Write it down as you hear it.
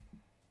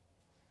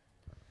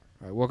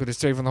All right, welcome to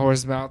Straight from the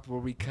Horse's Mouth, where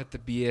we cut the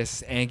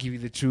BS and give you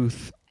the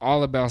truth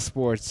all about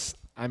sports.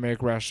 I'm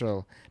Eric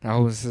Rachel, and I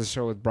host this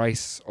show with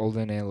Bryce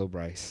Olden and Lil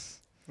Bryce.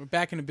 We're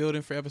back in the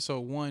building for episode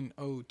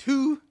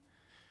 102.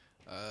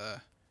 How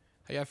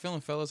y'all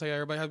feeling, fellas? How's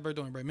everybody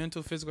doing? Right?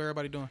 Mental, physical,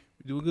 everybody doing?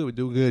 We're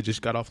doing good.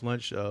 Just got off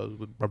lunch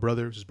with my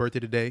brother. It's his birthday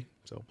today,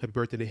 so happy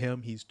birthday to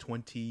him. He's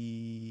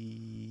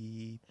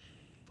 25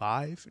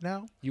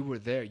 now. You were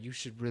there. You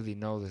should really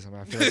know this. I mean,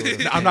 I feel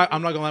like I'm not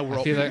gonna lie.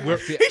 I feel like,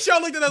 He sure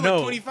looked at us No.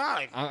 like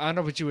 25. I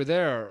know, but you were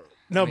there.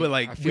 No, I mean, but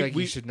like I feel like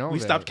you should know. We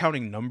that. stopped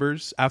counting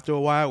numbers after a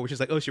while, which is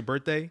like, oh, it's your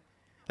birthday.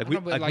 Like I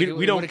know, but,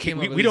 we don't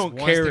we don't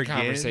care again.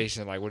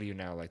 Conversation like, what are you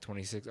now? Like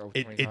 26? Oh,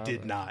 It 25?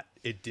 did not.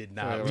 It did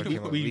not. Well, We it came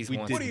up at did least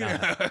once. What are you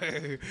not. now?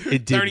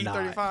 It did 30, not.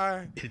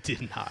 35? It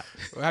did not.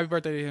 Well, happy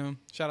birthday to him.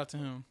 Shout out to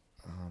him.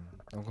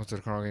 I'm going to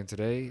the Cardinal game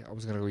today. I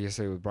was going to go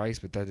yesterday with Bryce,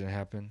 but that didn't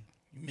happen.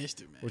 You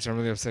missed it, man. Which I'm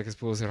really upset because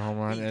Pools hit a home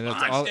run, He and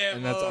that's launched all. that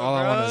And that's mug, all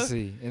I want bruh. to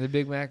see in the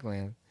Big Mac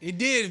land. It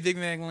did, Big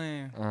Mac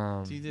Land.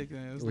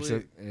 Which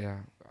lit.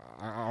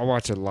 I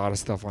watch a lot of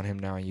stuff on him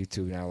now on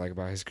YouTube now, like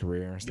about his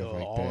career and stuff Yo,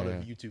 like all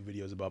that. the YouTube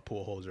videos about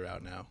pool holes are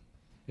out now.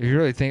 If you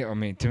really think, I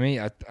mean, to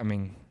me, I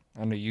mean,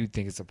 I know you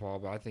think it's a Paul,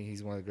 but I think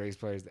he's one of the greatest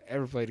players to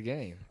ever play the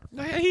game.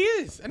 No, yeah, he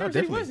is. I never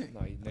said he definitely.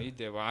 wasn't. No, you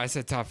did. Well, I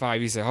said top 5.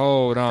 You said,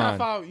 hold on.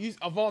 Top 5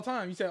 of all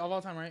time. You said of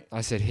all time, right?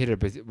 I said hitter,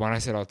 but when I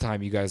said all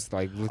time, you guys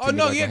like looked Oh, at me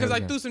no, like yeah, I because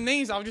had I threw some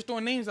names. I was just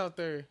throwing names out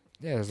there.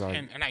 Yeah, it's like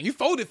And you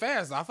folded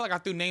fast. I feel like I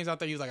threw names out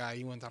there. You was like,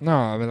 you went top. no.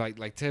 I mean,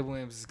 like Ted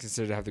Williams is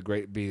considered to have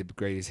be the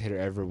greatest hitter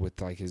ever with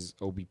like his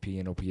OBP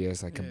and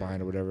OPS like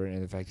combined or whatever,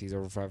 and the fact he's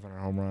over 500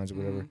 home runs or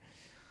whatever.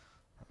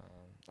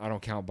 I don't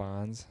count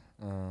Bonds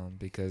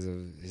because of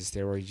his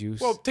steroid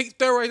use. Well, take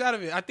steroids out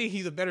of it. I think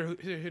he's a better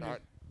hitter.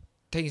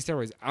 Taking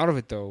steroids out of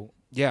it though,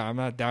 yeah, I'm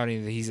not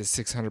doubting that he's a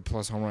 600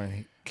 plus home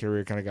run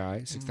career kind of guy,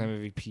 6-time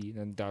MVP.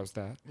 None doubts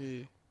that.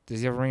 Yeah. Does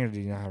he have a ring or did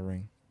he not have a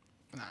ring?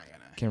 Nah, I got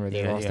nothing. Can't remember.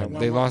 They Yeah, lost yeah. that.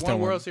 They lost that one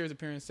one. World Series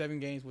appearance, 7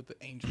 games with the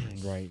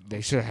Angels. Right.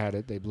 They should have had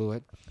it. They blew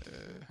it.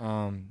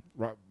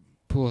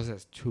 Pujols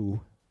has 2.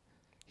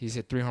 He's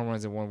hit 3 home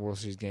runs in 1 World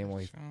Series game.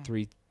 Only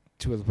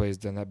 2 other players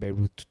done that. Babe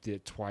Ruth did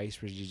it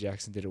twice. Reggie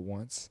Jackson did it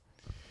once.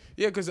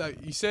 Yeah, because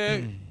you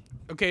said,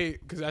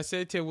 because I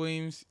said Ted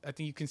Williams. I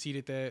think you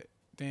conceded that.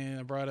 Then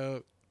I brought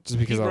up Just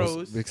because Pete I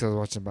Rose. was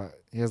watching about.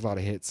 He has a lot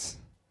of hits.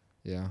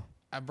 Yeah.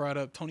 I brought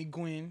up Tony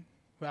Gwynn,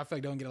 who I feel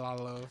like don't get a lot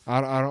of love.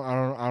 I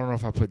don't know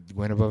if I put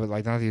Gwynn above it.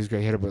 Like not that he was a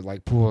great hitter, but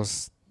like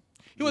Pujols.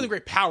 He wasn't a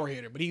great power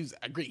hitter, but he was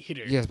a great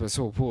hitter. Yes, but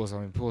so Pujols. I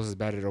mean, Pujols is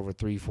batted over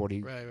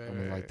 340. Right, I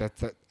mean, like right.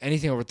 that.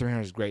 Anything over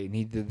 300 is great, and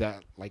he did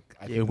that like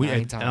I think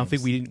 9 times. I don't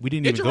think we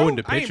didn't even go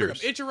into I ain't bring up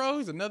pitchers. Ichiro,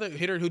 he's another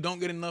hitter who don't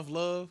get enough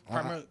love.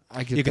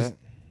 I get that.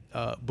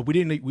 But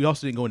we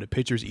also didn't go into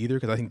pitchers either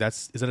because I think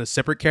is that a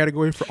separate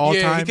category for all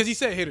yeah, time? because he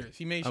said hitters.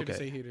 He made sure to Okay.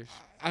 say hitters.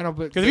 I know,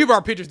 but Because if he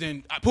brought pitchers,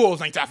 then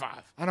Pujols ain't top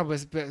 5. I know,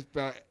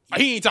 but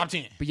He ain't top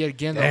 10. But yet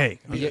again, though, Dang.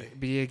 but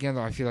yet again,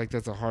 though, I feel like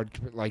that's a hard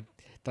like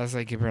that's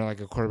like comparing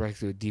like a quarterback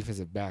to a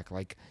defensive back.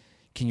 Like,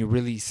 can you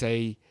really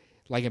say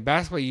like in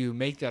basketball you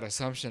make that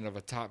assumption of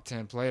a top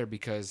 10 player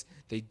because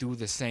they do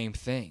the same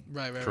thing?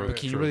 Right. True. But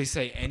can you really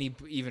say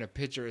even a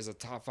pitcher is a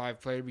top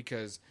 5 player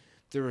because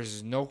there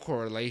is no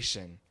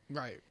correlation?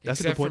 Right.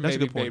 That's a good except point. for That's a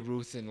maybe good point. Babe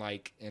Ruth and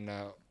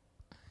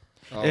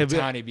Yeah, but-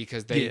 Ohtani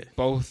because they yeah.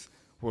 both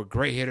were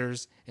great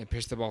hitters and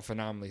pitched the ball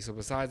phenomenally. So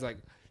besides like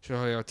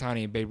Shohei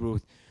Ohtani and Babe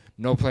Ruth,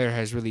 no player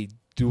has really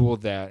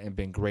dueled that and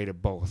been great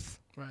at both.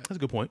 Right. That's a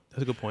good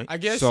point. I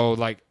guess. So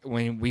like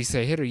when we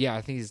say hitter, yeah,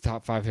 I think he's a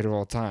top 5 hitter of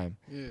all time.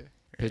 Yeah.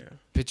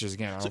 Pitchers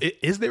again, So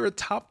is there a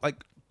top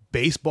like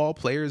baseball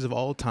players of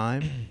all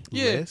time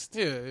list?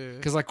 Yeah.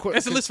 because like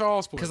That's a list for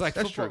all sports. because like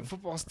That's true.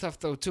 football's tough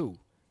though too.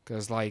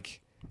 Because like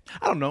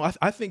I don't know.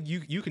 I think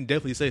you can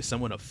definitely say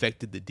someone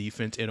affected the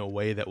defense in a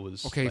way that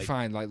was okay, like,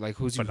 fine, like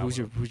who's your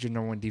phenomenal.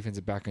 number 1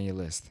 defensive back on your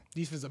list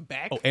defensive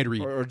back Oh, Ed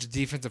Reed. or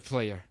defensive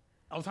player?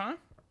 all time?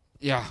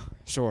 Yeah,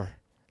 sure.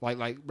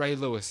 Like Ray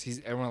Lewis,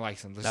 everyone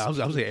likes him. I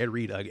was say Ed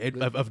Reed. Like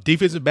of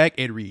defensive back,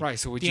 Ed Reed. Right.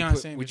 So would Deion you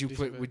Sanders, would you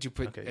defensive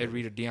put Okay, Ed yeah.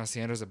 Reed or Deion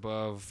Sanders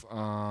above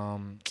I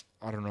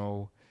don't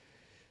know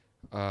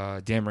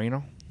Dan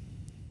Marino?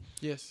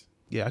 Yes.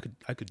 Yeah,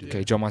 I could do Okay,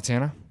 that. Joe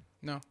Montana?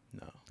 No.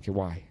 No. Okay,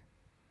 why?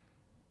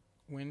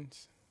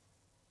 Wins.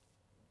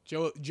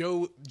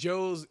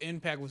 Joe's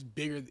impact was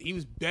bigger. He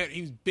was better.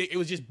 He was big. It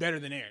was just better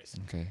than theirs.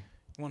 Okay.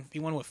 He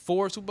won what,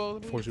 4 Super Bowls? I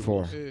believe? 4 Super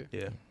Four. Bowls. Yeah.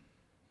 Yeah.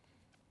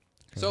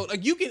 So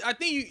like you can, I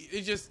think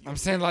it's just I'm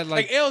saying like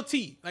LT.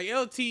 Like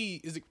LT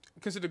is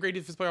considered the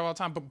greatest defensive player of all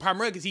time, but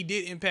primarily because he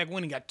did impact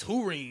winning, got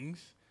 2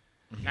 rings.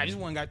 Not just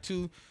one, got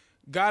 2.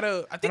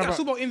 I think got a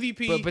Super Bowl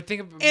MVP. but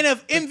think about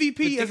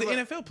MVP as an about,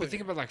 NFL player. But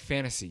think about like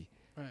fantasy.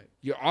 Right.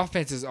 Your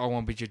offense is all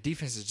one, but your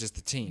defense is just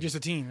the team. Just a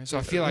team. So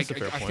I feel like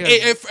That's a fair I point.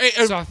 feel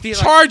like, so I feel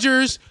like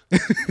Chargers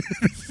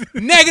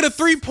negative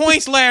 3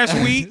 points last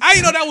week. I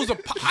didn't know that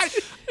was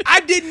I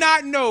did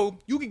not know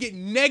you could get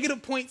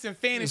negative points in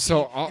fantasy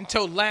So,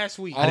 until last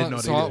week. I didn't know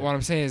that either. what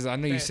I'm saying is, I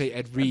know you say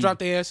Ed Reed, dropped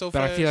their ass so but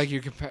fast. I feel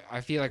like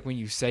I feel like when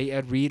you say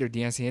Ed Reed or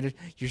Deion Sanders,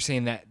 you're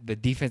saying that the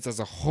defense as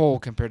a whole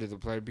compared to the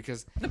player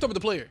because I'm talking about the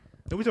player.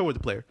 No, we talking about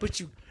the player. But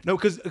you No,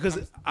 because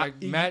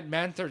like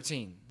Madden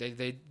 13,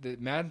 the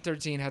Madden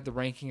 13 had the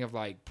ranking of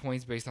like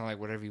points based on like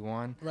whatever you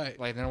won. Right.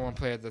 Like the number one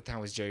player at the time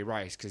was Jerry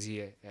Rice because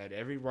he had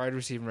every wide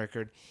receiving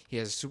record. He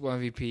has a Super Bowl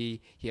MVP.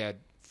 He had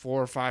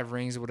 4 or 5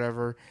 rings or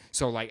whatever.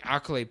 So like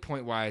accolade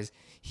point wise,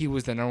 he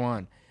was the number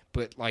one.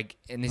 But like,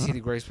 and is he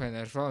the greatest player in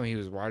the NFL? I mean, he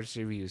was wide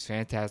receiver. He was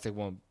fantastic.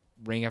 Won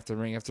ring after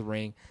ring after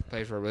ring.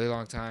 Played for a really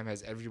long time.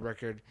 Has every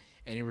record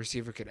any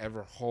receiver could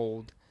ever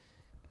hold.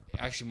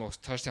 Actually,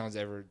 most touchdowns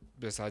ever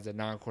besides a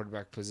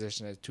non-quarterback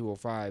position at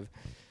 205.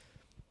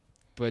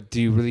 But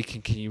do you really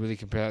can you really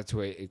compare that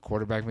to a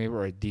quarterback maybe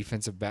or a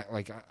defensive back?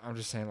 Like I'm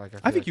just saying, like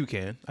I think you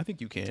can. I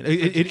think you can.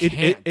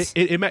 It's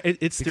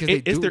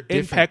their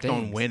impact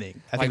on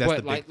winning. I think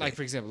that's the big like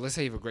for example, let's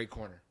say you have a great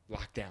corner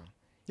locked down.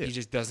 Yeah. He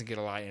just doesn't get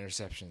a lot of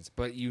interceptions,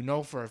 but you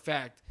know for a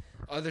fact,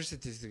 other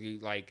statistically,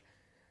 like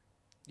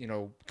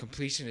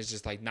completion is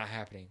just like not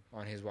happening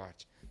on his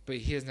watch. But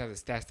he doesn't have the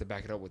stats to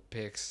back it up with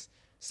picks,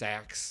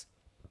 sacks.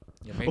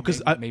 Yeah, maybe that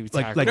was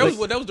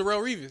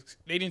Darrelle Revis.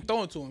 They didn't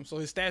throw it to him, so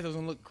his stats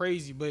doesn't look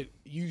crazy. But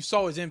you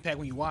saw his impact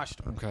when you watched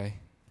him. Okay.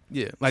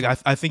 Yeah, like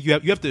I think you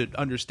have to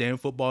understand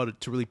football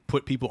to really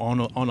put people on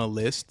a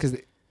list because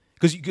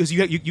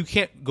you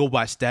can't go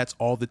by stats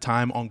all the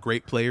time on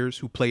great players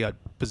who play a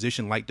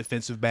position like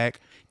defensive back,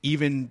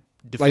 even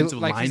defensive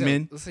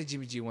linemen. Let's say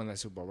Jimmy G won that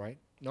Super Bowl, right?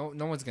 No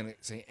one's gonna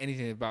say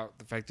anything about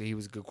the fact that he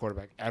was a good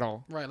quarterback at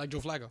all. Right, like Joe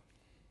Flacco.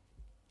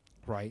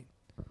 Right.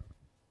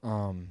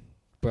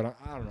 But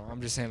I don't know.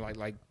 I'm just saying,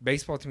 like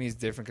baseball to me is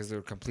different because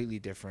they're completely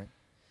different.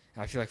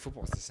 And I feel like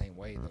football is the same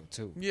way though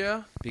too.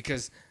 Yeah.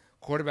 Because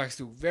quarterbacks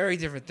do very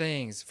different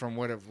things from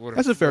what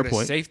That's a fair what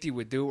point. A safety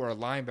would do or a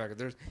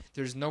linebacker.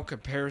 There's no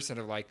comparison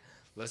of like,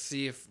 let's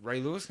see if Ray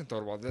Lewis can throw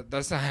the ball.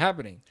 That's not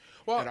happening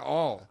at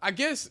all. I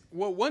guess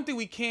one thing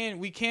we can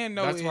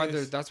know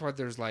that's why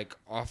there's like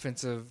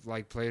offensive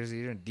like players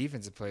here and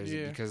defensive players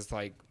because it's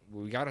like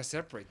we gotta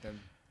separate them.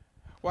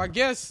 Well, I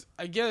guess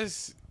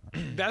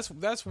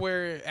that's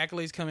where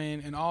accolades come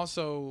in, and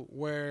also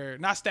where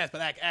not stats but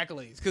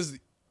accolades, because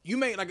you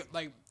may like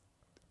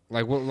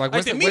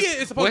what's the media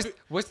is supposed to.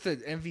 What's the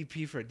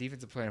MVP for a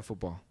defensive player in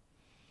football?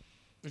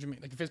 What you mean,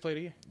 like the fifth player of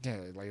the year?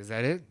 Yeah, like is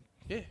that it?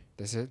 Yeah,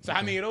 that's it. So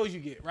how many of those you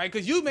get, right?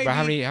 Because you may. But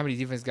how many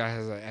defense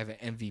guys have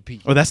an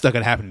MVP? Oh, that's not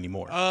gonna happen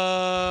anymore.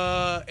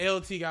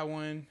 LT got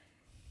one.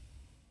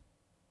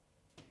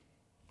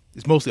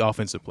 It's mostly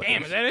offensive players.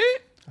 Damn, is that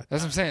it?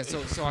 That's what I'm saying.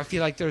 So I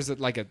feel like there's a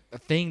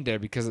thing there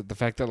because of the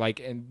fact that like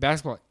in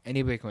basketball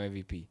anybody can win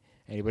MVP.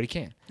 Anybody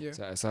can. Yeah.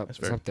 So it's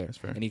up there.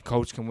 Any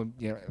coach can win.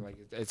 Like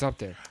it's up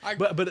there.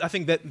 But I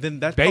think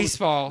that's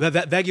baseball.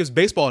 That gives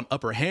baseball an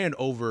upper hand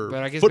over.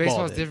 But I guess football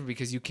baseball is different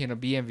because you can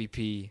be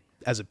MVP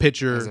as a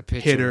pitcher,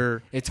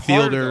 hitter, it's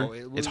fielder.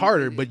 Harder, it's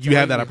harder, but you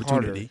have that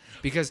opportunity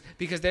because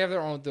they have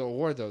their own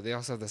award though. They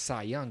also have the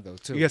Cy Young though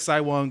too. You got Cy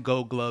Young,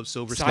 Gold Glove,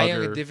 Silver Cy Slugger.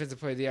 Young and defensive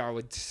player of the year, I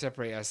would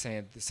separate as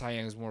saying the Cy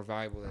Young is more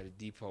valuable at a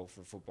depot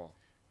for football.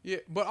 Yeah,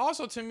 but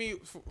also to me,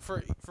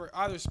 for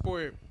either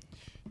sport,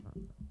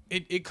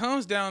 it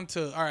comes down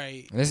to all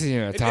right. This isn't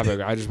even a topic.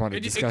 I just want to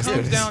discuss it.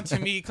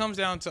 It comes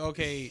down to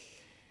okay.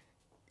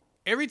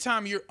 Every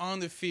time you're on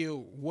the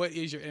field, what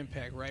is your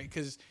impact, right?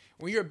 Because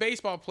when you're a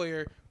baseball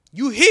player,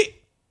 you hit.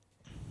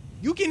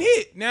 You can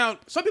hit. Now,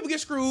 some people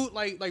get screwed,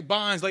 like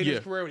Bonds later in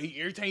his career.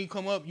 Every time you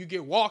come up, you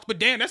get walked. But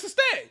damn, that's a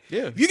stat.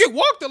 Yeah. If you get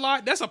walked a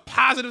lot, that's a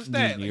positive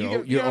stat.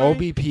 Your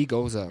OBP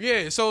goes up.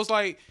 Yeah. So it's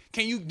like,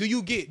 do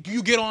you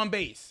get on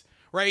base?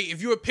 Right?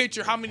 If you're a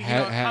pitcher, how many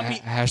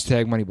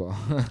hashtag Moneyball.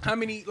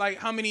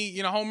 how many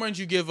home runs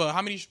you give up?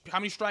 How many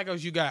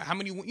strikeouts you got? How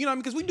many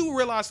because we do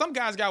realize some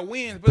guys got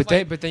wins, but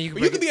then you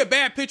can be a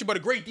bad pitcher but a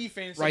great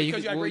defense. Right,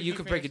 you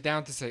could break it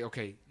down to say,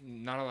 okay,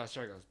 not a lot of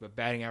strikeouts, but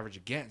batting average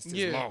against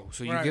is low.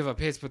 So you give up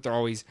hits, but they're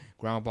always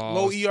ground balls,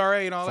 low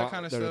ERA and all that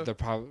kind of stuff. They're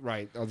probably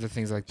right, other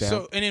things like that.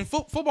 So and in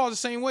football the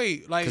same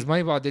way, like because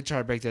Moneyball did try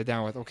to break that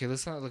down with, okay,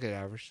 let's not look at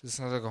average, let's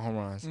not look at home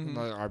runs,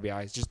 not look at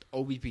RBIs, just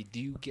OBP.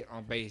 Do you get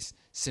on base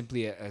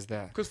simply as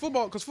that? Because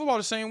football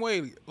the same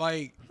way,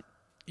 like.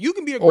 You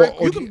can be a great.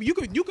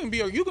 You can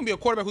be a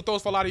quarterback who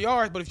throws for a lot of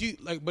yards, but if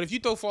you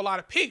throw for a lot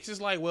of picks,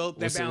 it's like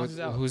that balances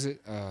out. Who's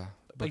it?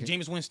 Like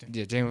Jameis Winston.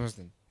 Yeah, Jameis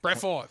Winston. Brett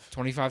Favre.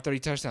 25, 30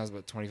 touchdowns,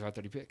 but 25,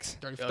 30 picks.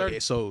 30. Okay,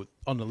 so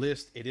on the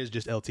list, it is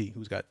just LT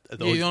who's got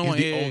the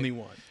only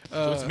one.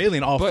 So it's mainly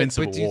an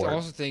offensive award. But do you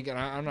also think, and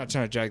I'm not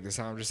trying to drag this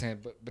out, I'm just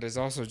saying, but it's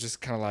also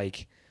just kind of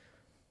like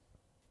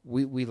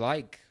we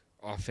like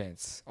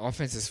offense.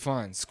 Offense is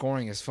fun.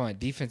 Scoring is fun.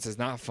 Defense is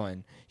not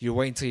fun. You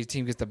wait until your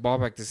team gets the ball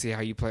back to see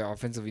how you play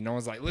offensively. No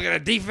one's like, look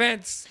at the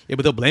defense. Yeah,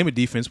 but they'll blame a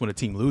defense when a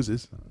team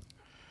loses.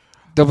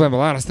 They'll blame a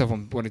lot of stuff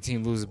when a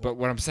team loses. But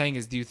what I'm saying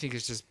is, do you think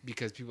it's just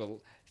because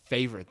people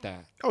favorite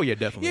that? Oh yeah,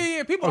 definitely.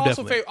 Yeah. People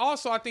also favor.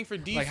 Also, I think for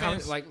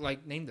defense,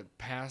 like name the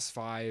past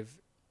 5.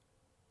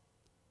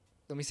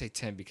 Let me say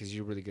 10 because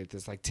you're really good at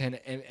this. Like 10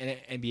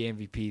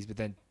 NBA MVPs, but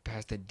then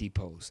past 10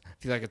 depots. I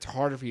feel like it's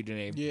harder for you to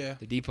name the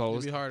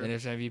depots than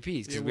it's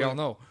MVPs because we all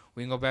know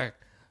we can go back.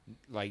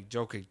 Like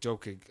Jokic,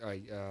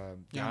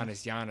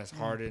 Giannis,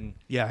 Harden.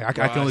 Yeah, I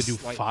can only do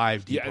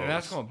 5 depots. Yeah, and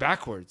that's going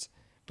backwards.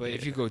 But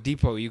if you go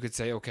depot, you could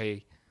say,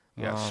 okay,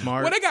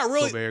 Smart. Well, they got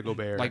really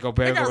Gobert. like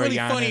Gobert, they got really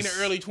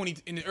Giannis. funny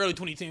in the early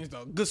 2010s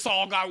though.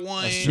 Gasol got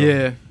one. That's true.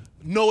 Yeah.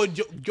 Noah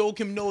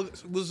Joakim Noah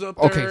was up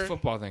there. Okay,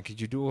 football then. Could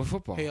you do it with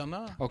football? Hell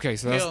no. Okay,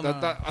 so that's Hell no.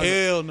 that.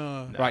 Hell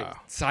no. Right,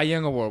 Cy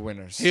Young Award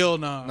winners. Hell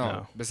no.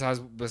 No. Besides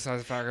the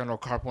fact I know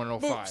Carp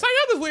 105. But Cy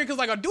Young is weird because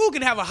like a dude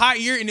can have a hot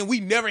year and then we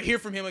never hear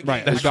from him again.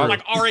 Right, that's like, true.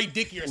 like R.A.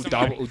 Dickey or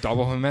something.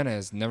 Udabo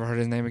Jimenez. Never heard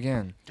his name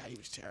again. God, he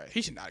was terrible.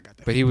 He should not have got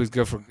that. But he was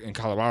good in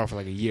Colorado for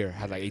like a year.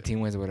 Had like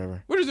 18 wins or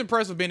whatever. What is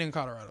impressive being in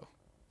Colorado?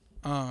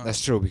 That's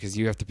true because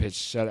you have to pitch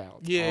shutouts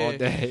all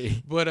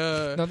day. But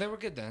No, they were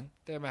good then.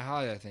 They had Matt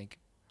Holliday, I think.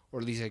 Or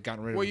at least had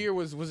gotten rid of what him. year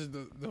was it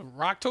the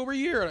Rocktober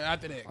year or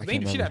after that? They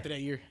did shit after that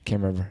year. Can't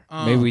remember.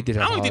 Maybe we did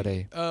have I don't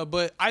Holiday.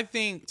 But I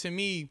think to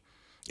me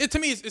it's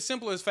as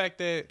simple as the fact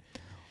that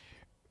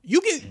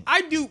you can.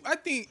 I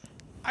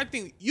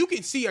think you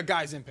can see a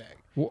guy's impact.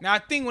 Well, Now I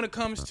think when it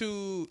comes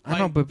to like, I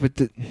know, but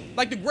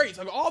like the greats,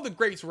 like all the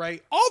greats,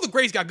 right? All the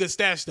greats got good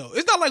stats though.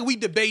 It's not like we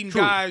debating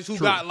guys who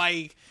got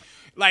like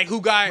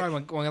who got. right,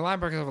 when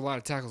linebackers have a lot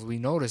of tackles, we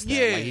notice that.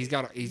 Yeah, Like he's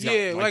got like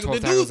 12 the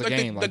tackles dudes, a like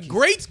game. the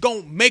greats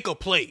gon' make a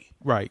play.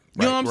 Right.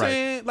 You know what I'm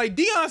saying? Like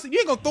Deion, you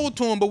ain't gonna throw it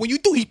to him, but when you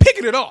do, he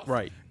picking it off.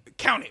 Right.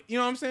 Count it. You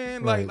know what I'm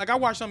saying? Right. Like I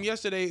watched something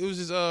yesterday. It was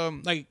this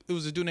it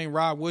was a dude named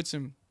Rob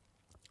Woodson.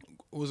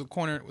 Was a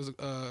corner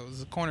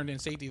then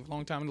safety a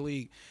long time in the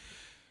league.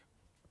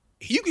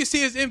 You can see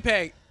his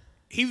impact.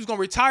 He was gonna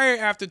retire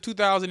after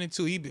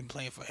 2002. He'd been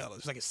playing for hell. It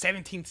was like his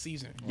 17th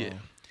season. Yeah.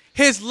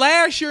 His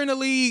last year in the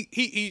league,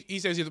 he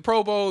says he's a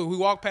Pro Bowl. We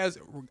walked past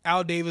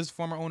Al Davis,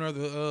 former owner of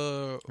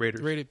the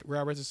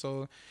Raiders.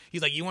 So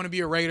he's like, "You want to be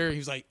a Raider?" He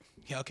was like,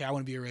 "Yeah, okay, I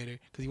want to be a Raider,"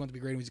 because he wanted to be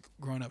great when he was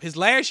growing up. His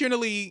last year in the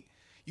league,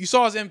 you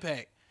saw his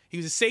impact. He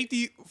was a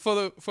safety for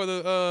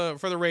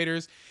the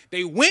Raiders.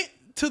 They went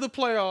to the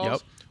playoffs.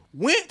 Yep.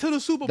 Went to the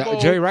Super Bowl.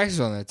 Jerry Rice was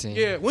on that team.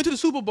 Yeah, went to the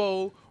Super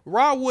Bowl.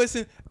 Rob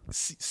Woodson,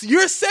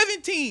 you're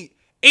 17,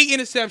 8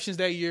 interceptions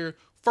that year,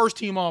 first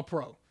team All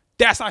Pro.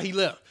 That's how he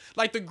left.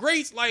 Like the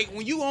greats, like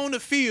when you on the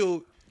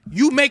field,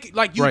 you make it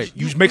like you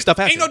you make stuff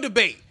happen. Ain't no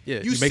debate. Yeah,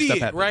 you you make see stuff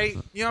it, happen. right?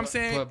 You know what I'm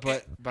saying?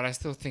 But I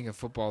still think in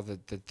football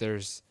that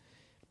there's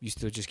you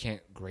still just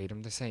can't grade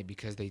them the same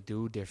because they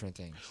do different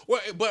things.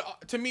 Well,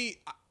 but to me,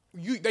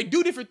 they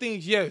do different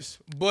things, yes.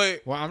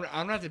 But Well,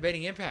 I'm not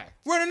debating impact.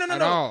 well, no.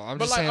 At all. I'm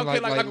but just like, saying, okay,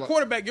 like a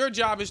quarterback, your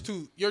job is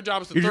to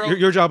throw.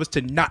 Your job is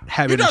to not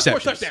have Your job is to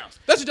interceptions. score touchdowns.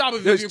 That's your job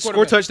of your Score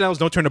quarterback. touchdowns.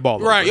 Don't turn the ball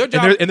Right, over. your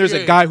job- and there's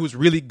yeah. a guy who's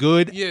really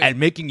good Yeah. at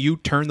making you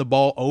turn the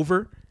ball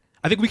over.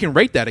 I think we can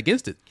rate that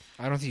against it.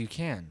 I don't think you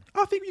can.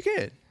 I think you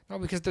can. No,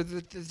 because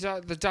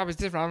the job is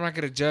different. I'm not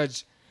gonna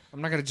judge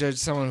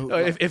someone who.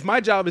 If my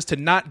job is to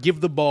not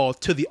give the ball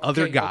to the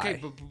other Okay, guy, okay,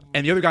 but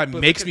and the other guy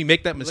but makes look me at-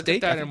 make that Look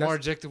mistake, at I that in think a more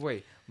that's- objective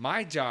way.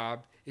 My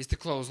job is to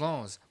close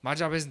loans. My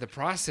job isn't to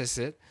process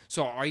it.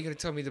 So are you going to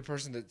tell me the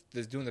person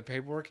that's doing the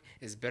paperwork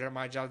is better at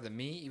my job than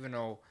me, even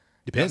though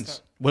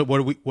depends.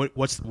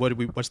 What's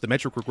the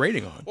metric we're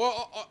grading on?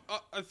 Well,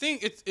 I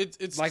think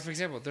it's like, for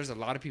example, there's a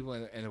lot of people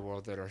in the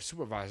world that are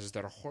supervisors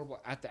that are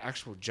horrible at the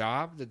actual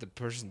job that the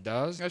person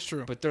does. That's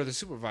true. But they're the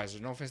supervisor.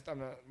 No offense,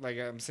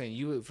 I'm saying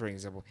you, for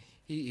example,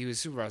 he was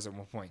supervisor at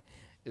one point.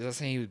 Is that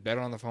saying he was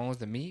better on the phones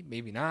than me?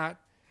 Maybe not.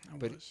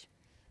 But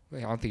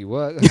I don't think he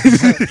was.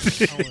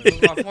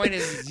 My point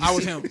is, I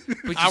was him.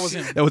 I was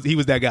him. He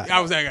was that guy. I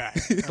was that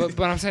guy.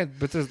 but I'm saying,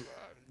 but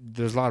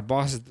there's a lot of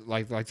bosses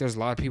like there's a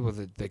lot of people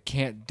that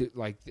can't do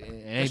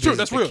That's true.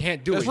 That's real.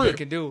 Can't do That's what real. they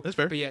can do. That's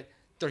fair. But yet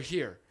they're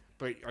here.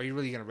 But are you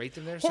really gonna rate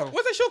them there? So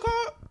What's that show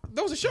called?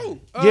 That was a show.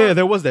 Yeah,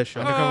 there was that show.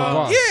 Undercover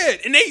Boss. Yeah,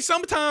 and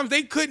sometimes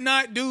they could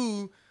not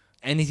do,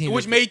 anything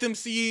which that- made them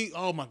see.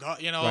 Oh my God,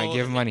 right,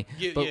 give them money.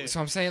 Yeah, but yeah.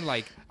 so I'm saying,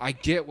 like, I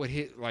get what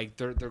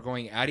they're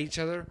going at each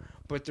other,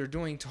 but they're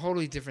doing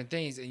totally different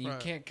things, and you Right.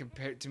 can't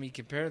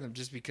compare them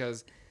just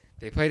because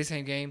they play the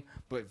same game,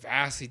 but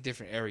vastly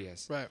different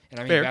areas. Right. And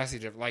I mean Fair. vastly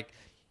different. Like,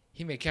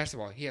 he may catch the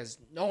ball. He has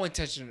no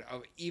intention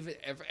of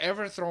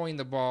ever throwing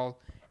the ball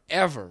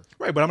ever.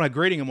 Right, but I'm not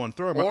grading him on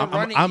throw. Or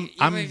running,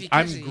 even if he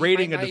catches it, he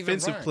grading might a not even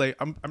defensive run. play.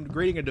 I'm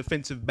grading a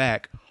defensive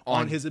back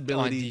on his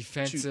ability on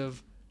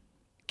defensive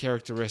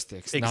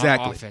characteristics,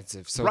 Exactly. not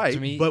offensive. So right, to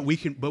me, but we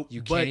can. But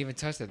you but can't even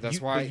touch that. That's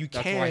you- why. but you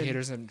That's why can-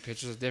 hitters and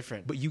pitchers are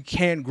different. But you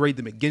can grade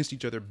them against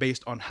each other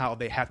based on how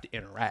they have to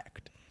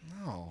interact.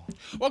 no.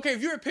 Okay,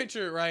 if you're a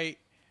pitcher, right,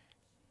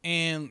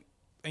 and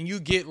you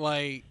get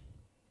like,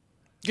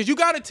 because you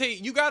gotta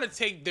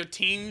take their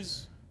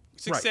team's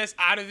success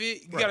out of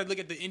it. You gotta look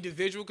at the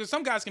individual, because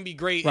some guys can be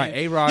great. Right, and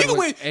A-Rod You can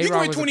was- win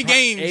A-Rod was 20 a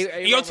games, A-Rod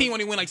and your was- team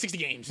only win like 60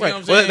 games. You Right. know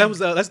what I'm Well,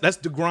 saying? that's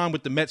DeGrom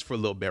with the Mets for a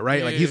little bit,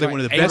 right? Like Yeah, he's like right.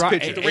 one of the best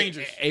pitchers. the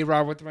Rangers.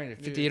 A-Rod with the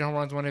Rangers. 58 home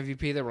runs, 1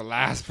 MVP. They were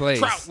last place.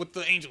 Trout with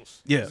the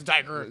Angels. Yeah. It's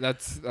Tiger.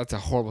 That's a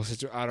horrible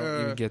situation. I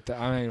don't even get that.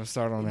 I don't even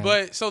start on that.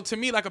 But so to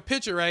me, like a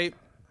pitcher, right?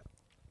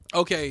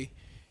 Okay.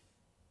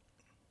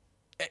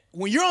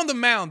 When you're on the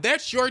mound,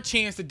 that's your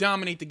chance to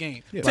dominate the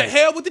game. To Right.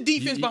 hell with the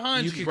defense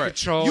behind you. you can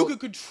control. You can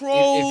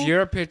control. If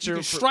you're a pitcher, you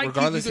can strike,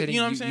 regardless you of can- hitting,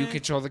 you know what I'm you saying?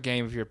 control the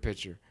game if you're a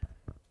pitcher,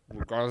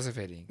 regardless of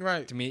hitting.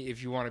 Right. To me,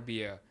 if you want to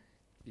be a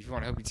If you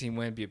want to help your team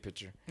win, be a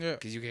pitcher. Yeah.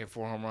 Because you can hit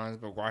 4 home runs,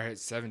 but McGwire hit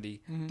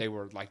 70. They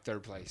were like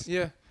 3rd place.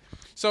 Yeah.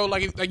 So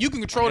like you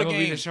can control the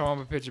game. To show I'm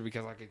a pitcher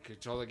because I can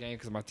control the game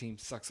because my team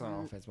sucks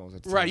on offense most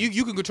of the time. Right.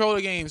 You can control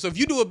the game. So if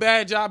you do a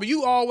bad job, and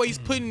you always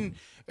putting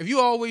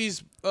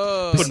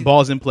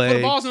balls in play,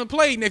 putting balls in the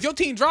play, and if your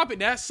team drop it,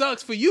 that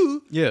sucks for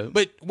you. Yeah.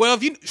 But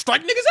if you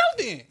strike niggas out,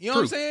 then you know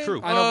what I'm saying.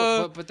 True. I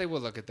know, but they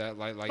will look at that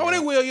like. Oh, they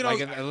will. You know,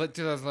 like in the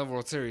 2011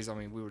 World Series. I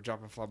mean, we were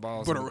dropping fly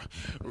balls. But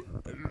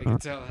I can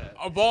tell that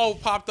a ball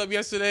popped up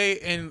yesterday,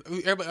 and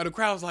everybody, the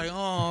crowd was like,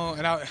 "Oh,"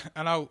 and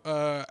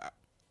I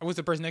was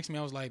the person next to me.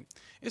 I was like,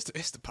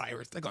 "It's the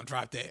Pirates. They're gonna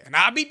drop that," and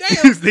I'll be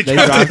damned. they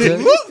dropped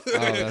it. Oh,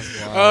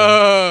 that's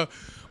wild.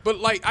 But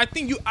like, I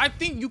think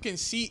you can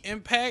see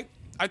impact.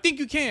 I think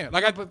you can.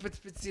 Like, but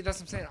see, that's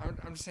what I'm saying.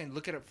 I'm just saying,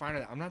 look at it, find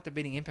it. I'm not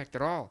debating impact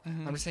at all.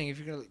 I'm just saying if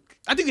you're gonna.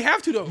 I think you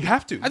have to though. You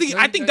have to.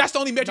 I think that's the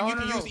only metric you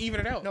can use to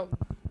even it out. No.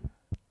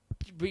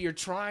 But you're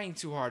trying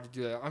too hard to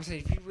do that. I'm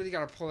saying if you really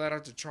got to pull that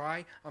out to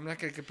try, I'm not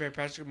going to compare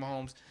Patrick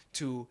Mahomes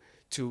to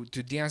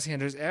Deion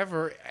Sanders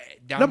ever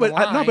down the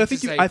line. But I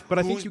think you can.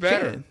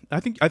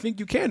 I think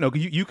you can. No,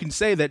 you can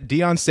say that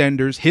Deion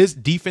Sanders, his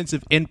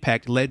defensive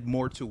impact led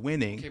more to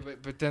winning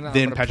but then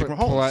than Patrick Mahomes.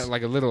 Pull out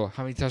like a little.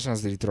 How many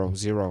touchdowns did he throw?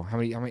 0. How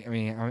many?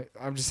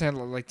 I'm just saying,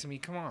 like, to me,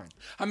 come on.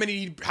 How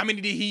many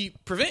did he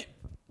prevent?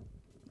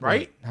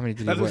 Right? How many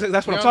did he win?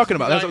 That's what I'm talking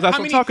about. That's what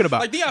I'm talking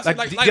about. Like Deion,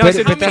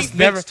 Deion but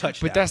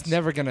that's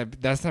never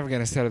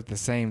gonna set up the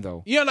same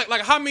though. Yeah,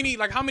 like how many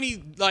pass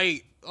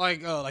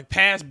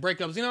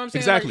breakups, you know what I'm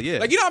saying? Exactly, like, yeah.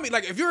 Like, you know what I mean?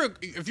 Like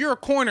if you're a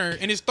corner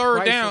and it's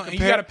 3rd down and you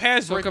got a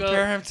pass breakup.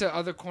 Compare him to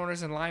other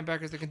corners and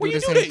linebackers that can do the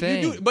same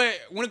thing. But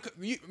when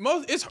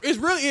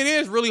it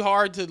is really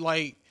hard to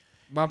like.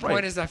 My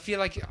point is, I feel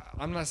like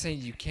I'm not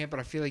saying you can't, but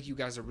I feel like you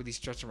guys are really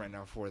stretching right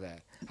now for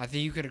that. I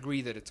think you can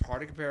agree that it's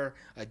hard to compare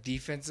a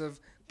defensive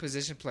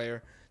position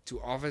player to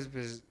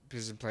offensive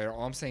position player.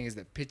 All I'm saying is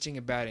that pitching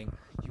and batting,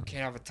 you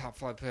can't have a top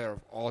 5 player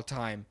of all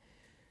time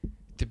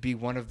to be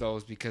one of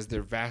those because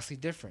they're vastly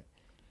different.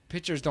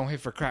 Pitchers don't hit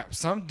for crap.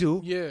 Some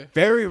do. Yeah.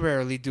 Very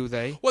rarely do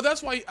they. Well,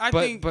 that's why I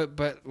think.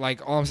 But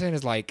like all I'm saying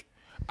is like,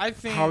 I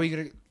think how are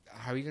you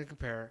gonna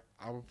compare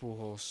Albert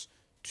Pujols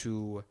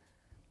to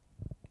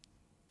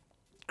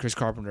Chris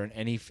Carpenter in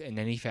any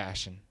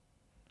fashion,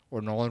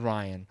 or Nolan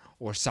Ryan,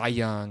 or Cy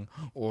Young,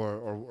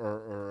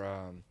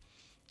 or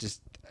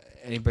just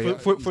anybody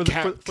for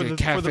the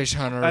catfish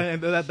hunter?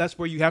 And that's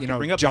where you have to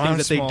bring up John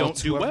the things that they don't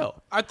do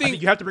well. I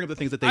think you have to bring up the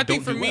things that they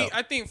don't do well.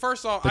 I think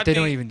first off, but they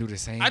don't even do the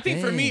same. I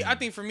think for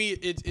me,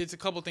 it's a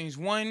couple things.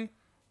 One,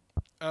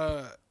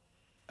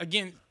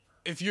 again,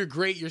 if you're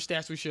great, your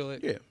stats will show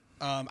it. Yeah.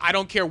 I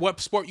don't care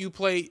what sport you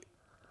play.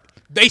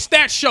 They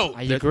stats show.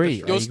 I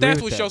agree. Those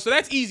stats will show. So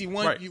that's easy. You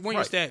win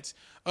your stats.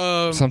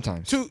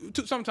 Sometimes.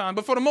 Sometimes.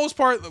 But for the most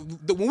part,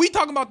 when we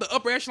talk about the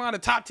upper echelon, the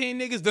top 10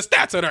 niggas, the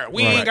stats are there.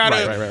 We ain't got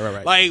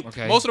to. Like,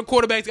 most of the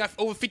quarterbacks got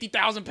over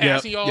 50,000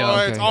 passing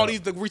yards.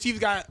 The receivers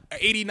got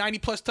 80, 90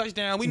 plus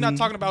touchdowns. We're not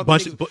talking about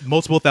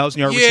multiple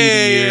 1,000-yard receiving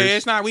years. Yeah,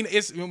 it's not.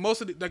 It's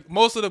most of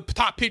the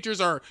top pitchers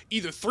are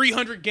either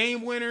 300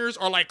 game winners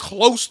or like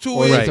close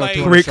to it. Like,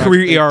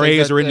 career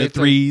ERAs are in the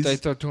 3s. They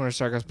throw 200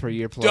 strikeouts per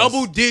year plus.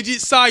 Double-digit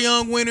Cy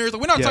Young winners.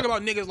 We're not talking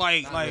about niggas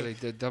like really,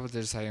 the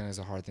double-digit Cy Young is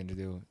a hard thing to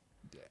do.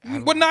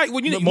 But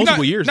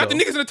multiple years. Not the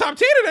niggas in the top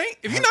 10. It ain't.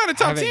 If you're not in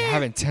the top 10,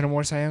 having 10 or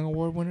more Cy Young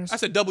Award winners. I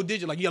said double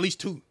digit. Like you at least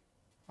 2.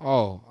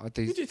 Oh, I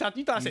think you thought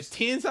I said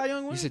 10 Cy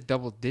Young winners. You said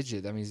double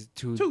digit. That means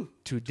two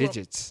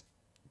digits.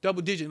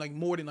 Double digit, like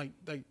more than like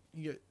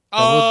you get.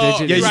 Double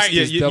digit. Right.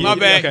 Yeah, my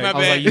bad. Okay. My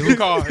bad. Like, you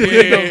call.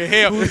 Yeah,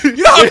 hell. You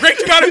know how great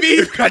you gotta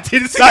be. I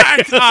did Cy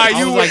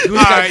Young.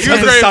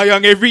 Cy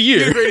Young every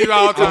year.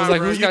 I was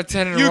like, who's got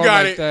 10 in a row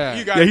like that?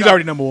 You got it. Yeah, he's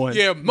already number 1.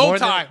 Yeah,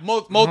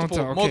 multiple.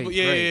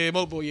 Okay,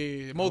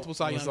 Multiple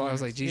Cy Young. I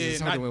was like,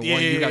 Jesus, how do we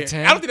win? You got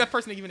 10? I don't think that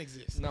person even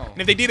exists. No.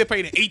 And if they did, they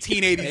played in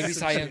 1880s. Maybe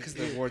Cy Young because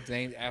the award's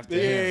named after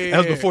him. Yeah. That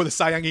was before the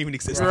Cy Young even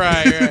existed.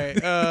 Right.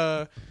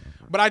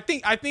 But I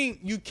think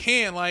you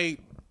can like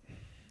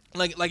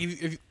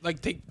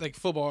if take like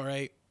football,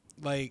 right?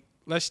 Like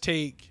let's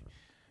take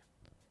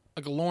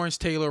like a Lawrence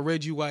Taylor,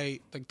 Reggie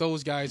White, like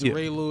those guys,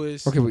 Ray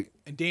Lewis, and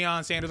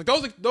Deion Sanders.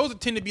 Like those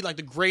tend to be like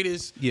the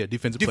greatest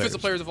defensive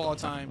players of all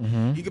time.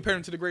 Mm-hmm. You compare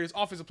them to the greatest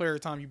offensive player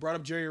of the time. You brought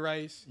up Jerry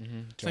Rice,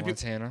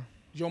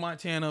 Joe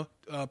Montana,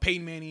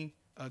 Peyton Manning,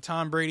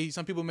 Tom Brady.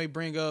 Some people may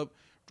bring up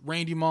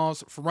Randy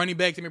Moss. For running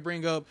backs, they may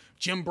bring up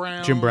Jim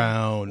Brown,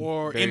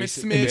 or Emmitt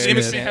Smith.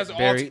 Emmitt Smith has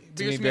Barry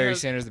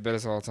Sanders the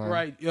best of all time.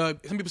 Right.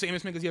 Some people say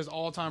Emmitt Smith because he has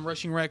all-time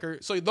rushing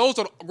record. So those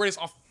are the greatest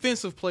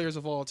offensive players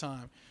of all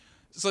time.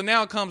 So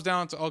now it comes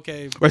down to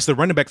right. So the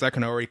running backs I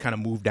can already kind of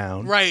move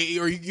down. Right.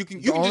 Or you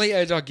can. The only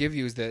edge I'll give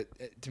you is that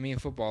to me in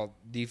football,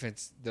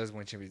 defense does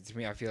win championships. To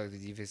me, I feel like the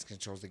defense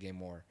controls the game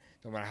more.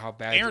 No matter how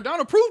bad. Aaron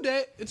Donald proved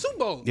that in Super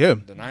Bowl. Yeah.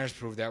 The Niners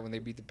proved that when they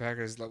beat the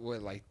Packers,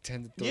 like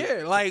 10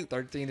 to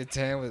 13 to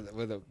 10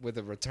 with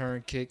a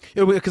return kick.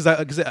 Yeah, because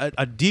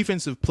a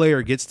defensive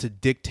player gets to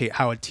dictate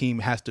how a team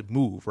has to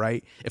move,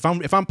 right? If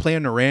I'm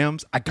playing the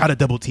Rams, I gotta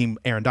double team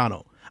Aaron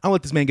Donald. I don't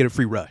let this man get a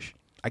free rush.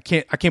 I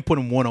can't put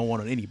him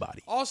one-on-one on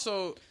anybody.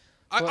 Also,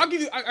 I'll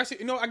give you.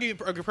 I'll give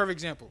you a perfect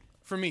example.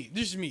 For me,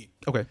 this is me.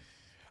 Okay.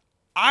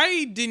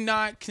 I did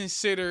not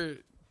consider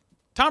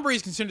Tom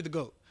Brady's considered the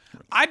GOAT.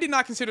 I did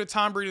not consider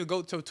Tom Brady the GOAT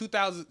until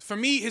 2000. For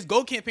me, his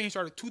GOAT campaign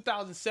started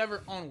 2007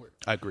 onward.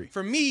 I agree.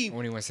 For me,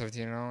 when he went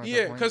 17-0.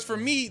 Yeah, because for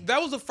me,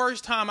 that was the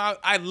first time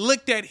I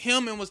looked at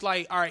him and was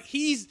like, all right,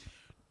 he's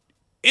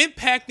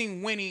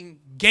impacting winning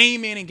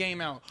game in and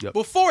game out. Yep.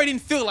 Before, it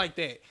didn't feel like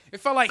that. It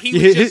felt like he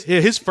was just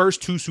his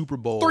first 2 Super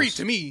Bowls. 3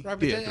 to me. Right,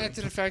 but then add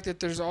to the fact that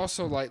there's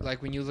also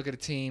like when you look at a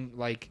team,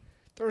 like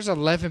there's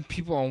 11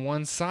 people on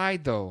one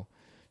side though.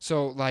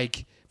 So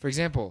like for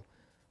example,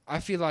 I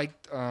feel like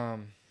I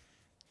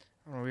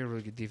don't know, we have a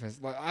really good defense.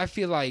 Like I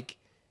feel like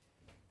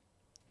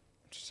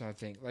I'm just trying to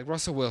think. Like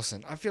Russell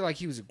Wilson, I feel like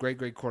he was a great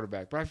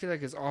quarterback, but I feel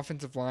like his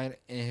offensive line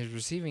and his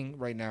receiving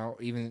right now,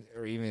 even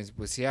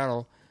with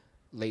Seattle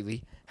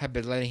lately, have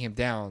been letting him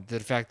down. To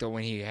the fact that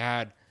when he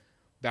had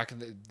back in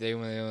the day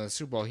when they won the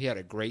Super Bowl, he had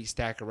a great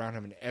stack around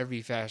him in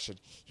every fashion.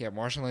 He had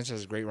Marshawn Lynch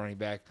as a great running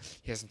back.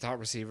 He had some top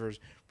receivers,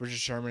 Richard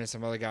Sherman and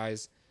some other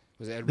guys.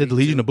 Was Ed The Reed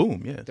Legion too. of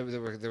Boom, yeah.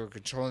 They were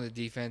controlling the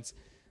defense.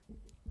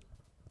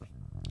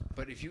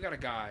 But if you got a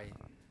guy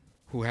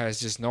who has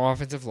just no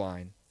offensive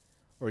line,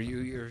 or if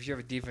you have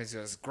a defense that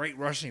has great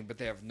rushing, but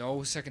they have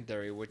no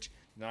secondary, which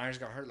the Niners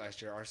got hurt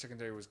last year. Our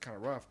secondary was kind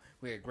of rough.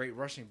 We had great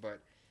rushing, but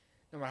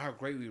no matter how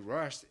great we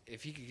rushed,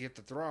 if he could get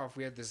the throw off,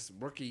 we had this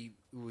rookie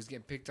who was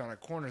getting picked on a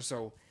corner.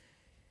 So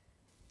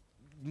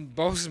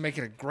Bosa is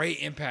making a great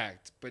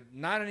impact, but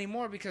not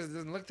anymore because it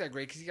doesn't look that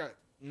great because he got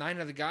 9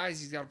 other guys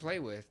he's got to play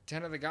with,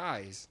 10 other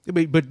guys.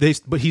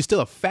 But he's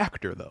still a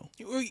factor though.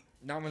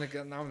 Not when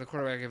the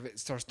quarterback if it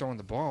starts throwing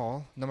the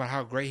ball, no matter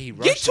how great he Get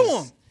rushes. to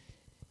him.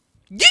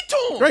 Get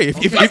to him. Right.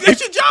 That's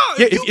your job.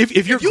 Yeah,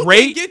 if you're you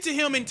great, can't get to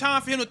him in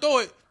time for him to throw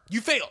it,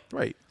 you fail.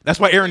 right. That's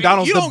why Aaron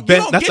Donald's You the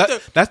don't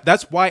best.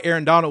 That's why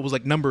Aaron Donald was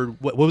like number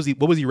what was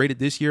he rated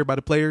this year by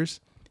the players?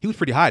 He was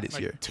pretty high this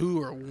year.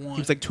 2 or 1. He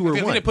was like 2 or I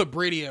think 1. they put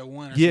Brady at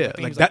 1. Or Yeah,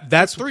 something. like He was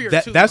that's 3 or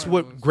that 2, that's one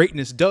of what those.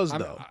 greatness does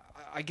though.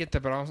 I get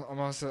that, but I'm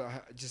also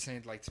just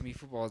saying, like, to me,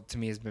 football to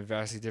me has been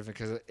vastly different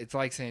because it's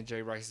like saying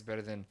Jerry Rice is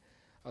better than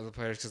other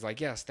players because, like,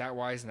 yeah,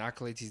 stat-wise and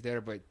accolades, he's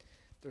there, but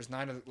there's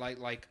 9 of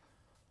like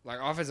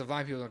offensive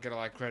line people don't get a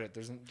lot of credit.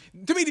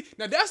 To me,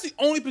 now that's the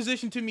only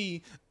position to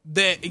me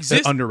that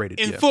exists underrated,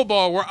 in yeah.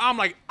 football where I'm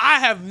like, I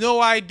have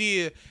no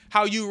idea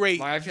how you rate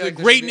Like, I feel the like there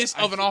should greatness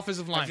be- of an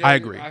offensive line. I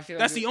agree. I feel like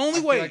That's the only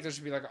I way. feel like there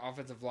should be like an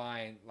offensive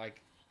line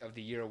like of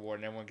the year award,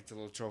 and everyone gets a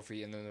little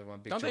trophy, and then there's one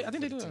big. Don't they? trophy I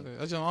think they for do.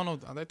 the team. I don't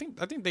know.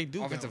 I think they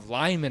do. Offensive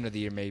lineman of the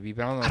year, maybe,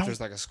 but I don't know if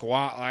there's like a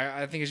squad.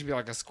 I think it should be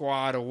like a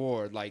squad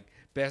award, like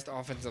best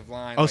offensive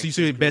line. Oh, like, so you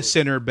say best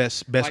center,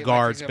 best for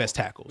guards, example, best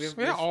tackles.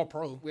 we have all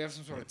pro. We have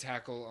some sort of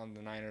tackle on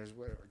the Niners.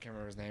 I can't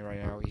remember his name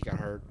right now. He got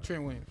hurt.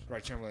 Trent Williams.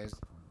 Right, Trent Williams,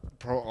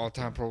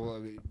 all-time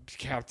pro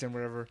captain,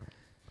 whatever.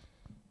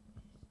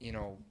 You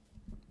know,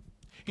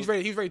 He's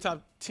very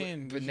top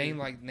 10. but name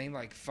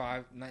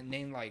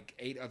like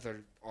 8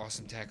 other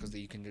awesome tackles that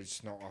you can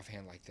just know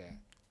offhand like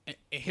that.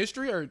 in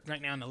history or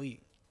right now in the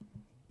league.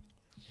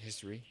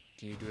 History?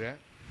 Can you do that?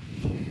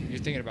 You're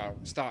thinking about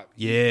it. Stop.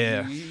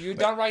 Yeah. You're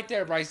done right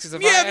there, Bryce. Because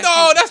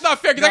That's not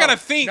fair. Because I gotta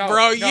think,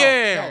 bro.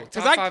 Yeah,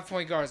 Top 5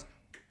 point guards.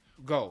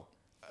 Go.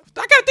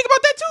 I gotta think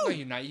about that No, too.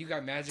 you're not. You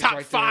got Magic Top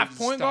right 5 there.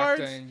 point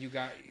Stockton, guards? You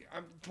got.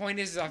 Point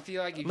is, I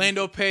feel like if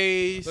Orlando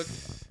Pace, Look-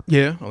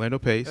 Yeah, Orlando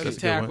Pace. as That's a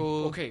a good one.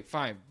 tackle. okay,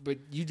 fine, but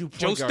you do point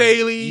Joe guards.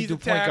 Staley You is do a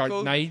point tackle.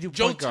 guard. Now you do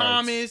Joe point guards.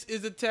 Thomas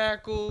is a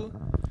tackle.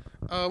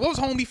 What was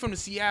homie from the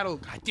Seattle?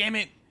 God damn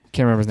it!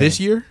 Can't remember his name. This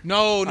year? No.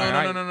 All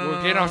right,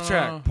 We're getting off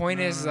track. no, Point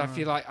no, is, no, I no.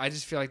 feel like I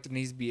just feel like there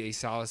needs to be a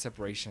solid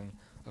separation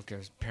of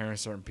comparing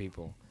certain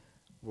people,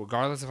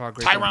 regardless of how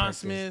great. their Tyron impact is.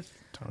 Smith.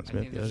 Tyron I Smith.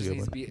 think Yeah, there that's a just good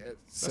needs to one. be a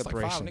That's like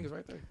 5 separation. niggas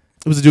right there.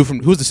 It was the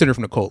dude who's the center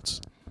from the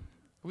Colts?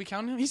 Are we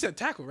counting him? He said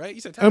tackle, right? He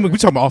said I tackle. mean, we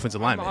talking about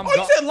offensive lineman. I'm Oh,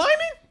 you said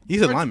lineman? He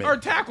said Or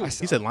lineman. tackle? He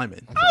said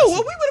lineman. Oh,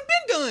 well, we would have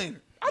been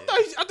done. I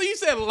thought you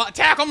said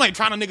tackle. I'm like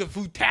trying to nigga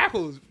who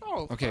tackles.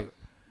 Oh, Okay.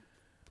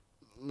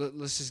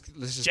 Let's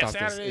just Jeff stop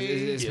this. Saturday.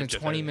 It's Yeah, been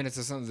Jeff 20 Saturday. minutes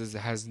or something that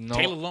has no.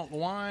 Taylor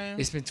Lewan.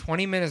 It's been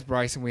 20 minutes,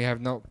 Bryce, and we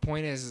have no.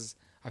 Point is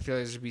I feel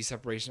like there should be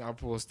separation. I'll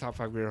pull his top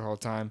 5 grader all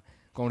time.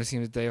 Going to see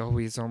him today. I hope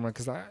he hits a home run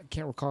because I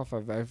can't recall if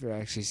I've ever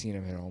actually seen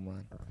him hit a home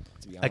run.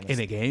 To be honest, Like in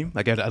a game,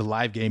 like at a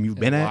live game you've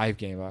In been a at. live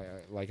game.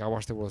 I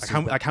watched the World Like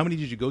Series. how many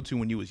did you go to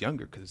when you was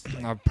younger? Because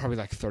Probably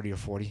like 30 or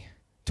 40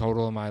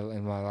 total in my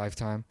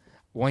lifetime.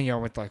 One year I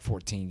went to like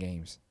 14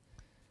 games.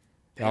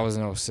 That was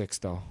in 06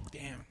 though.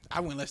 Damn, I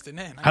went less than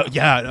that. I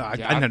Yeah,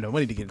 didn't have no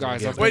money to get into guys,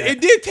 the game. I've But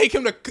it did take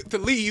him to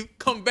leave,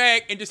 come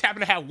back, and just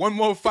happen to have one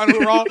more final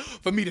raw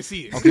for me to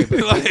see it. Okay, but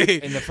Like-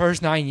 in the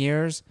first 9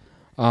 years,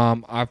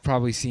 I've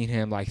probably seen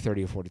him like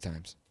 30 or 40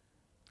 times.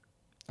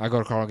 I go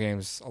to Carl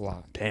games a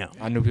lot. Damn.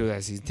 I knew people that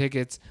had season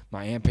tickets.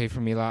 My aunt paid for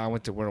me a lot. I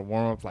went to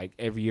warm up like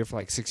every year for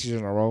like 6 years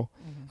in a row.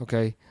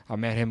 Okay, I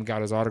met him and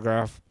got his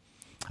autograph.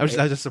 I was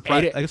just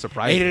surprised. I was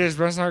surprised. Ate at his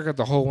restaurant. Got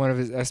the whole one of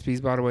his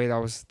SPs. By the way, that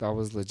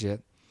was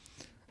legit.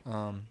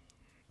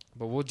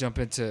 But we'll jump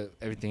into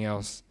everything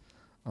else.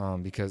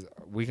 because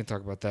we can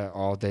talk about that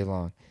all day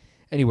long.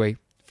 Anyway,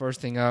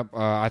 first thing up,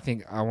 I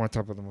think I want to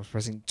talk about the most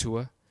pressing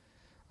Tua.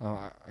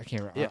 I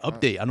can't remember. Yeah,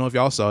 update. I don't know if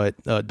y'all saw it.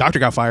 Doctor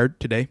got fired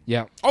today.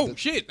 Yeah. Oh,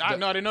 shit. I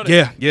didn't know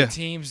that. Yeah. The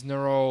team's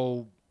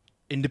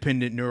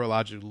Independent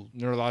neurological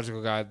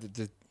guy,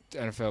 the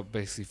NFL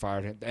basically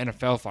fired him. The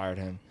NFL fired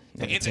him.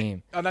 The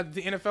team. Not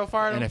the NFL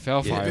fired him?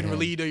 NFL fired been him.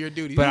 relieved of your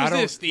duties. But Who I don't.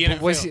 this? The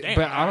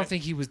NFL. I don't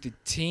think he was the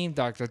team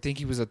doctor. I think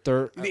he was a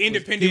third. The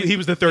independent. He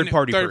was the third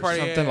party person.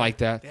 Something like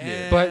that.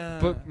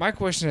 Damn. But my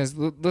question is,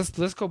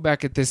 let's go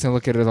back at this and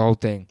look at it, the whole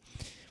thing.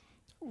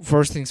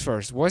 First things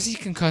first. Was he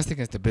concussed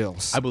against the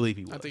Bills? I believe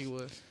he was. I think he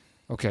was.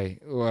 Okay.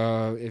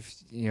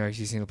 If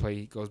you've seen the play,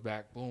 he goes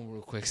back, boom,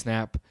 real quick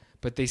snap.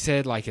 But they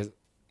said he could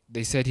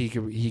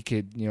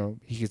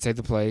save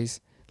the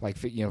plays,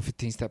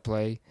 15-step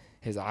play.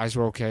 His eyes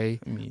were okay,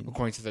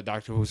 according to the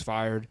doctor who was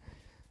fired.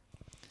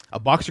 A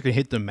boxer can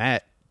hit the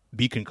mat,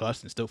 be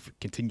concussed, and still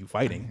continue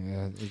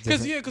fighting. Yeah,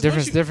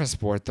 different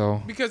sport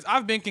though. Because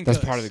I've been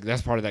concussed.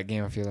 That's part of that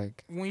game. I feel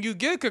like when you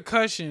get a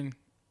concussion,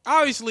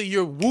 obviously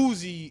you're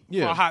woozy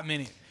for a hot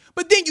minute.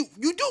 But then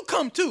you do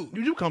come to.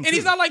 You do come to. And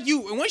it's not like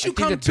you. And once you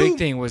come to, the big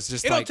thing was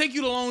just it don't take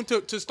you long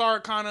to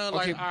start kind of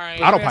okay, all right.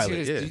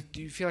 Autopilot. Yeah.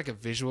 Do you feel like a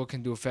visual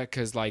can do effect?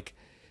 Because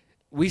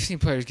we've seen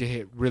players get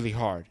hit really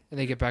hard and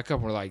they get back up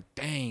and we're like,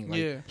 dang.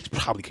 He's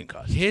probably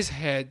concussed. His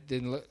head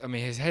didn't look,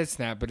 his head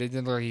snapped, but it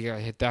didn't look like he got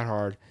hit that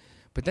hard.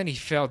 But then he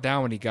fell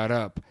down when he got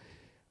up.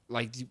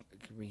 I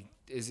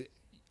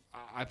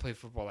played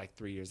football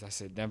 3 years. I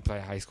said, then play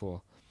high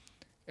school.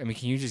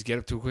 Can you just get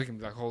up too quick and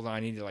be like, hold on, I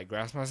need to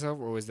grasp myself?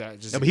 Or was that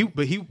just... No,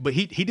 but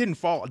he didn't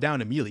fall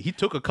down immediately. He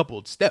took a couple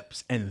of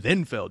steps and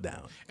then fell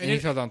down. And he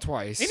fell down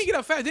twice. Didn't he get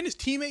up fast? Didn't his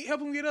teammate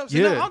help him get up? So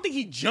yeah. I don't think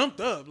he jumped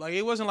up.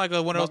 It wasn't like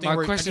one of those things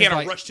where he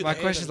had to rush to the My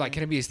question is,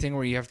 can it be a thing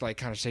where you have to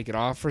kind of shake it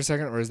off for a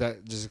second? Or is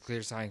that just a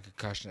clear sign of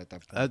concussion at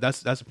that point?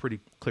 That's a pretty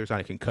clear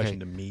sign of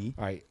concussion to me.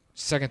 All right.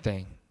 Second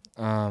thing.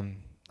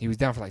 He was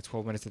down for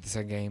 12 minutes at the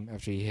second game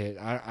after he hit.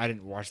 I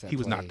didn't watch that. He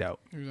was knocked out.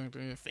 He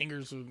was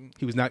fingers.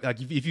 He was not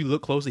if you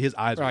look closely, his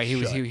eyes were shut.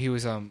 He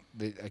was I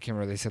can't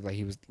remember. They said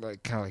he was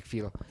kind of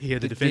fetal. He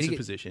had the defensive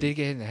position. Did he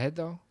get hit in the head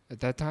though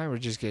at that time, or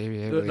just get hit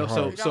really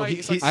hard? So I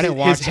didn't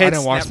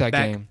watch that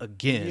game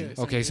again.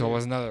 Yeah, okay, so it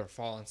was another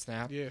fall and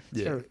snap. Yeah.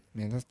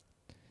 Man,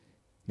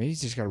 maybe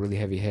he's just got a really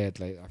heavy head.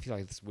 I feel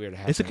like it's weird to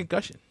happen. It's a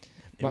concussion.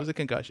 It was a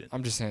concussion.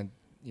 I'm just saying,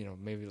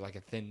 maybe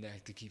a thin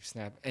neck to keep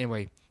snap.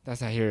 Anyway,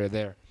 that's not here or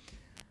there.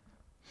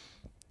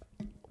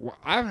 Well,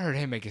 I've heard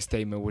him make a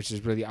statement, which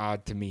is really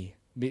odd to me.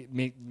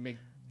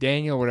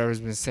 McDaniel, whatever,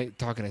 has been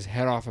talking his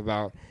head off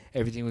about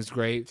everything was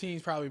great.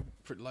 Team's probably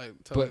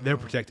but they're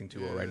protecting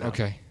Tua right now.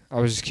 Okay,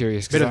 I was just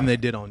curious. Better than they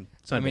did on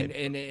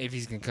Sunday. And if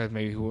he's concussed,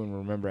 maybe he wouldn't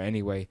remember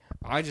anyway.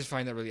 I just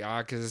find that really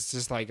odd because it's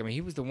just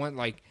he was the one.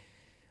 I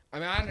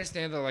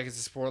understand that it's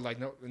a sport.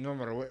 No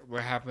matter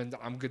what happens,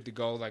 I'm good to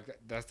go.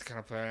 That's the kind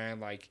of player I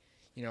am.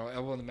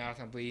 Elbow in the mouth,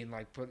 I'm bleeding.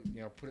 Put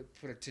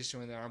a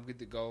tissue in there. I'm good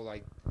to go.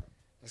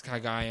 That's the kind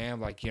of guy I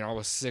am. I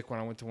was sick when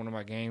I went to one of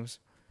my games.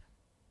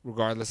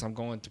 Regardless, I'm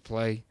going to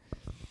play.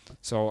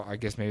 So I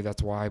guess maybe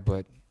that's why.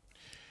 But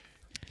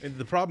and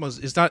the problem is,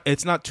 it's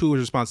not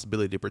Tua's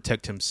responsibility to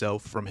protect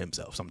himself from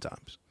himself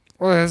sometimes.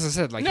 Well, as I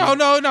said,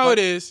 no, it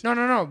is. No.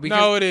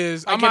 No, it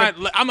is. I'm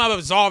not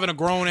absolving a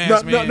grown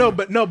ass man.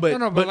 But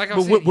like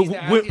I'm saying, he's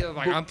the athlete of,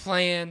 I'm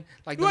playing.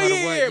 No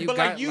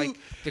matter what,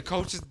 the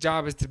coach's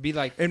job is to be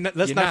And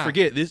let's not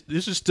forget, this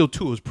is still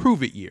Tua's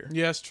prove it year.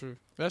 Yeah, that's true.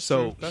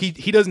 So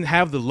he doesn't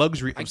have the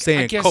luxury of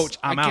saying, "Coach,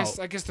 I'm out."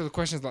 I guess the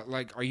question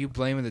is are you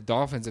blaming the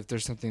Dolphins if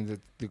there's something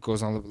that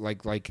goes on?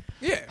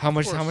 Yeah. How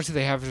much do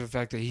they have for the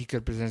fact that he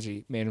could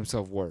potentially made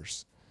himself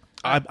worse?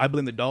 I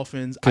blame the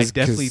Dolphins. I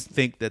definitely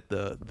think that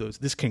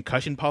this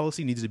concussion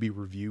policy needs to be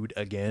reviewed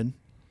again.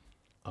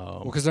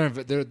 Because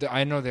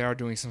I know they are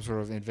doing some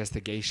sort of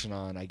investigation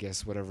on, I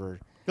guess,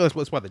 whatever. That's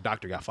why the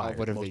doctor got fired.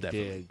 Whatever they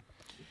did.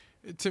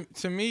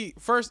 To me,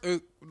 first,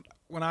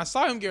 when I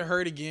saw him get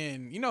hurt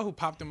again, you know who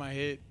popped in my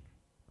head?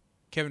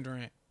 Kevin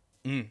Durant.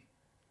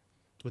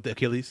 With the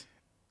Achilles?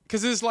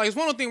 Because it's one of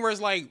the things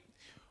where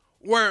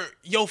where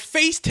your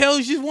face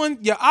tells you one,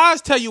 your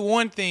eyes tell you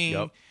one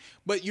thing,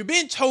 but you're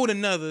being told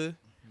another,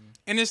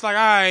 and it's all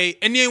right.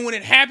 And then when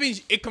it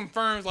happens, it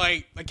confirms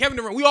Kevin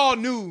Durant. We all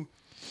knew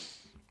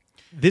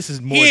this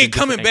is more. He ain't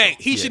coming back.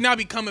 He should not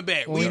be coming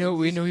back. Well,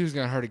 we knew he was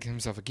gonna hurt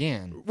himself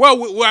again. Well,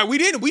 we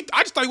didn't.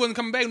 I just thought he wasn't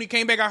coming back. When he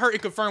came back, I heard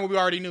it confirmed what we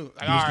already knew.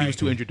 He was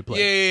too injured to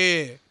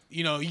play.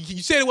 Yeah.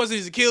 You said it wasn't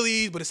his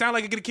Achilles, but it sounded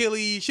like a good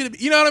Achilles. Should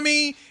have. You know what I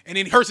mean? And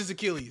then he hurts his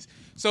Achilles.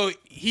 So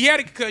he had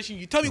a concussion.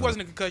 You told me it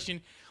wasn't a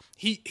concussion.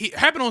 He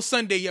happened on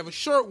Sunday. You have a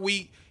short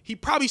week. He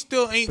probably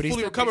still ain't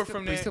fully recovered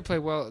from that. He still played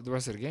well the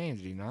rest of the game,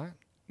 did he not?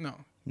 No.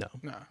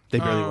 They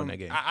barely won that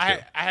game.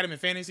 I had him in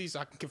fantasy, so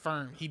I can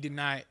confirm he did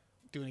not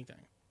do anything.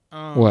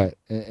 What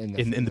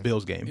in the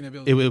Bills game? In the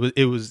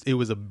Bills it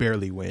was a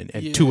barely win,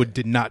 and Tua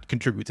did not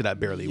contribute to that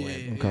barely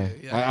win.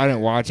 Okay, I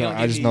didn't watch it.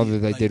 I just know that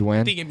they did win.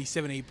 I think it gave me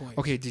 7-8 points.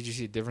 Okay, did you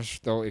see a difference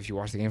though if you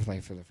watched the game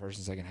for the first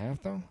and second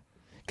half though?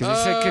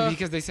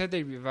 Because they said they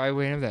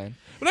evaluated him then.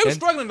 But they were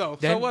struggling though,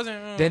 so it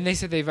wasn't. Then they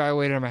said they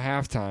evaluated him at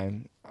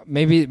halftime.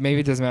 Maybe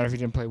it doesn't matter if he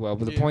didn't play well,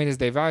 but the point is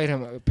they evaluated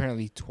him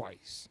apparently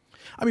twice.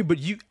 I mean, but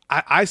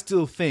I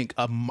still think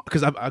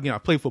because I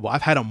play football.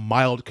 I've had a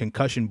mild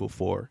concussion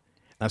before.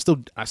 And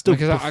I still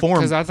perform.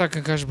 Because I thought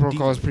concussion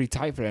protocol is pretty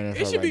tight for the NFL.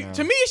 It should be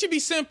to me. It should be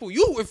simple.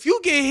 If you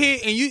get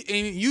hit and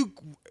you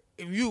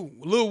a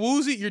little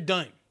woozy, you're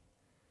done.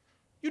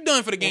 You're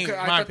done for the game.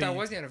 I thought that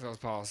was the NFL's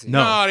policy.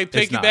 No, they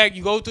take you back.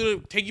 You go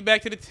take you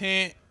back to the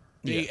tent.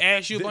 They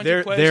ask you a bunch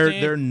of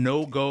questions. Their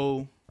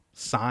no-go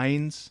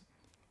signs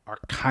are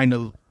kind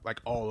of like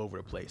all over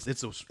the place.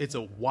 It's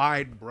a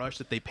wide brush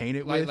that they paint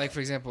it with. Like for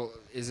example,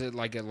 is it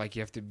like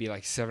you have to be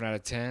like 7 out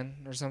of 10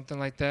 or something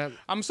like that?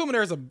 I'm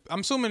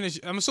assuming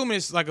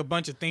it's like a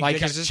bunch of things like they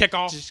got to check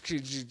off.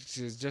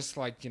 Just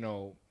like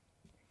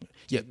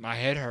yeah, my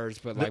head hurts,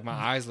 but like my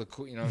eyes look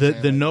cool.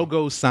 The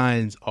no-go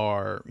signs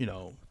are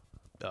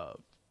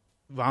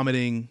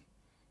vomiting.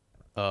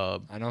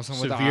 I know some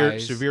severe, with the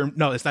eyes. severe.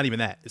 No, it's not even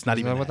that. It's not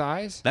even that. With the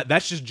eyes.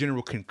 That's just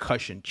general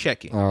concussion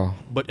checking. Oh,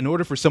 but in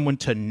order for someone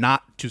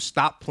to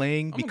stop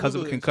playing because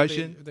of a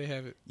concussion, if they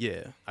have it.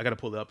 Yeah, I got to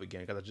pull it up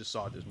again because I just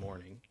saw it this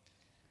morning.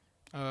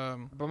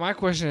 But my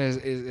question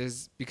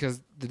is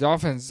because the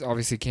Dolphins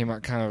obviously came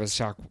out kind of a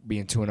shock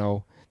being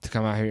 2-0 to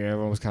come out here and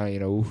everyone was kind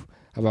of oof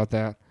about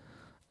that.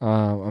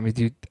 I mean,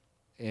 dude,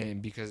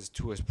 and because it's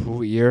Tua's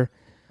prove it year.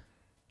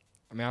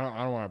 I mean,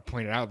 I don't want to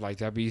point it out like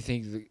that, but you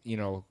think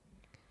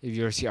if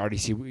you ever see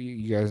RDC,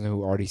 you guys know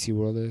who RDC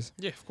World is?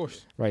 Yeah, of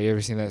course. Right, you ever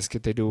seen that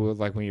skit they do with,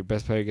 like when your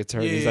best player gets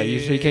hurt? He's like, you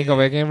sure you can't go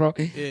back in, bro?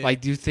 Yeah. Like,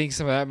 do you think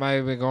some of that might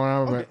have been going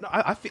on? Okay, no,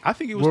 I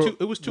think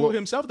it was Tua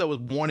himself that was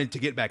wanting to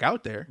get back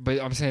out there.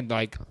 But I'm saying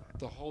like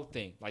the whole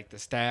thing, like the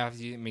staff,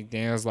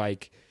 McDaniel's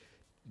like,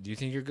 do you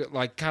think you're good?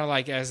 Like kind of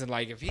like as in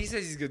like if he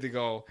says he's good to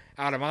go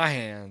out of my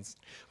hands,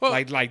 well,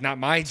 like not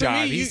my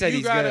job. He said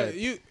he's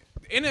good.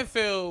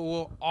 NFL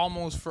will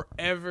almost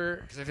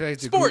forever. I feel like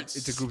it's a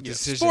group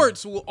decision.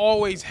 Sports will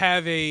always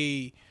have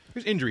there's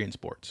injury in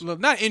sports. Look,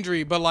 not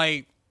injury, but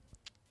like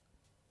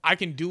I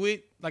can do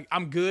it. Like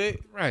I'm good,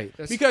 right?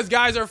 Because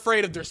guys are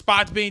afraid of their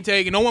spots being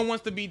taken. No one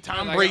wants to be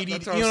Tom Brady. You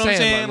know what I'm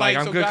saying? Like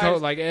I'm good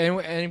coach. Like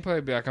any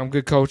player be like I'm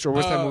good coach. Or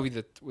what's that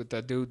movie with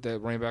that dude that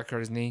running back hurt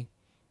his knee?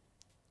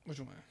 Which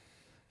one?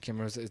 Can't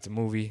remember. It's a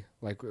movie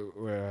like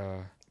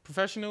where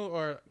professional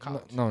or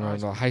college? No,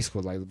 high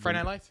school. Like Friday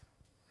Night Lights.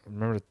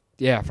 Remember?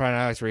 Yeah, Friday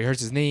Night Lights where he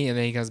hurts his knee and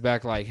then he comes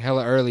back like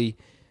hella early.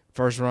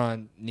 First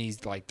run,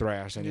 knees like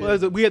thrashed.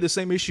 Well, we had the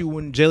same issue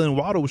when Jalen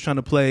Waddle was trying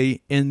to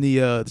play in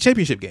the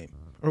championship game.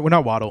 Or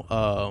not Waddle.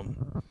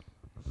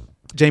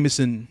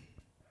 Jameson.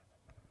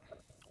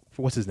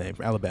 What's his name?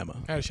 From Alabama.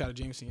 I had a shot at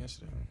Jameson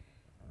yesterday.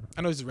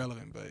 I know it's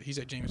irrelevant, but he's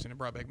at Jameson. It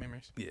brought back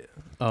memories. Yeah.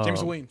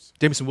 Jameson Williams.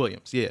 Jameson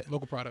Williams, yeah.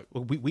 Local product.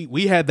 Well,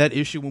 we had that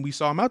issue when we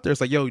saw him out there. It's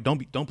like, yo,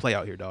 don't play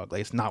out here, dog.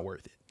 Like, it's not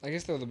worth it. I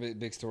guess the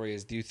big story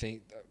is, do you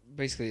think,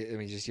 basically, I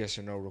mean, just yes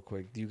or no real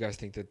quick, do you guys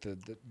think that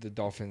the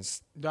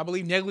Dolphins... Do I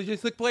believe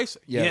negligence took place?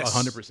 Yeah, yes.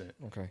 100%.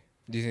 Okay.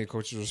 Do you think the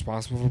coach is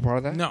responsible for part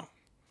of that? No.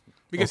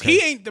 Because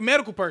he ain't the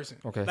medical person.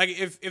 Okay. Like,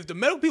 if the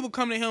medical people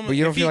come to him... But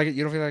you don't feel like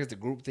it's a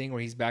group thing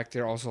where he's back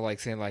there also, like,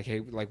 saying, like, hey,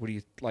 like, what do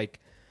you...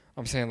 Like,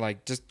 I'm saying,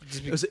 like, just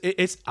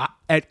it's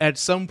at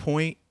some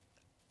point,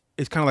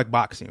 it's kind of like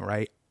boxing,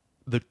 right?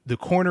 The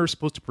corner is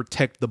supposed to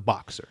protect the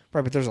boxer.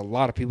 Right, but there's a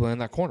lot of people in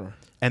that corner.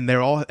 And they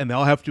all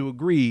have to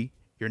agree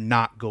you're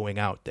not going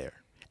out there.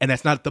 And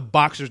that's not the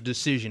boxer's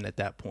decision at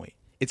that point.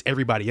 It's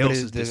everybody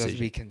else's decision. Does it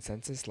be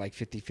consensus, like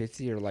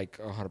 50-50 or like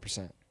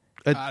 100%?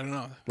 I don't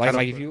know.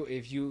 Like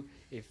if you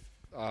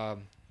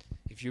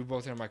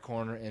both are in my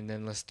corner and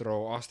then let's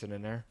throw Austin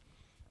in there.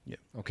 Yeah.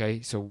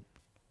 Okay, so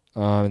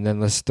and then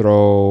let's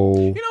throw...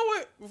 You know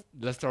what?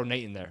 Let's throw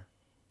Nate in there.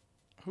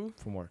 Who?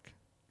 From work.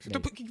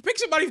 Pick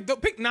somebody.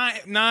 Pick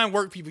nine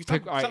work people.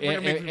 Stop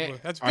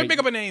pick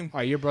up a name. All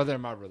right, your brother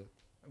and my brother.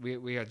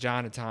 We got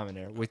John and Tom in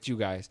there with you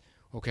guys.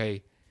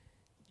 Okay,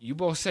 you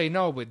both say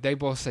no, but they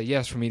both say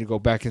yes for me to go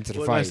back into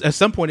the fight. At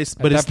some point, it's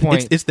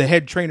the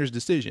head trainer's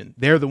decision.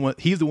 They're the one.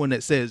 He's the one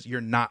that says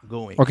you're not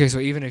going. Okay, so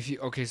even if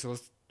so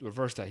let's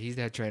reverse that. He's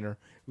the head trainer.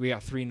 We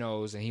got 3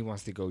 no's, and he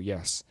wants to go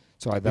yes.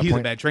 So at that he's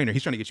point, a bad trainer.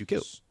 He's trying to get you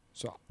killed.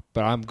 So,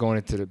 but I'm going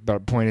into the.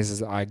 But the point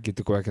is I get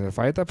to go back into the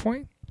fight at that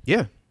point.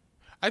 Yeah.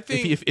 I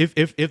think if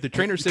the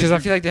trainer says, because I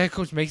feel like the head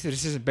coach makes the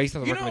decision based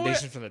on the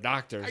recommendation from the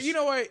doctors. You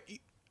know what?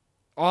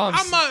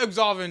 I'm not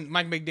absolving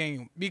Mike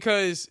McDaniel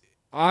because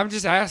I'm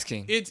just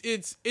asking.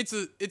 It's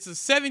a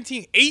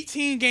 17,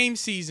 18 game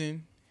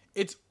season.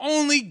 It's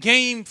only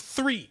game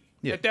 3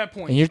 at that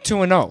point. And you're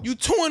 2-0. You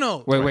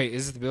 2-0. Wait,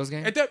 is it the Bills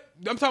game?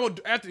 I'm talking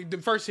about after the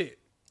first hit.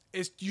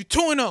 It's you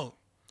 2-0.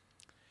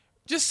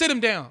 Just sit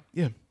him down.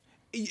 Yeah.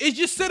 It's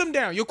just sit him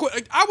down.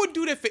 I would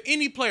do that for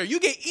any player. You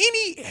get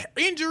any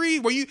injury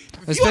where you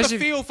on the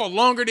field for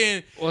longer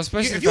than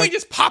especially if you ain't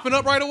just popping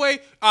up right away.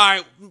 All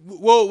right,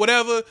 well,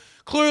 whatever.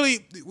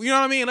 Clearly, you know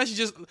what I mean. Unless you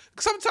just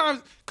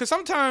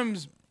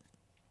sometimes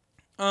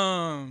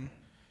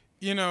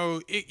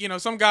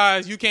some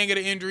guys you can't get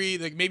an injury.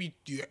 Like maybe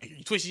you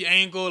twist your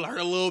ankle, hurt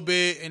a little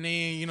bit, and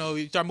then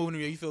you start moving,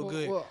 you feel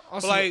good. Also,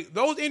 but like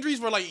those injuries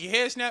where like your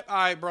head snap, all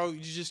right, bro,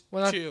 you just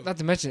chill. Not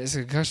to mention it's a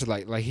concussion.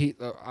 Like he,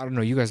 I don't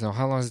know. You guys know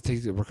how long does it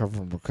take to recover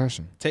from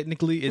concussion?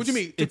 Technically, it's, what do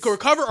you mean to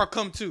recover or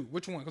come to?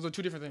 Which one? Because they're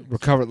two different things.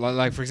 Recover,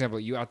 like for example,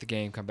 you out the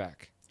game, come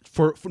back.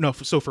 For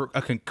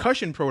a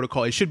concussion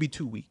protocol, it should be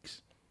 2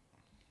 weeks.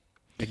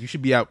 Like you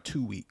should be out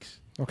 2 weeks.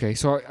 Okay,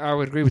 so I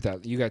would agree with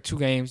that. You got 2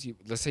 games.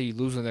 Let's say you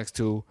lose the next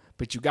 2,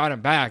 but you got him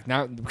back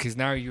now because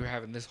now you're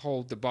having this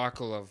whole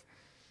debacle of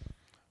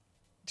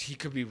he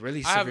could be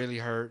really severely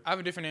hurt. I have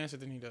a different answer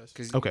than he does.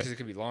 Because it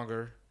could be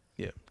longer.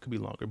 Yeah, it could be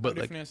longer. But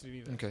different answer than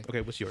he does.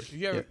 Okay, what's yours?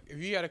 If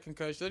you had a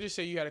concussion, let's just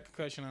say you had a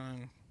concussion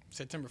on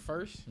September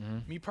 1st.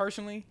 Mm-hmm. Me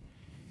personally,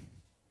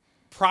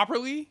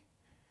 properly,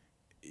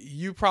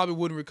 you probably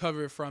wouldn't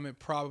recover from it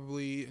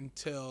probably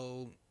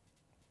until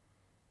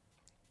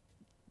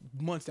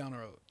months down the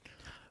road.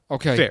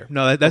 Okay. Fair.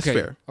 No, that's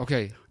fair.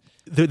 Okay.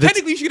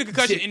 Technically, you should get a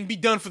concussion and be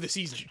done for the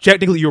season.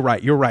 Technically, you're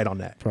right. You're right on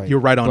that. Right. You're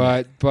right on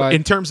that. But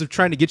in terms of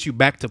trying to get you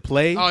back to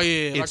play,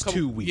 it's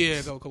 2 weeks. Yeah,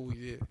 a couple weeks.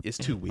 Yeah. It's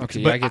 2 weeks.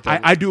 Okay, but I get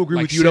that. I do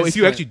agree with you, though. If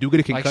you actually do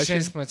get a concussion. Like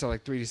shin splints are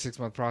like 3 to 6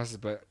 month process,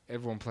 but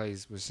everyone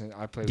plays with shin.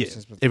 I play with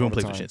shin splints. Everyone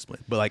plays with shin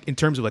splint. But like in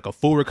terms of like a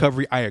full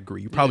recovery, I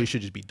agree. You probably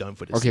should just be done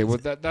for this season. Well,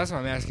 that's what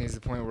I'm asking is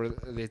the point where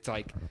it's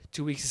like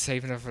 2 weeks is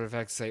safe enough for the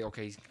fact to say,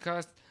 okay, he's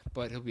concussed,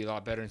 but he'll be a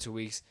lot better in 2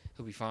 weeks.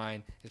 He'll be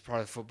fine. It's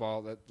part of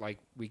football. That like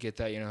we get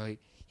that.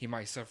 He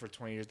might suffer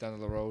 20 years down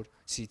the road,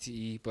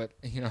 CTE, but,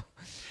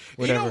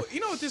 whatever.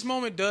 What this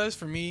moment does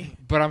for me?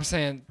 But I'm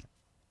saying,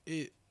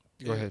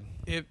 go ahead.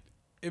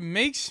 It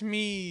makes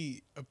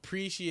me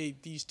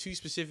appreciate these 2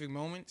 specific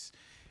moments.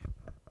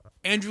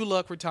 Andrew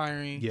Luck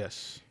retiring.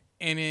 Yes.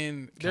 And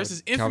then there's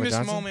this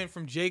infamous moment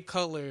from Jay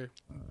Cutler,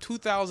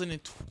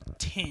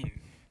 2010.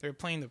 They were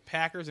playing the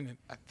Packers, and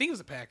I think it was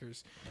the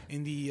Packers,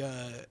 in the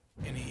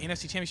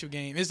NFC Championship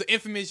game. It's the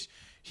infamous,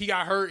 he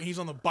got hurt, and he's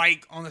on the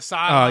bike on the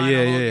sideline. Oh,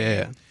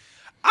 yeah.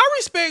 I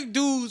respect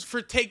dudes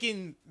for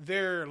taking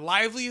their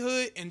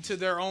livelihood into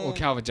their own. Well,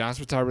 Calvin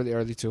Johnson retired really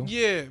early too.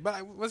 Yeah,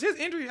 but was his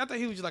injury? I thought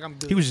he was just like, I'm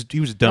good. He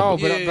was done. No,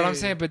 but I'm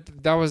saying, but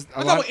that was.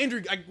 I'm talking about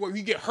injury, like where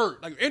you get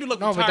hurt. Like Andrew Luck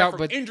retired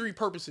for injury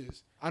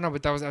purposes. I know,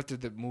 but that was after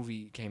the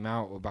movie came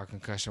out about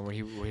concussion, where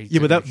he.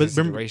 But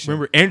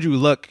remember, Andrew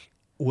Luck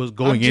was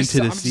going into the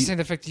season. I'm just saying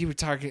the fact that he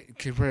retired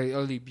very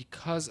early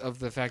because of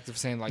the fact of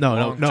saying like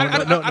no.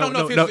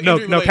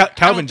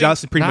 Calvin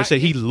Johnson pretty much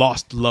said he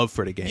lost love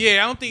for the game.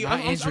 Yeah, I don't think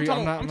I'm talking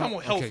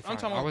about health.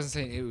 Okay, I wasn't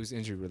saying it was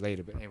injury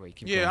related, but anyway,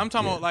 keep going. I'm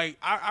talking about like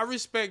I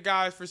respect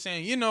guys for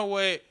saying, you know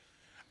what,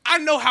 I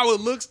know how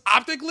it looks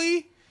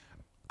optically.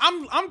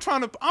 I'm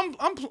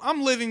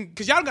living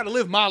because y'all got to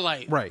live my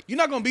life. Right. You're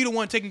not gonna be the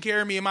one taking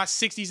care of me in my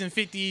 60s and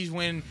 50s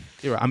when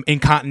I'm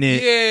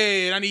incontinent.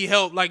 Yeah, and I need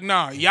help. Like,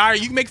 nah, y'all,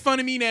 you can make fun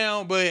of me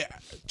now, but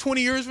 20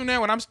 years from now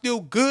when I'm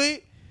still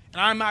good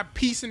and I'm not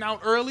piecing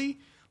out early,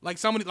 like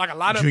somebody, like a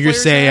lot of Junior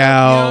players Seau, have, you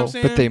know what I'm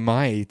saying? But they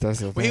might. That's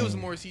the thing. But he was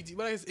more CT,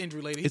 but it's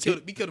injury related.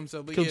 He killed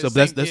himself. But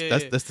that's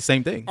the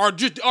same thing. Or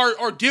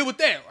deal with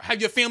that.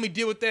 Have your family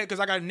deal with that because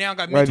I got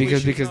mental right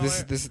issues. Because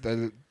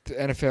the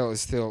NFL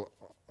is still.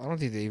 I don't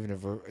think they even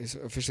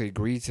officially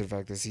agreed to the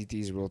fact that CT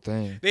is a real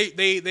thing.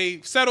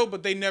 They settled,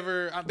 but they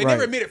never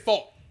admitted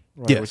fault.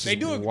 Right, yes.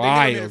 Which is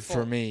wild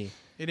for me.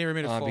 They never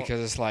admitted fault because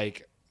it's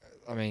like,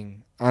 I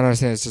mean, I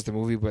understand it's just a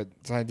movie, but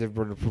scientific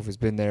burden of proof has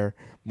been there.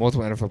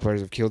 Multiple NFL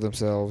players have killed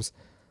themselves,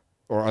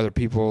 or other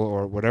people,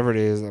 or whatever it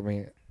is. I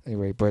mean,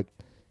 anyway, but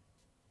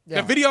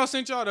the video I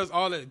sent y'all does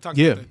all that. Talk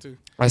about that too.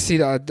 I see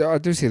that. I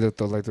do see that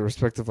though, like the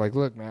respect of like,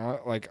 look, man,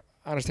 I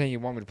understand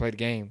you want me to play the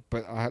game,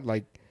 but I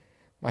like.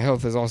 My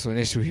health is also an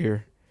issue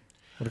here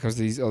when it comes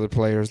to these other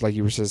players, like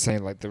you were just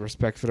saying, like the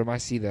respect for them. I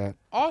see that.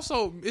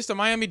 Also, it's the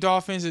Miami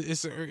Dolphins.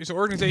 It's an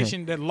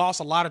organization that lost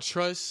a lot of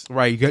trust.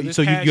 Right. You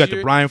got the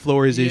Brian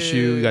Flores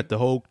issue. You got the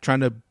whole trying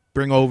to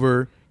bring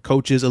over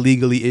coaches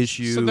illegally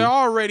issue. So they're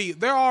already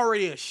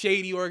a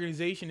shady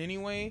organization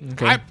anyway.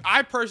 Okay.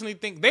 I personally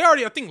think they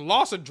already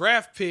lost a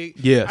draft pick.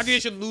 Yes. I think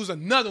they should lose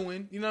another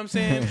one. You know what I'm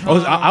saying?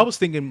 I was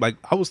thinking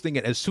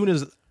as soon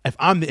as if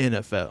I'm the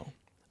NFL.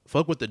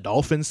 Fuck what the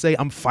Dolphins say.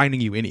 I'm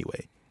fining you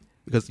anyway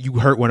because you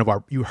hurt one of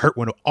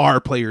our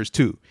players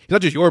too. He's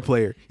not just your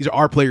player; these are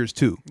our players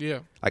too. Yeah,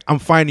 like I'm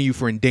fining you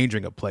for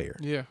endangering a player.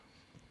 Yeah.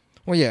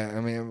 Well, yeah.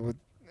 I mean,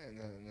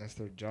 that's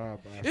their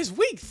job. It's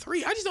week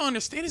 3. I just don't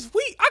understand. It's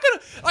week.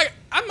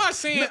 I'm not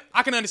saying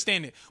I can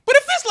understand it, but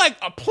if it's like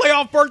a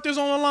playoff berth that's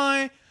on the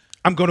line.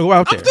 I'm going to go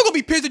out there. I'm still going to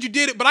be pissed that you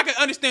did it, but I can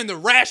understand the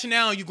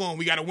rationale. You going,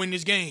 we got to win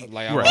this game.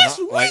 Like, it's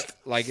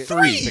week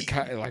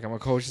 3. Like, I'm a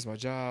coach. It's my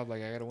job.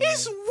 Like, I got to win.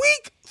 It's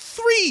week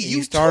 2-3.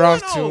 You start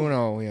off 2-0.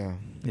 2-0, yeah.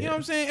 You know what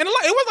I'm saying? And it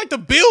was like the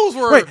Bills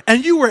were Right,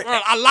 and you were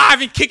alive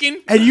and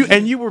kicking.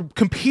 and you were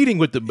competing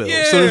with the Bills.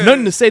 Yeah. So there's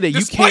nothing to say that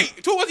Despite, you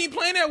can't. Tua wasn't even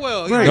playing that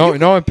well. Right.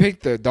 No one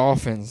picked the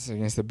Dolphins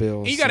against the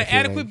Bills. He got I an feel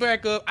adequate like.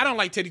 backup. I don't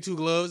like Teddy Two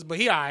Gloves, but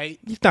he all right.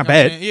 He's not You know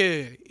what I'm bad.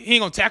 saying? Yeah. He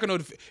ain't going to tackle no.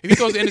 If he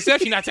throws the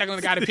interception, he's not tackling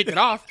the guy to pick it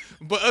off.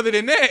 But other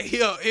than that, you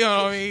know what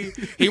I mean?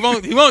 He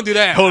won't do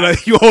that. Hold on,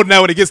 you holding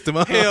that one against him?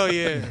 Huh? Hell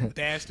yeah.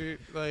 Bastard.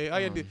 Like, all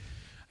you do.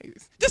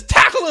 Just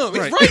tackle him. It's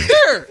Right. right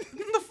there.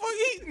 The fuck?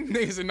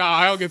 Niggas said, nah,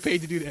 I don't get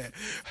paid to do that.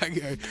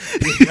 I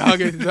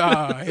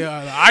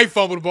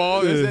fumble the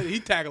ball. That's it. He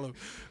tackle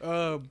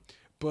him.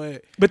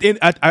 But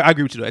I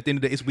agree with you though. At the end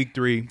of the day, it's week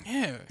 3.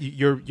 yeah.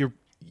 You're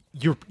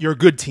a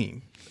good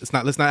team. Let's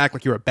not act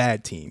like you're a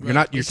bad team. You're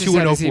not. You're It's just 2-0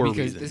 sad to see for a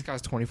because reason. this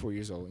guy's 24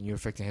 years old and you're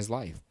affecting his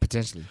life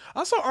potentially.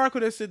 I saw an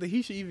article that said that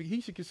he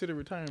should consider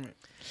retirement.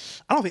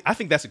 I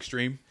think that's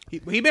extreme. He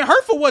been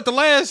hurt for what, the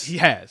last He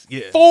has.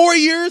 Yeah. 4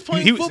 years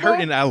playing He was football?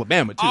 hurt in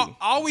Alabama too. I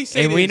always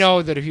say And this. we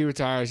know that if he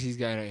retires, he's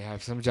gonna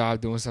have some job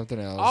doing something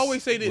else. I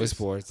always say this. with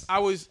sports. I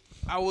think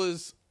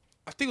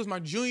it was my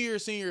junior or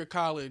senior year of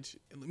college.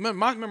 My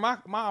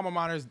alma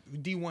mater is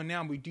D1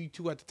 now, but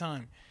D2 at the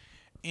time.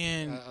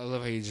 And I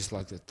love how you just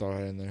like to throw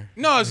that in there.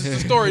 no, it's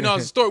just a story. No,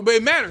 it's a story, but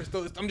it matters.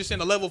 Though. I'm just saying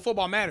the level of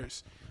football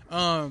matters.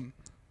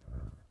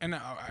 And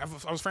I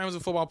was friends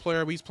with a football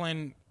player. He's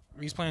playing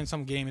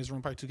some game in his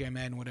room, probably 2K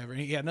Madden, whatever.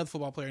 And he had another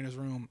football player in his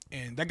room,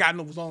 and that guy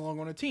was no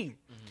longer on the team.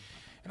 Mm-hmm.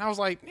 And I was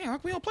like, man,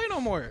 we don't play no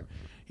more.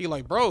 He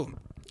like, bro,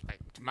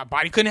 my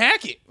body couldn't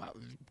hack it.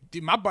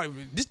 My body,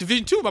 this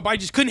Division II, my body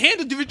just couldn't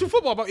handle Division II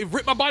football. It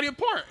ripped my body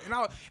apart.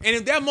 And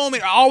in that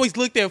moment, I always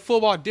looked at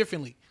football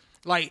differently.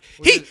 Like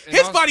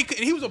his body,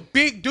 he was a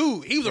big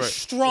dude. He was a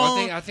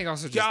strong. Well, I think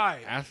also just guy.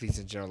 athletes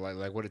in general,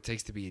 like what it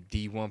takes to be a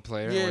D1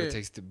 player, and what it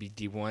takes to be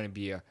D1 and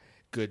be a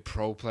good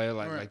pro player.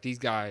 Like these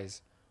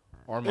guys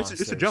are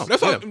monsters. It's a jump.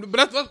 That's Yeah. what.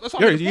 But that's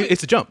what Yeah, I'm saying.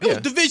 it's a jump. It was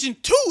Yeah. Division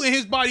II, and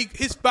his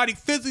body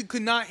physically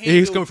could not handle. He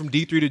was coming from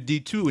D3 to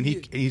D2, and he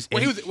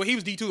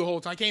was D2 the whole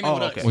time. Came in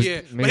with us, Was-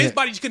 yeah. maybe But his had-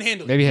 body just couldn't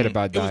handle it. Maybe he had a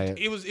bad diet.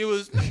 It was.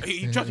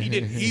 Trust me, he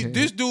did.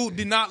 This dude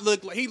did not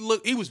look like he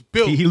was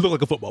built. he looked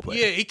like a football player.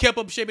 Yeah, he kept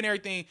up shape and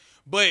everything.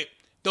 But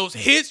those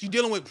hits, you're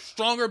dealing with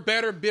stronger,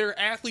 better, bitter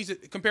athletes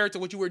compared to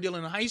what you were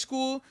dealing in high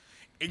school.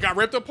 It got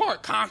ripped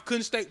apart.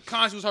 Couldn't stay.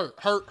 Cons was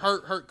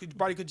hurt. His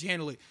body couldn't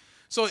handle it.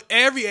 So at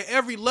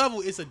every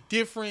level, it's a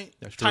different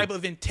type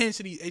of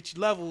intensity at each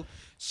level.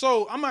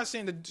 So I'm not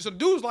saying that. So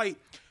dude's like,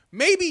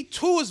 maybe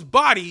Tua's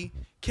body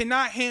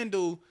cannot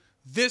handle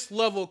this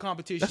level of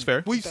competition. That's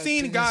fair. We've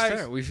seen guys.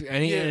 In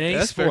any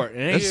That's sport, fair.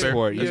 in any That's fair.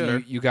 sport, That's fair.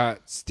 you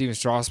got Steven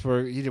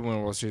Strasburg. He didn't win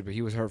a World Series, but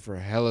he was hurt for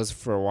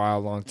a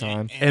long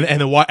time.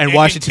 And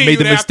Washington made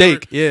the continued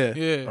mistake. after. Yeah.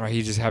 Yeah. Right,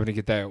 he just happened to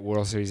get that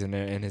World Series in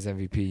there and his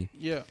MVP.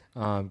 Yeah.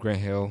 Grant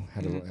Hill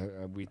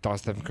had we thought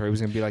Stephen Curry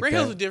was gonna be like Grant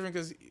that. Hill's different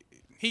because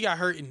he got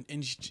hurt and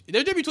there's a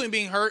difference between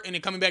being hurt and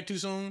then coming back too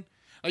soon.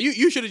 Like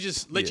you should have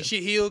just let your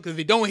shit heal because if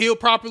it don't heal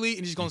properly,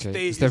 it's just gonna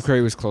stay. Steph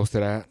Curry was close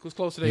to that. Was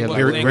close to He that. had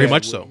Very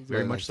much so.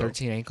 Very much so.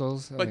 13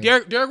 ankles. But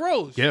Derrick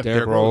Rose, Yeah.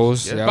 Derrick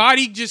Rose. Yeah. Yep.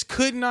 body just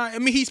could not. I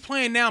mean, he's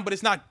playing now, but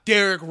it's not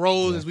Derrick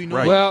Rose as we know.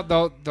 Right.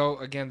 Well, though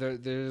again, there's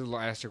a little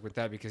asterisk with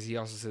that because he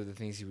also said the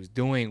things he was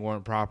doing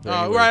weren't proper.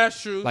 anyway. Right,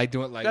 that's true. Like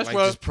doing like That's like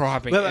rough. just pro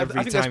hopping But I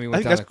every think time he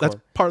went down the that's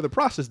court. part of the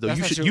process, though. That's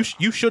You not should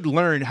true. you should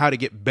learn how to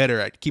get better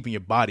at keeping your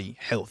body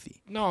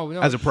healthy No,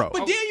 as a pro.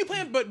 But then you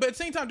playing, but at the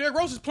same time, Derrick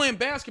Rose is playing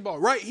basketball,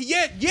 right?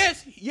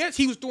 Yes,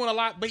 he was doing a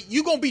lot, but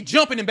you gonna be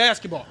jumping in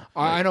basketball.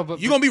 I know, but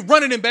You gonna be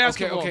running in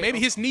basketball. okay,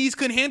 Maybe his knees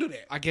couldn't handle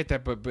that. I get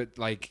that, but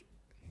like,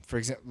 for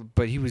example,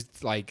 but he was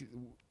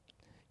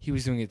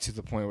doing it to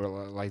the point where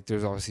like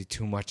there's obviously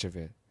too much of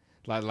it,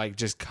 like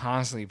just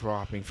constantly pro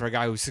hopping for a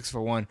guy who's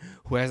 6'1"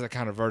 who has that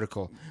kind of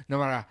vertical. No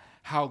matter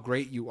how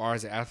great you are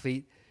as an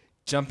athlete,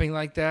 jumping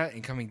like that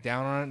and coming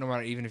down on it, no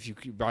matter even if your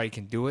body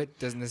can do it,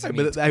 doesn't necessarily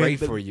mean it's great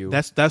for you.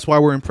 That's why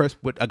we're impressed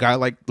with a guy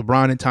like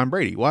LeBron and Tom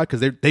Brady. Why? Because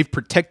they've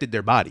protected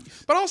their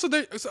bodies. But also,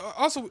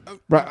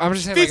 Right, I'm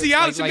just saying,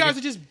 physiology. Some like guys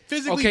are just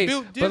physically okay,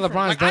 built but different.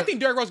 LeBron's I not- think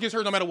Derrick Rose gets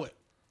hurt no matter what.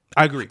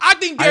 I agree. I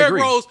think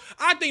Derrick Rose.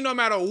 I think no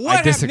matter what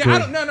happens, disagree.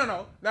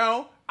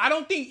 no. I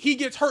don't think he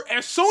gets hurt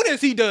as soon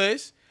as he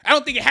does. I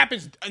don't think it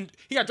happens.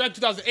 He got drafted in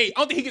 2008. I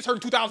don't think he gets hurt in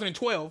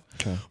 2012.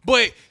 Okay.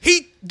 But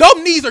those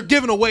knees are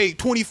given away.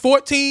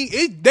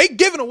 2014, they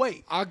given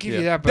away. I'll give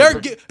you that, They're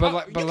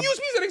but use me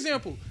as an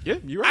example. Yeah,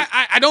 you're right.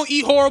 I don't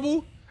eat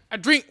horrible. I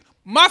drink.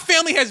 My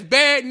family has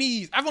bad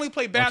knees. I've only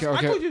played basketball.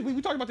 Okay. I told you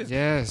we talked about this.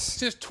 Yes.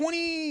 Since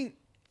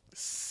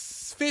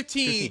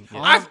 2015,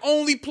 yeah. I've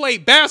only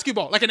played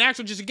basketball, like an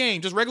actual just a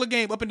game, just regular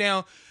game, up and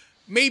down,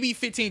 maybe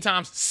 15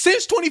 times.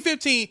 Since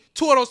 2015,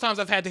 2 of those times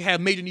I've had to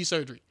have major knee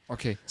surgery.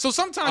 Okay. So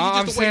sometimes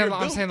it's just the way you're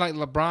built. I'm saying like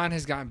LeBron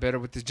has gotten better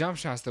with his jump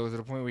shots though, to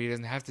the point where he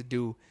doesn't have to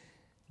do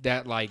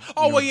that like.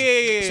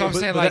 Yeah. So I'm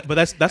saying but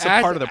that's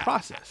a part of the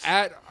process.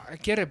 I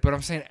get it, but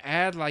I'm saying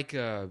add like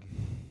a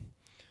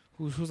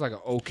who's like an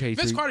okay.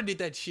 Vince Carter did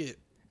that shit.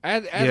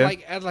 Add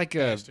like a.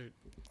 Bastard.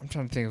 I'm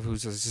trying to think of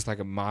who's just like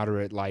a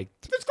moderate like.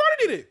 Vince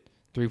Carter did it.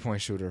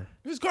 3-point shooter.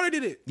 Vince Carter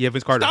did it. Yeah,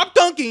 Vince Carter. Stop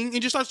dunking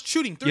and just start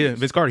shooting threes. Yeah,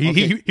 Vince Carter. You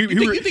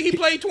think he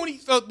played 20?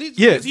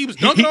 Yeah. He was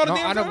dunking all the No,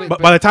 damn I know, time?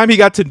 But by the time he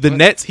got to the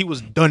Nets, he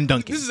was done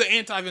dunking. This is an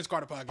anti-Vince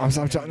Carter podcast.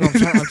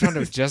 I'm trying to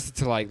adjust it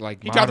to like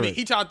moderate.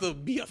 He tried to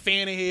be a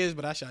fan of his,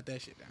 but I shot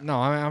that shit down. No,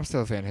 I'm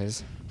still a fan of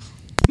his.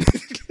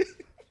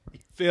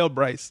 Failed,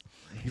 Bryce.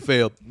 You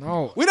failed.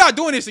 No, We're not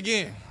doing this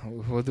again.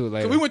 we'll do it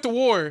later. We went to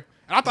war, and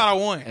I thought I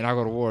won. and I'll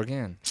go to war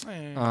again.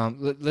 Man.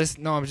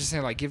 Listen, no, I'm just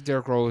saying, like, give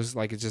Derrick Rose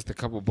like just a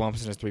couple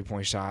bumps in his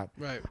 3-point shot.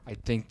 Right. I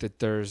think that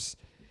there's,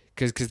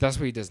 because that's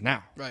what he does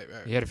now. Right.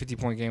 He had a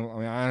 50-point game. I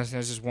mean, I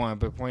understand it's just one,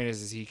 but the point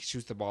is he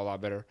shoots the ball a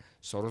lot better.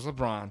 So does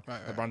LeBron.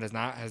 Right. LeBron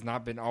has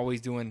not been always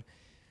doing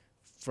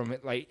from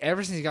it. Like,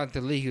 ever since he got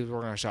into the league, he was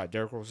working on a shot.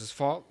 Derrick Rose's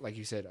fault, like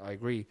you said, I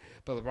agree.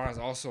 But LeBron's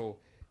also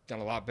done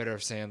a lot better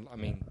of saying,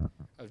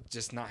 of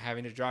just not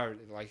having to drive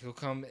it. Like, he'll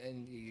come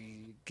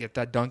and get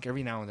that dunk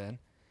every now and then.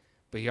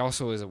 But he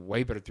also is a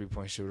way better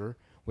 3-point shooter,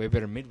 way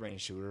better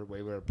mid-range shooter,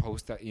 way better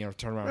post that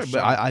turnaround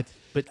Right,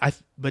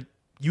 shot. but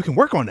you can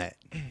work on that.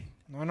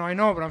 No, I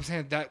know, but I'm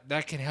saying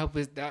that can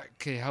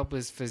help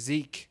his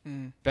physique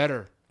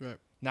better. Right.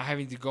 Not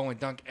having to go and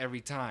dunk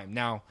every time.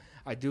 Now,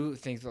 I do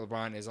think that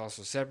LeBron is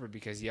also separate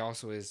because he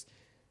also is,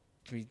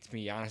 to me,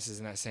 Giannis is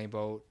in that same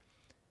boat.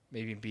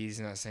 Maybe Embiid's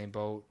in that same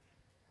boat.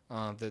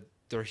 That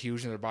they're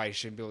huge and their body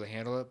shouldn't be able to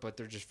handle it, but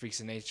they're just freaks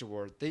of nature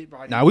where they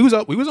body. Now we was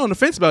on the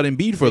fence about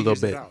Embiid for a little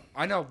bit.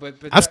 I know, but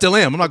I still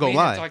am. I'm not gonna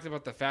lie. I talked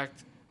about the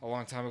fact a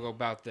long time ago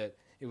about that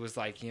it was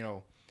like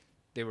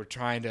they were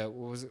trying to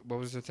what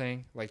was the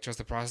thing, like trust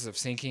the process of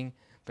sinking,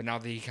 but now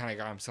that he kind of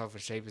got himself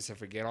in shape and said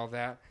forget all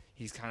that,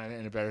 he's kind of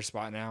in a better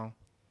spot now.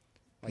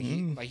 Like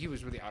he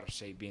was really out of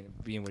shape being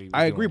what he was.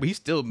 I agree, doing. but he's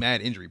still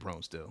mad injury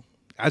prone. Still,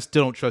 I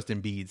still don't trust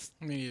Embiid's.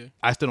 I mean, yeah.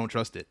 I still don't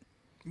trust it.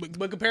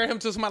 But compare him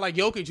to somebody like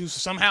Jokic, who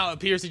somehow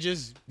appears to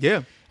just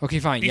Yeah. Okay,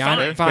 fine. Be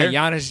Fine. fine.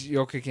 Giannis,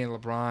 Jokic, and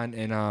LeBron,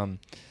 and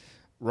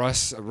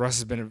Russ. Russ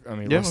has been. I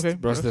mean, Yeah, Russ, okay.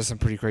 Russ does some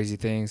pretty crazy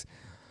things.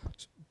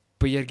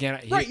 But yet again,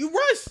 you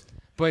Russ.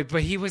 But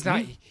he was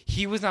not.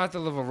 He was not at the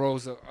level of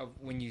Rose of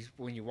when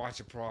you watch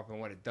a pro op and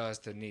what it does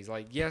to the knees.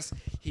 Like yes,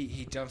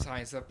 he jumps high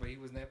and stuff, but he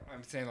was never.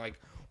 I'm saying like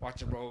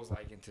watching Rose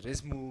like into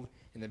this move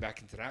and then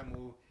back into that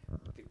move.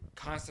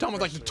 Constant. Talking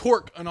about like the pressure.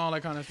 torque and all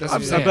that kind of stuff.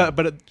 That's what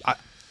I'm saying.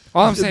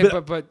 All I'm saying,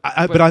 but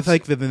I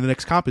think that the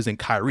next comp is in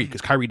Kyrie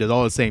because Kyrie does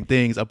all the same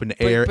things up in the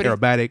air,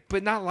 aerobatic.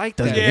 but not like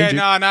Doesn't that. get Yeah, injured.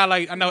 no, not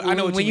like I know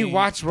what when you mean.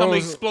 watch Some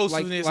Rose,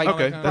 explosiveness. like and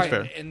all okay, that that's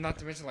kind of- fair. and not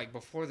to mention like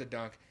before the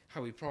dunk,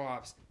 how he pro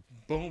ops,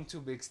 boom, 2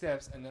 big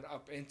steps, and then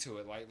up into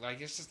it.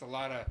 Like it's just a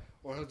lot of,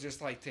 or he'll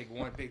just like take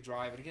one big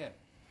drive, and again,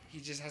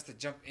 he just has to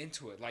jump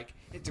into it. Like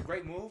it's a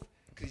great move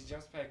because he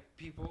jumps back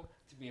people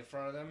to be in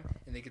front of them,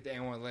 and they get the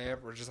N1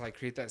 layup, or just like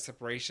create that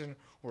separation,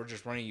 or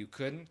just running you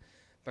couldn't.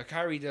 But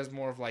Kyrie does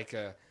more of like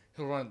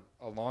he'll run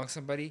along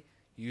somebody,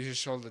 use his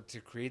shoulder to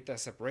create that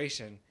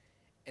separation,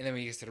 and then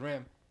when he gets to the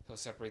rim, he'll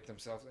separate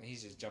themselves, and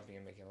he's just jumping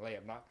and making a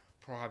layup, not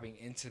pro-hopping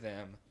into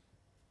them,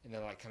 and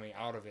then like coming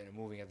out of it and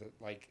moving at the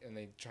and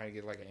they trying to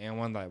get like an and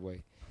one that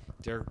way.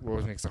 Derrick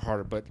Rose makes it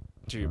harder, but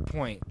to your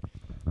point,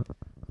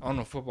 I don't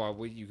know football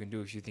what you can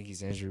do if you think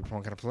he's an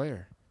injury-prone kind of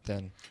player.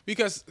 Then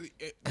because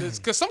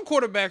some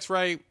quarterbacks,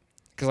 right?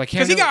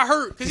 Because he got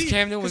hurt because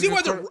Cam Newton was he a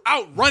good wasn't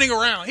out running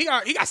around. He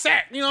got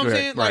sacked. You know what I'm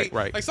saying?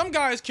 Right. Like some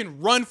guys can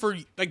run for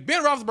like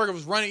Ben Roethlisberger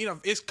was running.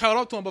 It's caught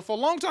up to him, but for a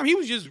long time he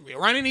was just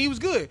running and he was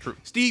good. True.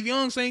 Steve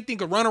Young, same thing,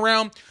 could run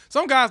around.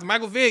 Some guys,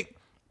 Michael Vick,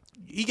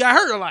 he got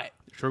hurt a lot.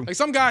 True. Like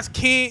some guys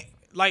can't.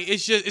 Like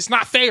it's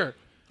not fair.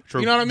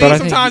 True. You know what I But mean? I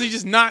think Sometimes it's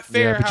just not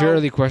fair. Yeah, but your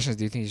early question is,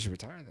 do you think he should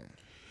retire then?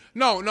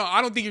 No,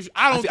 I don't think you should.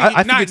 I don't I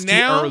think think it's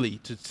now. too early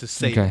to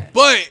say Okay. that.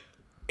 But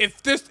if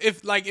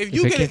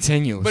you it get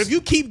continues. but if you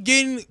keep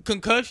getting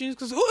concussions,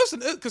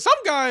 because some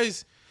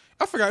guys,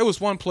 I forgot it was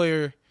one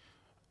player,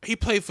 he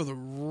played for the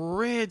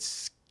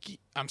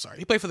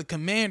he played for the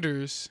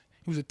Commanders.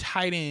 He was a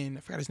tight end.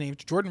 I forgot his name.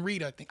 Jordan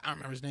Reed, I think. I don't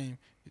remember his name.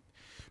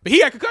 But he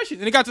had concussions,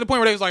 and it got to the point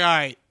where they was like, all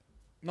right,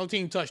 no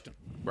team touched him.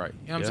 Right.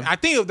 You know what I'm saying? I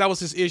think that was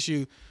his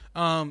issue.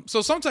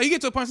 So sometimes you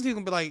get to a point where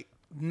people be like,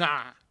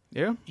 nah,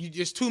 Yeah. you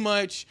just too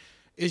much.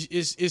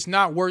 It's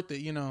not worth it,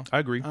 you know. I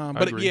agree. But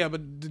I agree. yeah,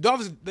 but the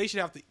Dolphins, they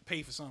should have to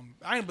pay for something.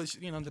 But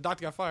the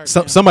doctor got fired.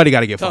 Somebody got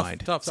to get Tough,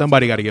 fined. tough,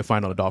 Somebody tough. got to get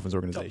fined on the Dolphins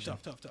organization.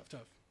 Tough.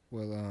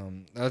 Well,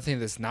 the other thing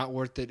that's not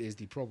worth it is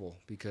the Pro Bowl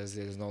because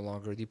it is no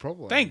longer the Pro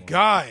Bowl. Thank anymore.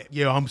 God.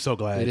 Yeah, I'm so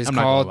glad. It is I'm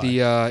not called gonna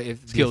lie.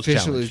 the Skills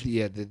official challenge.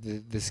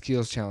 is the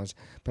skills challenge.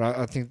 But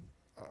I think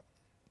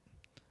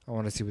I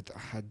want to see what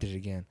I did it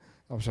again.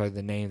 I'm sorry,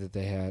 the name that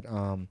they had.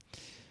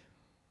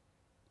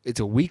 It's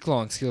a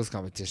week-long skills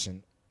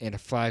competition and a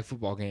flag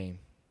football game.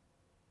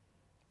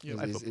 Yeah,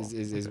 Flag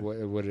is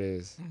football. what it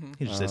is.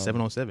 He just said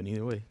 7-on-7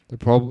 either way. The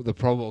Pro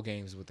Bowl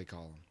games is what they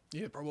call them.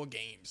 Yeah, Pro Bowl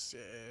games.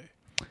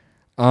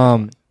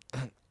 Yeah.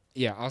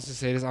 Yeah, I'll just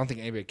say this. I don't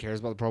think anybody cares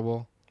about the Pro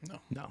Bowl.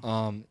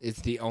 No.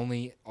 It's the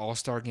only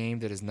All-Star game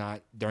that is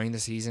not during the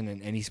season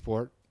in any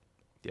sport.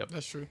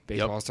 That's true.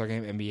 Baseball Yep. All-Star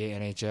game, NBA,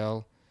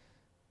 NHL,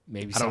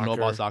 maybe I soccer. don't know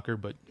about soccer,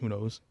 but who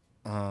knows?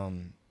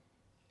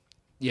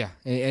 Yeah,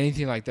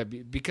 anything like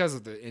that because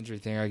of the injury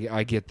thing.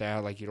 I get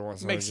that. Like you don't want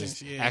someone to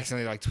just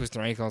accidentally like twist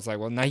their ankle. It's like,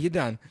 well, now you're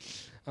done.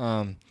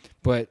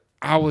 But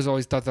I always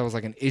thought that was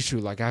like an issue.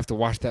 Like I have to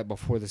watch that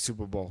before the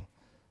Super Bowl.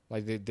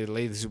 Like they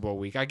delay the Super Bowl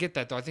week. I get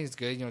that though. I think it's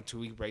good.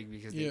 2-week break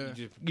because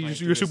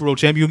you're a Super Bowl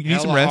champion. You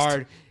need some rest.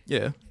 Hard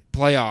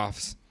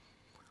playoffs.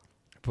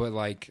 But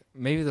like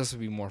maybe this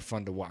would be more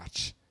fun to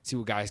watch. See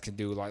what guys can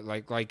do.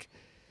 Like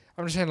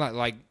I'm just saying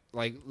like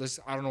let's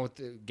I don't know what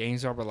the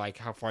games are, but like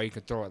how far you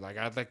can throw it. Like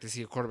I'd like to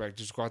see a quarterback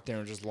just go out there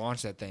and just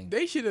launch that thing.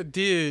 They should have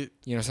did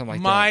something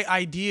like my that.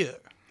 idea.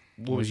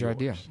 What was your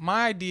idea?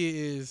 My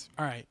idea is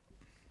all right.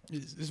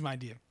 This is my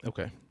idea.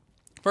 Okay.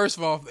 First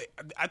of all,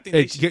 I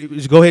think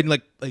just go ahead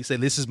and like say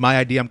this is my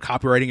idea. I'm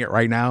copywriting it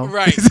right now.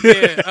 Right.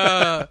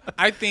 Yeah.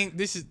 I think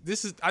this is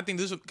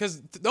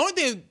because the only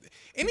thing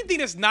anything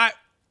that's not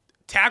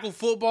tackle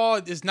football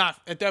is not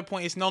at that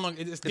point. It's no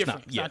longer. It's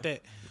different. It's not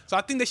that. So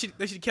I think they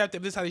should kept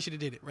it. This is how they should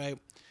have did it. Right.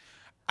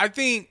 I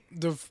think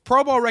the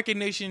Pro Bowl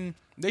recognition.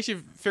 They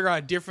should figure out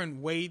a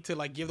different way to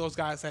like give those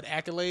guys that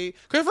accolade.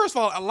 Because first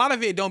of all, a lot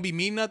of it don't be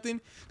mean nothing.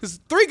 Because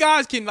 3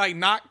 guys can like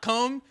not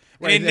come.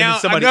 Right, and now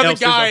another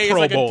guy is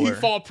like a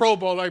default Pro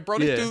Bowl. Like, bro,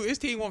 this dude, his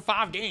team won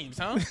 5 games,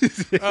 huh?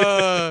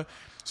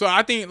 So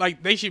I think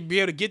like they should be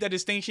able to get that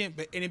distinction,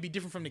 and it'd be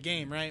different from the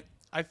game, right?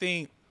 I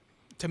think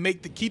to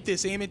keep the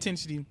same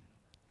intensity,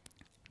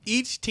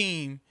 each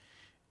team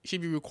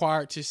should be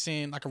required to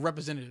send like a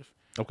representative.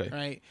 Okay.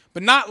 Right,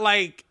 but not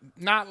like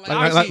not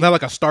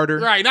like a starter.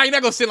 Right. Now you're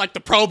not gonna send like the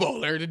Pro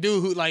Bowler, the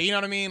dude who like you know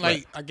what I mean.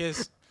 Like I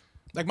guess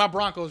like my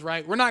Broncos,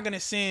 right? We're not gonna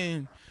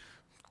send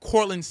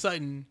Cortland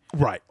Sutton,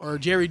 right, or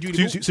Jerry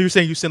Jeudy. So you're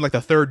saying you send like the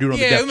 3rd dude on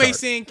the depth chart? Yeah, we may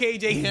send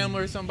KJ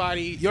Hamler or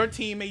somebody. Your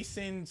team may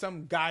send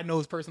some God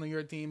knows person on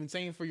your team, and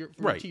same for your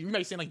team. You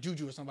may send like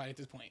Juju or somebody at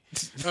this point,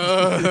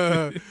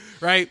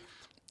 right?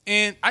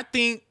 And I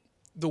think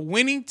the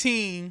winning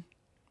team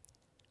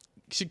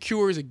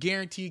secures a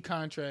guaranteed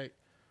contract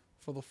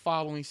for the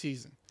following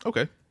season.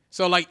 Okay.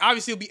 So like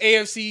obviously it'll be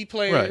AFC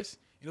players,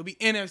 it'll be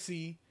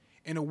NFC,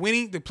 and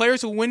the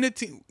players who win the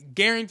team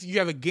you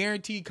have a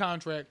guaranteed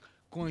contract.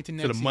 Going to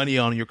next so the money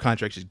on your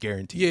contract is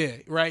guaranteed. Yeah,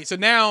 right. So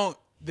now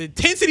the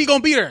intensity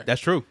gonna be there. That's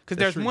true. Because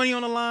there's money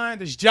on the line,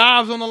 there's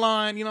jobs on the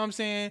line. You know what I'm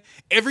saying?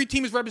 Every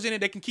team is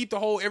represented. They can keep the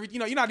whole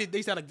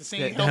they said like the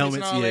same helmets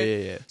and all that.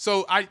 Yeah.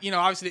 So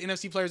obviously the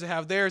NFC players will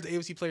have theirs, the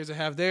AFC players will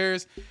have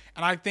theirs,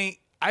 and I think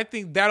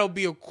that'll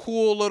be a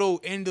cool little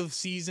end of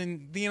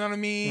season. You know what I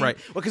mean? Right.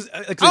 Because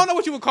I don't know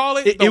what you would call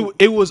it.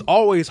 It was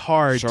always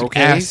hard showcase? To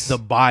ask the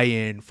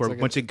buy-in for a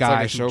bunch of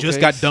guys who just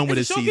got done with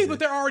the season. But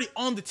they're already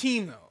on the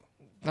team though.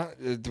 But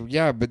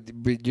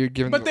you're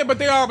giving. But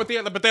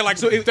they're like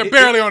so they're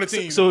barely on the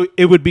team. So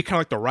it would be kind of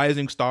like the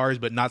rising stars,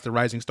 but not the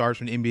rising stars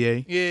from the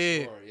NBA.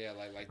 Yeah. Or,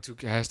 like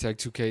 2K,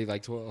 #2K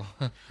like 12.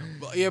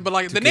 But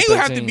like the name would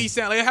have to be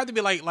sound. Like, it have to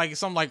be like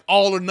some like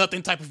all or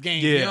nothing type of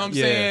game. You know what I'm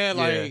saying?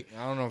 Like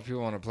I don't know if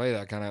people want to play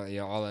that kind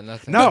of all or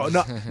nothing. No,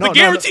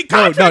 guaranteed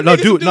contract.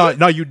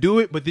 No, you do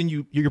it, but then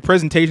your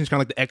presentation is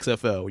kind of like the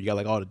XFL. You got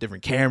like all the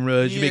different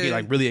cameras. You make it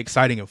like really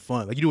exciting and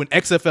fun. Like you do an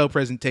XFL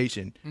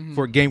presentation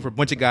for a game for a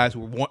bunch of guys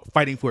who are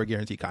fighting for a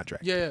guaranteed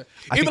contract. Yeah,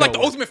 even like the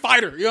Ultimate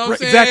Fighter. You know what I'm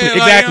saying? Exactly. You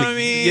know what I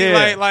mean?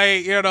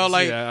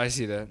 Yeah. Yeah, I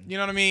see that. You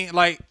know what I mean?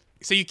 Like.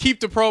 So you keep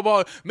the Pro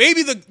Bowl.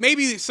 Maybe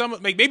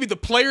the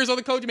players are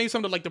the coaches. Maybe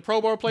some of the Pro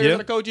Bowl players are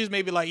the coaches.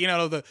 Maybe like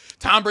the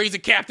Tom Brady's the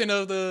captain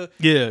of the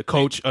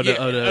coach of the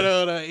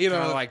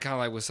kind of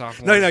like with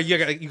sophomores. No,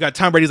 you got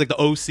Tom Brady's like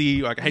the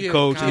OC, like head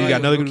coach, and you got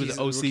another guy who's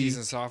the OC. Rookies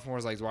and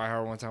sophomores, like Dwight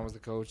Howard one time was the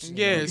coach.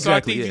 Yeah, so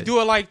I think if you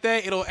do it like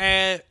that, it'll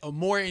add a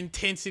more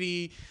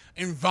intensity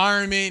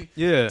environment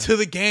to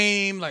the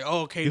game. Like,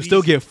 you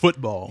still get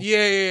football.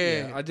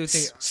 Yeah. I do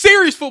think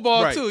serious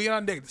football too. You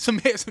know, some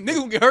niggas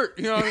will get hurt.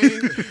 You know what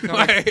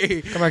I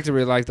mean? Come back to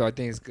real life though. I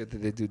think it's good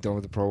that they do done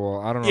with the Pro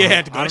Bowl. I don't know.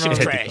 Yeah, that shit is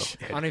trash.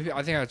 I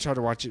think I tried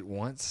to watch it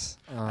once.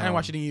 I didn't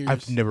watch it in years.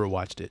 I've never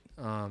watched it.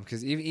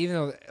 Because even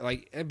though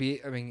like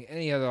NBA, I mean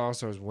any other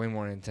All-Star was way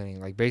more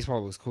entertaining. Like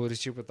baseball was cool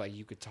this year, but like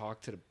you could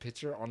talk to the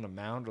pitcher on the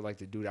mound or like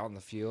the dude out in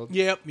the field.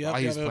 Yep. While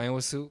he was playing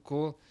was so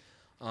cool.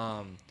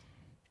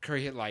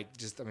 Curry hit what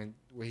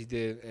he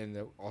did in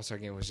the All-Star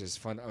game was just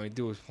fun. I mean,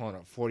 dude was pulling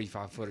up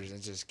 45 footers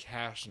and just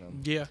cashing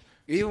them. Yeah.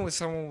 Even with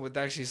someone with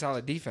actually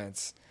solid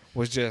defense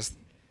was just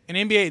in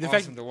NBA, the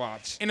awesome fact to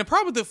watch. And the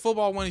problem with the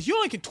football one is you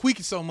only can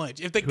tweak it so much.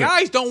 If the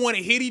guys don't want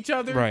to hit each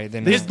other,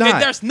 then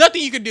there's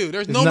nothing you can do.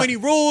 There's many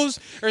rules.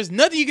 There's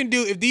nothing you can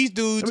do if these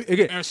dudes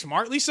are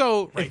smartly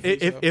so.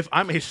 If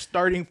I'm a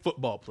starting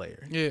football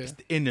player, it's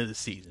the end of the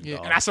season,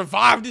 and I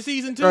survived the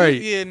season too. Right.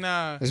 Yeah,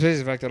 nah. Especially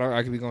the fact that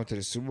I could be going to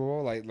the Super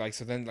Bowl, like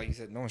so. Then, like you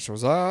said, no one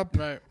shows up.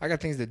 Right. I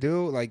got things to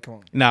do. Like, come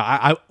on. No,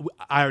 I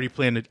already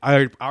planned.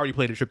 I already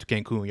played a trip to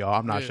Cancun, y'all.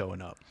 I'm not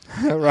showing up.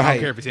 Right. I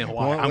don't care if it's in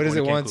Hawaii. What is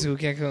it? 1-2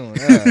 Cancun.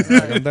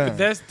 Yeah, I'm done.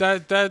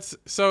 That's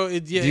so.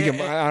 Do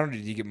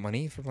you get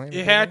money for playing?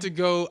 It had to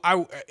go.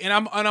 I'm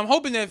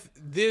hoping that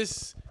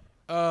this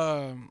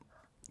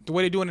the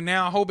way they're doing it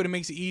now, I hope it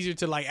makes it easier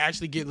to like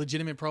actually get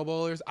legitimate Pro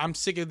Bowlers. I'm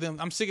sick of them.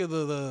 I'm sick of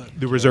the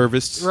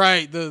reservists.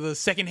 Right, the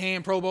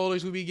secondhand Pro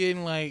Bowlers we be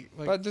getting like.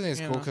 But I do think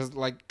it's cool because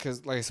like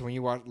I said, when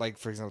you watch like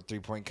for example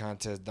 3-point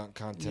contest, dunk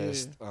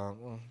contest,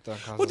 dunk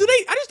contest. Well, do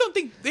they? I just don't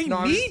think they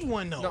need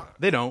one though. No,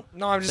 they don't.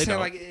 No, I'm just saying don't.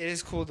 like it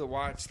is cool to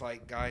watch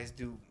like guys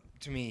do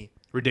to me.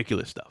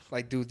 Ridiculous stuff.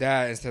 Like do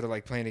that instead of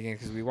like playing the game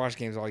because we watch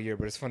games all year,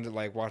 but it's fun to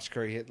like watch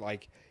Curry hit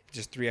like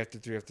just 3 after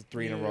 3 after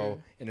 3 in a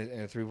row in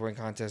a 3-point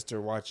contest,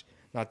 or watch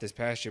not this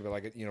past year, but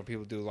like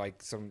people do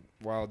like some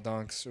wild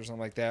dunks or something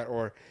like that,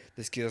 or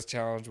the skills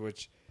challenge,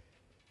 which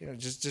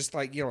just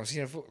like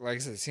seeing like I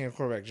said, seeing a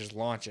quarterback just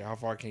launch it, how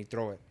far can he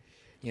throw it?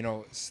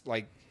 It's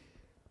like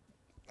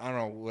I don't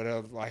know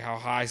whatever, like how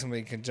high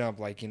somebody can jump,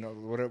 like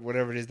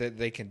whatever it is that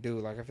they can do.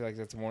 Like I feel like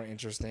that's more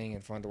interesting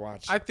and fun to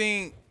watch. I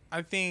think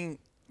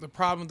the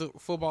problem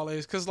with football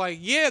is because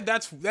like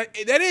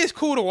that is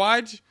cool to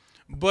watch,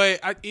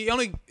 but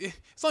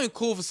it's only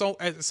cool for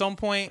at some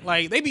point.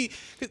 Like they play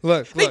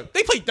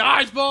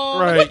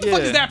dodgeball. Right, like, what the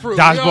fuck does that prove?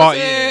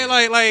 Dodgeball,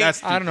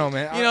 Like I don't know,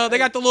 man. they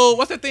got the little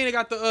what's that thing? They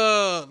got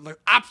the like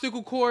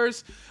obstacle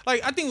course.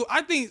 Like I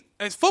think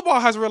as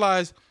football has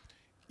realized,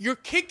 you're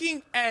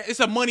kicking it's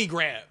a money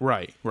grab.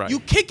 Right.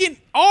 You kicking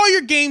all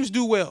your games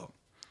do well.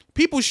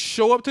 People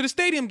show up to the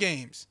stadium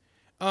games.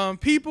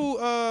 People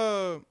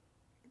show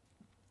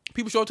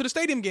up to the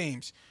stadium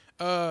games.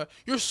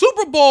 Your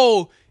Super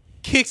Bowl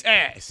kicks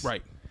ass.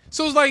 Right.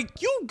 So it's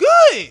like, you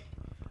good.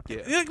 Yeah.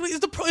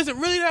 Is it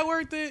really that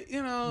worth it?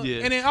 Yeah.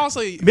 And then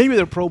also maybe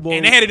the Pro Bowl,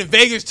 and they had it in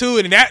Vegas too,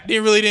 and that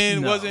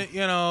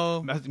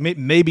wasn't.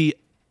 Maybe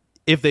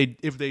if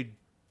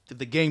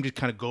the game just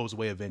kind of goes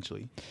away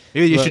eventually.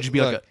 Maybe it should just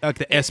be like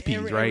the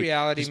SPs, right? In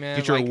reality, just man,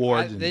 get your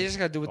awards. They just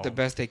gotta do it the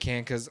best they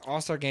can because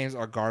All-Star games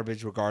are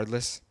garbage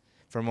regardless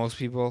for most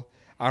people.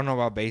 I don't know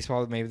about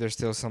baseball. Maybe there's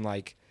still some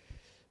like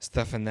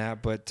stuff in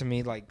that, but to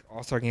me, like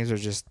All-Star games are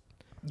just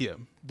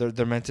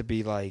they're meant to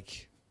be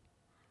like.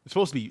 It's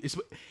supposed to be.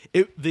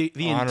 The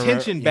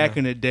intention back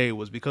in the day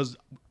was because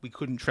we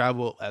couldn't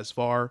travel as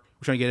far.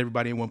 We're trying to get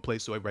everybody in one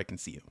place so everybody can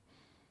see them.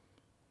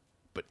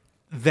 But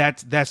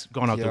that's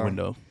gone out the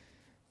window.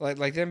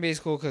 Like the NBA is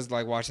cool because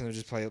like watching them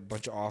just play a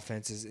bunch of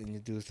offenses and you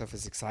do stuff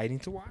is exciting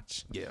to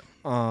watch. Yeah.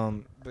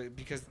 But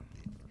because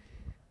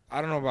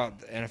I don't know about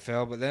the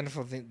NFL, but the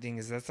NFL thing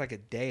is that's like a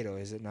day though,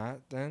 is it not?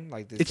 Then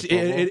like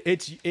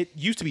it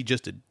used to be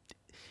just a.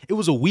 It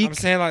was a week. I'm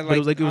saying like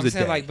it was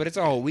a day. But it's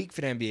a whole week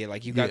for the NBA.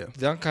 Like you got the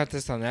dunk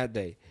contest on that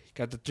day, you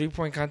got the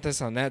 3-point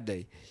contest on that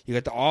day, you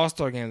got the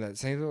All-Star game. That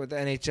same thing with the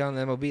NHL and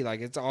the MLB. Like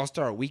it's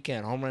All-Star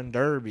weekend, home run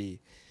derby,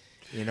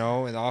 and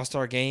the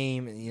All-Star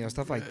game, and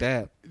stuff like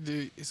that.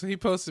 Dude, so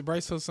Bryce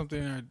posted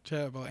something in our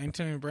chat about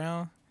Antonio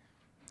Brown.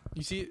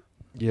 You see it?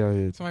 Yeah, I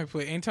did. Somebody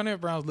put Antonio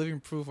Brown's living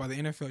proof why the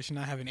NFL should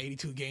not have an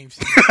 82 game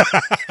season.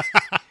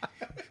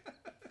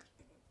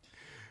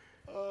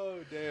 Oh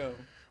damn.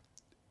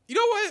 You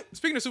know what?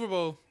 Speaking of Super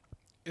Bowl,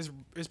 it's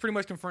pretty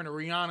much confirmed that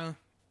Rihanna.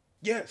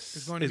 Yes,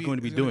 is going to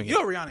be doing it. You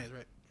know who Rihanna is,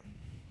 right?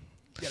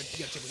 You gotta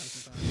check with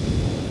him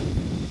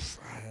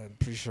sometime. I'm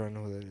pretty sure I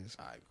know who that is.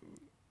 All right,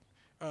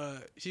 cool.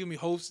 She's gonna be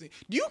hosting.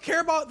 Do you care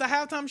about the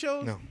halftime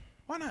shows? No.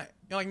 Why not?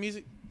 You like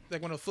music?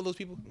 Like one of those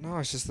people? No,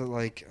 it's just that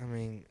like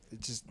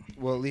it just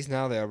at least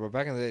now they are, but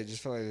back in the day it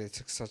just felt like they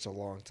took such a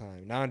long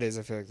time. Nowadays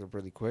I feel like they're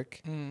really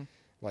quick. Mm.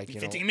 Like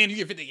 15 minutes,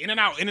 you get 50 in and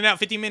out,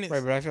 15 minutes.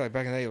 Right, but I feel like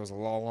back in the day it was a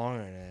lot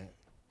longer than that.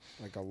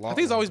 Like a lot. I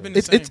think it's always been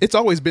the same. It's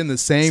always been the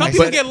same. Some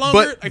people get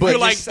longer.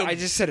 I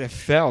just said it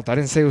felt. I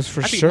didn't say it was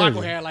for sure. I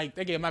think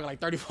they gave Michael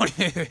 30, 40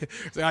 minutes.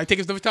 So take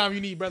as much time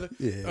you need, brother.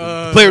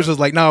 Yeah. Players was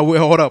like, nah,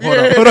 hold up. Yo,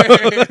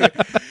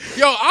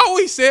 I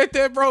always said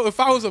that, bro. If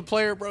I was a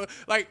player, bro,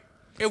 like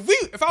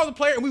if I was a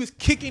player and we was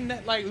kicking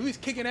that,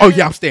 oh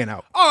yeah, I'm staying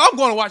out. Oh, I'm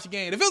going to watch the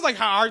game. If it was like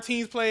how our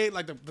teams played,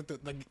 like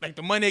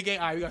the Monday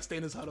game, all right, we gotta stay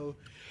in this huddle.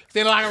 Stay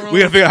in the locker room.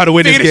 We gotta figure out how to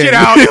win this game. Shit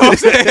out, you know what I'm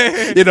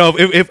saying?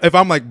 if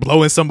I'm like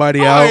blowing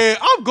somebody out, yeah,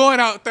 I'm going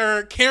out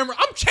there, camera.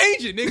 I'm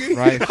changing, nigga.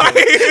 Right.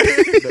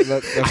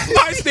 I'm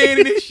not staying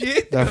in this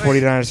shit. That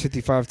 49ers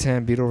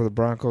 55-10 beat over the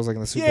Broncos like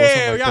in the Super Bowl.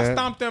 Yeah, like y'all that.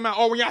 stomped them out.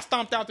 Or when y'all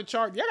stomped out the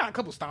Chargers. Y'all got a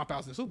couple stomp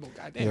outs in the Super Bowl.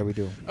 Goddamn. Yeah, we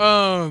do.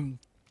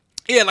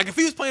 Yeah, like if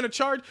he was playing a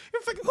Charge,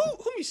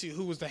 let me see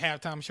who was the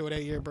halftime show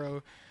that year,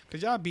 bro.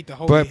 Cause y'all beat the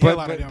whole hell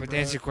out of them. But to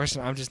answer your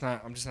question, I'm just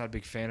not a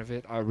big fan of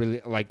it. I really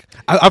like.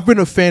 I've been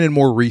a fan in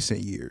more recent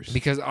years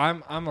because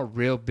I'm a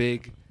real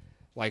big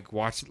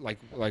watch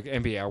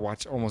NBA. I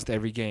watch almost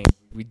every game.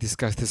 We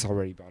discussed this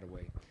already, by the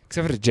way.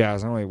 Except for the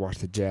Jazz, I only watch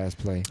the Jazz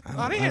play.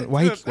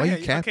 Why you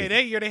capping? Okay,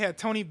 that year they had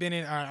Tony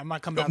Bennett. All right, I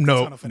might come out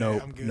for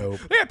that. I'm good. No.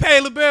 They had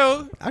Patty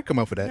LaBelle. I'd come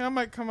out for that. Yeah, I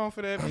might come out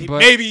for that.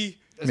 Maybe.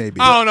 I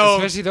don't know.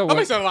 Especially though, I'm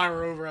gonna start lying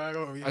over.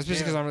 Especially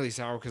because I'm really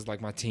sour because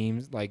my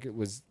teams it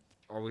was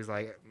always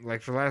like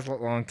for the last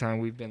long time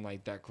we've been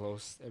that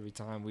close every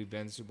time we've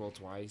been to Super Bowl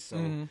twice. So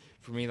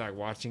for me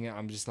watching it,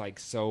 I'm just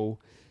so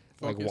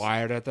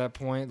wired at that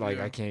point.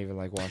 I can't even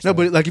watch. No,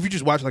 but if you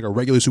just watch a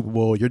regular Super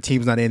Bowl, your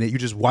team's not in it. You're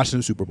just watching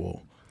the Super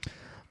Bowl.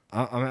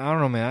 I mean, I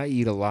don't know, man. I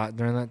eat a lot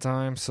during that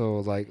time,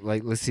 so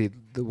let's see.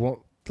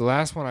 The the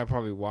last one I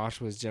probably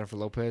watched was Jennifer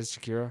Lopez,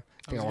 Shakira.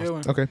 I think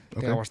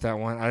I watched that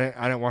one. I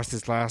didn't watch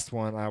this last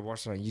one. I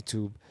watched it on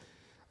YouTube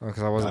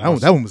because I wasn't.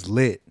 That one was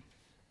lit.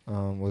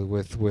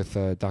 With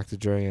Dr.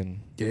 Dre and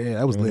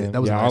that was lit.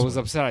 That was I was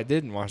upset I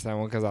didn't watch that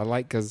one because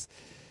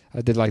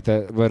I did like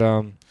that. But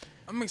I'm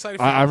excited.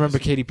 I remember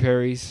Katy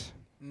Perry's.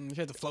 She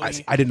had the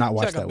floating. I did not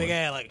watch that one. Like a big one.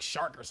 ass like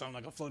shark or something,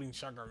 like a floating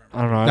shark.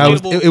 I don't know.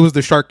 No, it was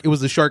the shark. It was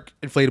the shark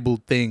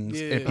inflatable things.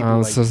 Yeah. And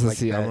people So let's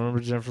see. that. I remember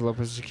Jennifer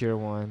Lopez, Shakira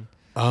one.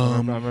 I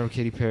remember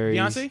Katy Perry.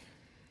 Beyonce,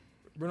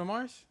 Bruno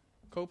Mars,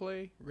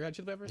 Coldplay, Red Hot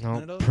Chili Peppers.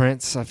 No,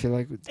 Prince. I feel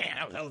like.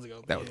 Damn, that was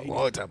ago. That was a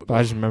long time ago. But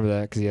I just remember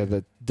that because he had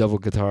the double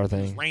guitar thing.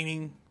 It was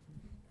raining.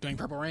 Doing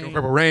Purple Rain.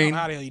 Purple Rain.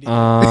 How the hell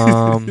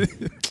you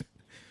did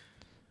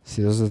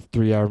See, those are the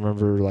three I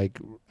remember. Like,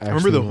 I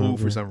remember the Who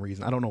for some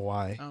reason. I don't know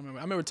why. I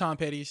remember Tom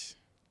Petty's.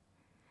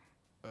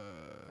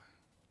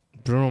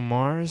 Bruno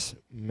Mars,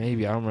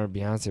 maybe. I don't remember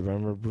Beyonce, but I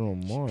remember Bruno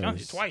Mars.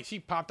 Beyonce twice. She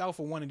popped out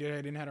for one and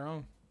didn't have her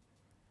own.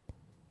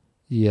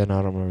 Yeah, no,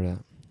 I don't remember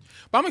that.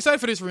 But I'm excited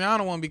for this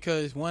Rihanna one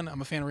because one, I'm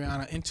a fan of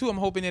Rihanna, and two, I'm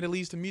hoping that it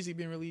leads to music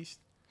being released.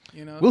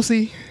 You know, we'll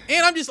see.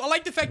 And I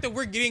like the fact that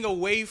we're getting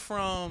away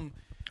from.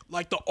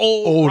 Like the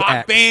old rock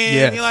act.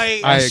 band. Yes.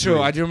 Like, That's true.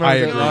 I do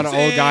remember a lot of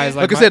old guys.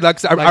 Like I said,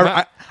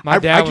 my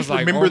dad I was just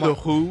like, remember oh the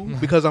Who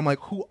because I'm like,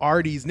 who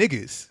are these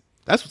niggas?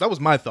 That was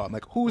my thought. I'm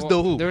like, who's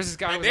the Who? There was this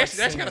guy. They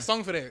actually got a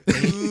song for that.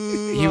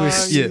 He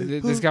was.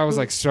 This guy was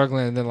like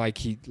struggling, and then like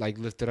he like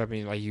lifted up,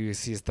 and like you could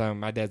see his thumb.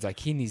 My dad's like,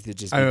 he needs to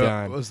just be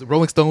done. The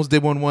Rolling Stones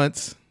did one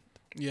once.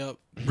 Yep.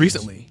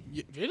 Recently.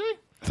 Really?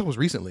 I thought it was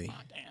recently.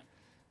 Oh,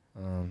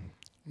 damn.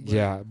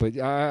 Yeah, but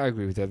I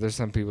agree with that. There's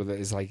some people that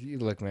is like,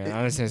 look, man, I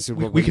understand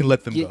Super Bowl. We can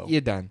let them go.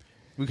 You're done.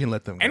 We can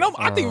let them go. And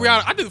I think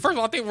Rihanna. First of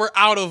all, I think we're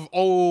out of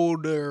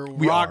older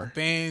rock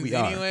bands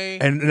anyway.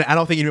 And I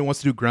don't think anyone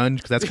wants to do grunge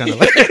because that's kind of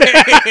like,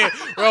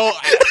 well,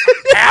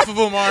 half of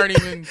them aren't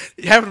even.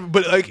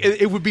 But like,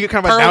 it would be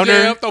kind of a Pearl downer.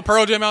 Jam, throw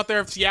Pearl Jam out there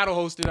if Seattle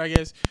hosted, I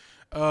guess.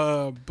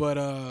 No,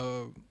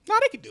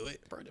 they could do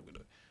it. Pearl Jam could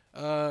do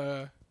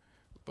it.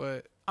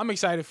 But I'm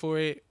excited for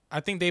it. I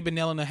think they've been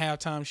nailing the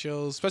halftime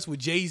shows, especially with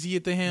Jay-Z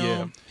at the helm.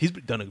 Yeah, he's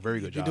done a very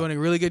good job. He's doing a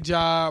really good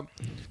job.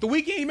 The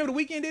Weeknd, you remember The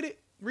Weeknd did it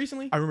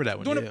recently? I remember that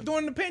one.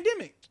 During the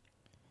pandemic,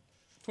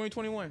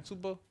 2021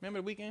 Super Bowl.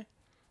 Remember The Weeknd?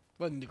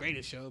 Wasn't the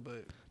greatest show,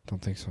 but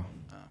Don't think so.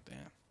 Oh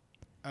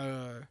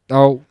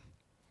damn.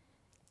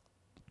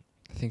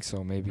 I think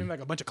so. Maybe. Maybe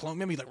like a bunch of clones.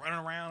 Maybe like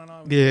running around and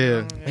all.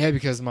 Yeah,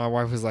 because my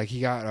wife was like,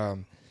 he got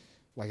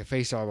like a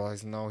face job. I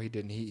was like, no, he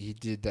didn't. He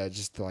did that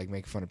just to like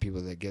make fun of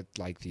people that get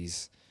like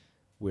these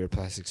weird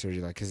plastic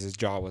surgery, like because his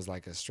jaw was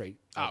like a straight.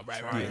 Right.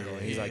 Triangle.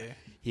 He's like,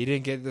 he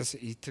didn't get this.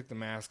 He took the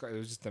mask. It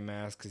was just a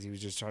mask because he was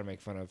just trying to make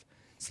fun of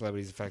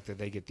celebrities. The fact that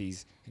they get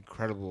these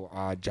incredible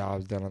odd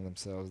jobs done on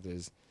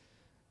themselves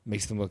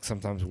makes them look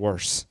sometimes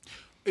worse.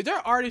 Is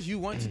there artists you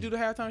want to do the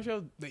halftime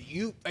show that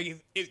you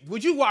like?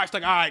 Would you watch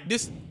like, all right,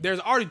 there's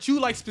artists you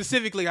like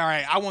specifically? All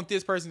right, I want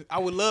this person. I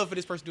would love for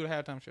this person to do the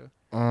halftime show.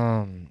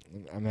 I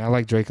mean, I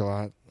like Drake a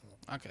lot.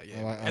 Okay,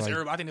 yeah, I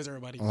think that's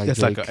everybody. That's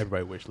Drake. like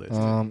everybody wish list.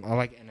 I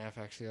like NF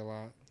actually a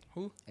lot.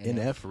 Who?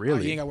 NF, Oh,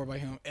 really? you ain't got to worry about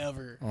him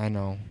ever. I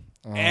know.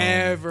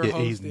 Ever yeah,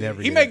 hosted. he's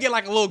never He did may it. get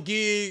like a little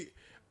gig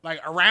like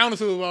around the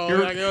Super Bowl.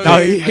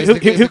 Is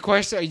the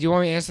question? You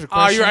want me to answer the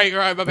question? You're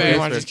right. My Or you bad.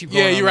 wanna just keep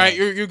going Yeah, on you're right.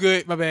 that? You're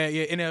good. My bad.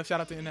 Yeah, NF.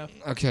 Shout out to NF.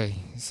 Okay,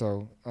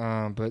 so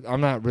but I'm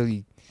not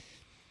really.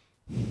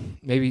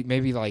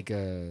 Maybe like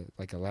a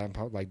Latin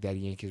pop, like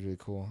Daddy Yankee is really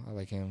cool. I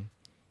like him.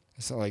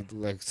 It's like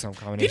some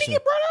combination. Didn't he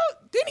get brought out?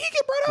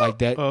 Like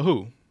that?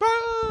 Who?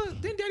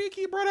 Didn't Daddy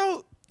Yankee get brought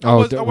out?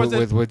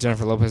 With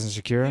Jennifer Lopez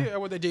and Shakira. Yeah,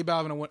 with that J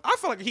Balvin and one. I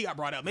feel like he got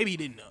brought out. Maybe he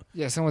didn't know.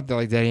 Yeah, some with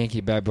like Daddy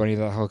Yankee, Bad Bunny,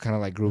 that whole kind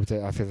of like group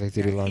that I feel like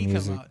they do a lot of He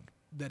music. come out,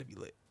 that'd be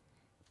lit.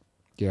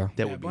 Yeah, That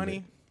Bad would be Bunny,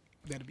 lit.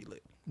 that'd be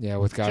lit. yeah,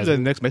 with guys. She's at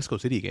the next Mexico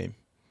City game.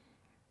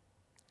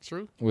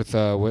 True. With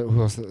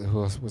who else?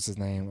 What's his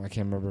name? I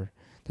can't remember.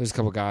 There's a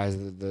couple guys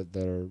that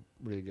are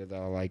really good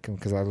that I like them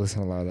because I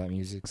listen to a lot of that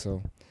music.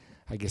 So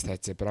I guess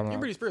that's it. But I'm You're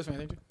not. Britney Spears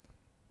fan, ain't you?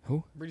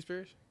 Who? Britney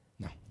Spears?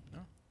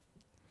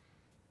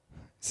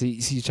 See,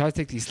 you try to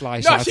take these sly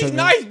No, shots. she's at me.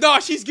 nice. No,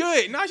 she's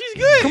good. No, she's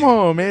good. Come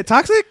on, man.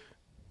 Toxic?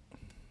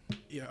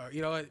 Yeah,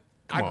 you know what?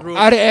 Come I on. grew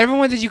Out up. of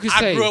everyone that you could I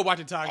say, grew up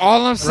watching Toxic.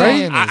 all I'm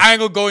saying is, I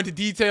ain't gonna go into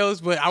details,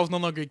 but I was no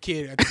longer a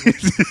kid.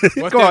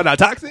 Come on now,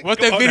 Toxic. Once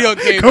Come that on video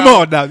now. came Come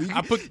out, on now.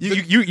 I put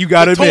You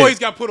got to the admit. toys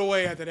got put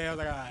away after that. I was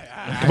like, all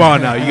right. Come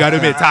on now. You got to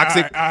admit.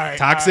 Toxic. All right,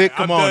 Toxic. all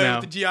right. Come I'm on done now.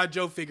 with the G.I.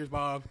 Joe figures,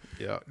 Bob.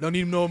 Yeah. Don't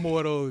need no more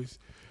of those.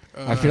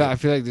 I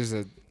feel like there's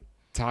a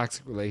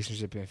toxic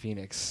relationship in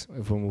Phoenix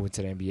if we're moving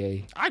to the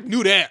NBA. I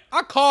knew that.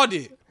 I called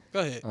it. Go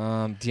ahead.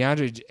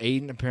 DeAndre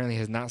Ayton apparently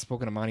has not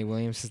spoken to Monty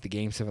Williams since the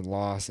Game 7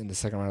 loss in the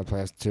second round of the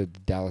playoffs to the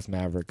Dallas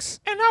Mavericks.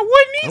 And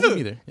I wouldn't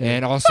either.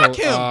 And also, Fuck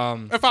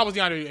him. If I was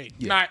DeAndre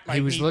Ayton, not like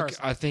he was me looking.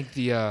 personally. I think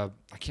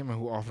I can't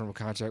remember who offered him a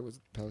contract. Was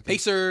it Pelicans?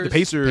 Pacers. The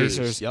Pacers.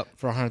 Pacers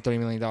for $130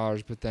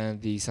 million. But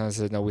then the Suns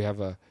said, no, we're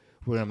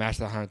gonna match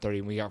that 130,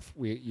 and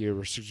you're a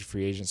restricted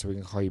free agent, so we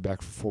can call you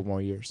back for 4 more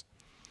years.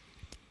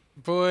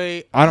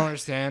 Boy, I don't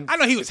understand. I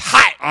know he was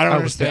hot. I don't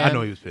understand. I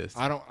know he was pissed.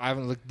 I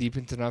haven't looked deep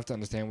into enough to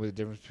understand what the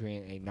difference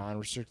between a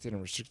non-restricted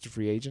and restricted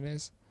free agent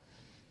is.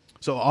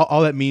 So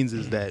all that means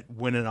is that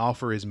when an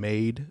offer is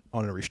made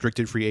on a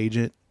restricted free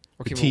agent,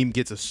 the team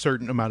gets a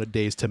certain amount of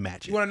days to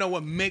match You it. want to know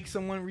what makes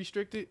someone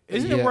restricted?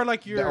 Isn't it where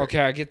like you're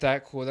okay? I get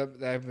that. Cool.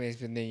 That makes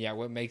me then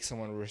what makes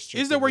someone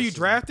restricted? Is that where you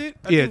drafted?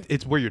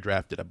 It's where you're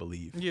drafted, I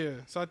believe. Yeah.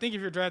 So I think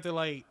if you're drafted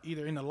like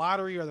either in the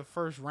lottery or the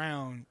first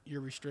round, you're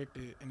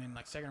restricted, and then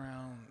like second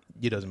round,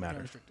 It doesn't you're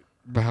matter. restricted.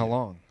 But how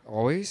long?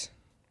 Always?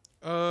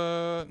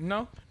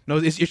 No. No,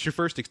 it's your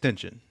first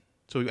extension.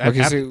 So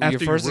Okay, so after your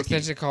first rookie-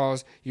 extension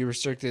calls, you're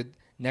restricted.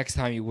 Next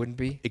time you wouldn't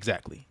be.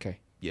 Exactly. Okay.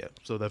 Yeah.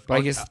 So But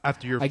I guess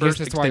after your I first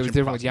guess that's why it was extension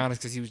different with process-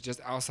 Giannis because he was just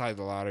outside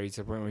the lottery to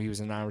the point where he was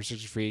a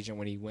non-restricted free agent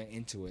when he went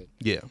into it.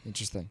 Yeah.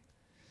 Interesting.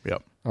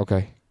 Yep.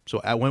 Okay.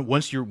 So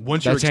once your That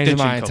extension changed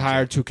my comes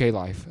entire up, 2K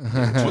life.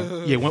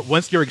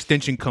 once your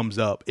extension comes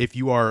up, if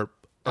you are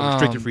a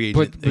restricted free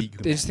agent, But then you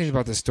can the interesting thing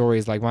about the story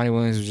is like Monty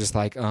Williams was just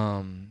like,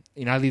 I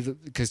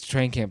leave because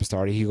training camp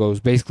started. He goes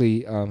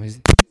basically,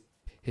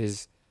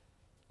 his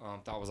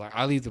thought was like,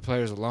 I leave the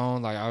players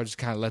alone. Like I would just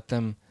kind of let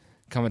them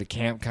come into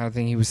camp, kind of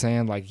thing. He was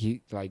saying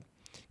because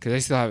they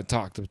still haven't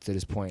talked up to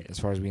this point, as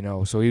far as we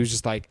know. So he was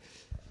just like,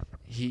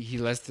 he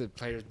lets the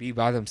players be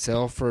by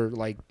themselves for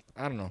like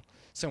I don't know,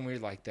 something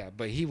weird like that.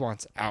 But he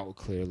wants out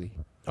clearly.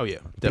 Oh yeah,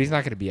 But he's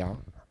not going to be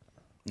out.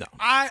 no.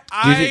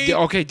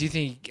 Do you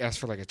think he asked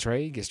for like a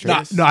trade? Gets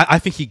traded? No, I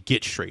think he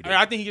gets traded.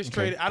 I think he gets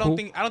traded. I don't cool.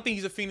 think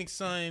he's a Phoenix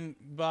Sun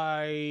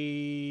by.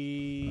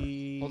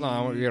 Hold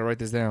on, we got to write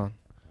this down.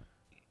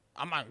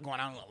 I'm not going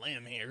out on a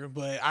limb here,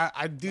 but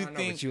I do I know,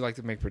 think but you like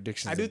to make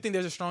predictions. I do think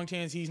there's a strong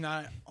chance he's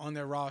not on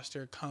their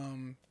roster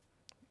come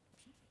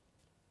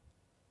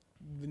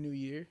the new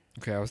year.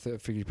 Okay, I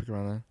figured you pick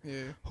around that.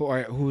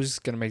 Yeah. Who's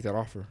gonna make that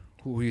offer?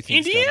 Who you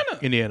think?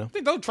 Indiana. I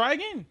think they'll try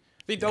again.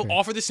 I think they'll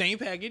offer the same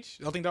package.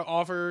 I think they'll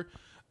offer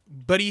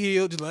Buddy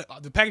Hield,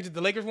 the package that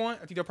the Lakers want.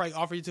 I think they'll probably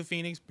offer it to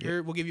Phoenix.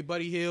 Here, we'll give you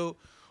Buddy Hield.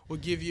 We'll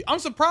give you. I'm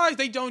surprised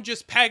they don't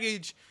just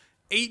package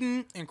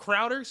Ayton and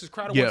Crowder, because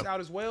Crowder works out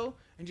as well,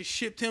 and just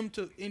shipped him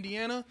to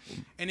Indiana,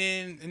 and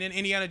then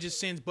Indiana just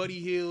sends Buddy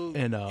Hield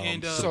and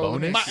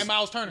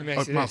Miles Turner.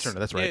 Miles Turner,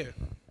 that's right.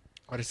 Yeah.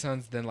 Are the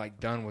Suns then like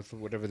done with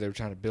whatever they were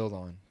trying to build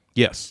on?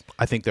 Yes,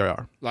 I think there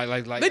are.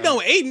 Like they done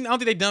with Ayton. I don't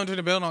think they done to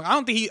the build on.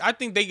 I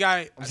think they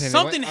got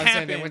something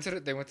happened. They went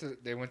to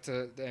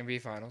the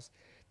NBA Finals.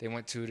 They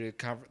went to the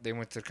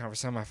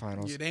conference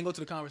semifinals. Yeah, they didn't go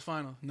to the conference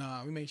final.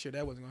 Nah, we made sure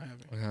that wasn't gonna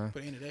happen.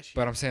 But ended that shit.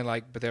 But I'm saying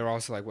but they were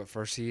also like what,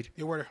 first seed?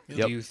 They were.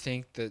 Do you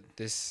think that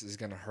this is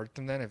gonna hurt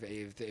them then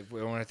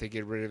if they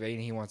get rid of Ayton,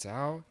 he wants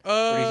out?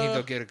 Or do you think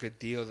they'll get a good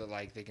deal that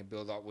like they can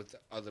build up with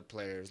other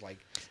players like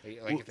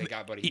if they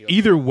got Buddy Hield?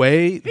 Either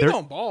way, he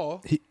don't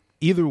ball.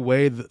 Either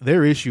way,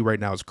 their issue right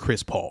now is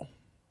Chris Paul.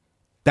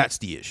 That's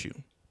the issue.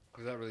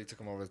 Because that really took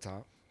him over the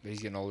top. But he's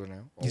getting older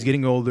now. He's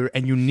getting older,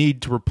 and you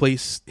need to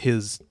replace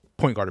his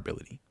point guard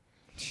ability.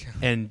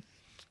 And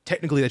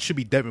technically, that should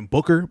be Devin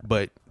Booker,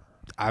 but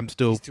I'm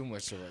still. He's too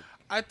much to work.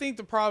 I think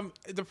the problem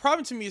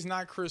to me is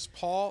not Chris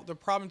Paul. The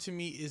problem to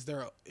me is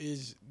their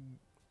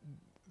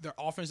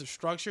offensive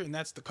structure, and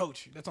that's the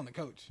coach. That's on the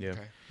coach. Yeah,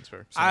 Okay. that's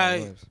fair.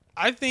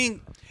 I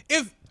think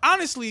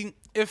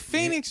if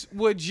Phoenix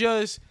would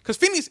just, because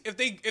Phoenix, if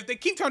they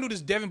keep trying to do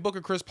this Devin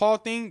Booker Chris Paul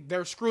thing,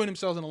 they're screwing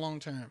themselves in the long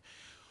term.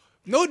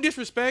 No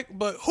disrespect,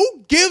 but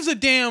who gives a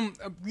damn?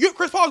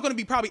 Chris Paul is going to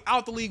be probably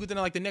out the league within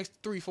like the next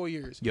 3-4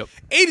 years. Yep.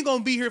 Aiden's going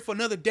to be here for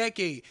another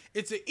decade.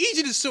 It's an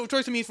easy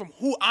choice to me from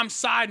who I'm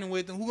siding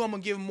with and who I'm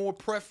going to give more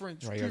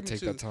preference. Right, you gotta take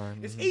that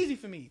time. It's easy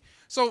for me.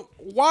 So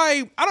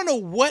why? I don't know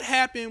what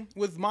happened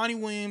with Monty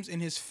Williams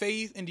and his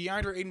faith in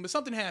DeAndre Ayton, but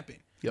something happened.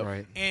 Yep.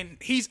 Right. And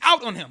he's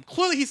out on him.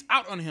 Clearly, he's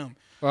out on him.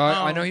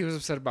 Well, I know he was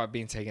upset about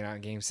being taken out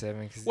in Game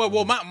 7.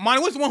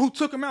 Monty was the one who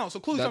took him out.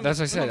 So clearly, that's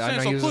what I said. I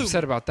know he was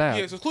upset about that.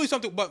 Yeah, so clearly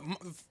something. But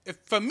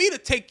for me to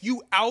take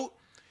you out,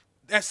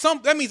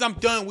 that means I'm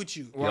done with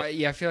you. Well,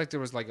 yeah, I feel like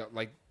there was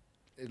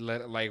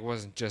it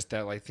wasn't just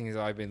that, like things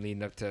that I've been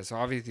leading up to. So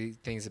obviously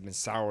things have been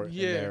sour in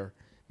there.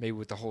 Maybe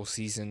with the whole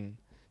season,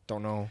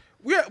 don't know.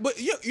 Yeah, but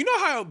you know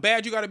how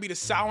bad you got to be to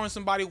sour on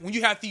somebody when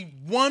you have the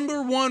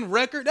 #1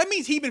 record. That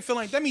means he been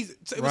feeling. That means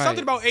it was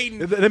something about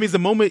Ayton. That means the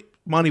moment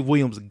Monty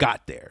Williams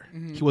got there,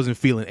 he wasn't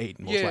feeling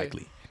Ayton most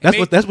likely.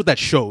 That's what that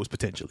shows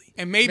potentially.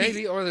 And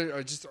maybe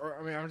I'm just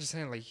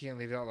saying like you can't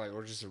leave it out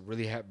or just a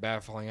really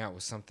bad falling out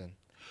with something.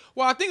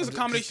 Well, I think it's a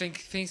combination.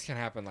 Things can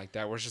happen like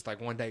that, where it's just like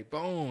one day,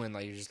 boom, and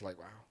like you're just like,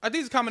 wow. I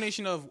think it's a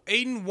combination of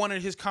Ayton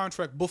wanted his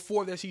contract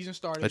before that season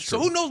started. That's so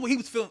true. who knows what he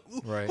was feeling?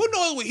 Right. Who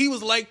knows what he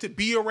was like to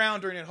be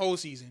around during that whole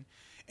season?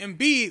 And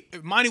B,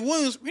 Monty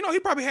Williams, he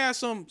probably has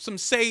some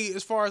say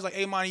as far as like,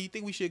 hey, Monty, you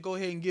think we should go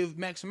ahead and give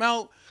Max him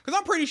out? Because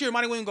I'm pretty sure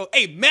Monty Williams go,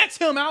 hey, max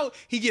him out,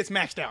 he gets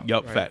maxed out.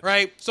 Yup, fact.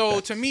 Right? So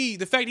to me,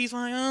 the fact he's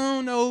like, I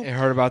don't know. I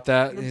heard about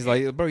that. And he's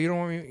like, bro, you don't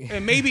want me.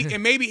 And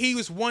maybe he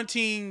was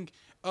wanting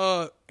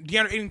DeAndre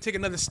Ayton to take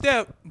another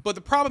step, but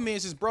the problem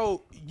is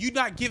bro, you're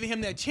not giving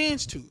him that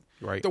chance to.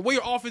 Right. The way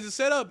your offense is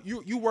set up,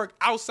 you work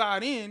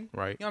outside in.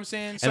 Right. You know what I'm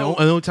saying? And So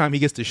the only time he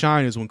gets to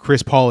shine is when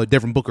Chris Paul and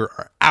Devin Booker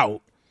are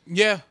out.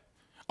 yeah.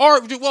 Or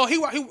well,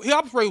 he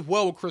operates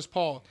well with Chris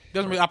Paul.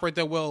 Doesn't really operate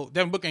that well.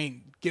 Devin Booker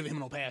ain't giving him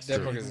no passes.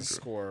 Devin Booker's a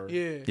scorer.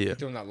 Yeah. Yeah.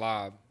 Doing that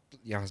lob,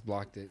 Giannis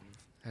blocked it.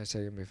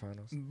 Hashtag NBA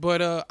Finals.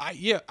 But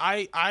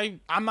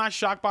I'm not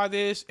shocked by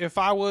this. If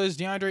I was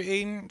DeAndre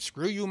Ayton,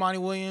 screw you, Monty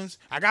Williams.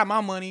 I got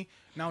my money.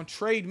 Now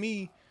trade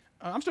me.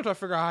 I'm still trying to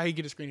figure out how he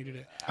get a screen to do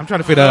that. I'm trying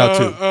to figure that out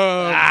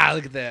too.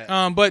 Look at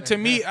that. But to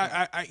me,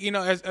 I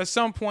at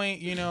some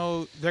point,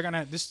 they're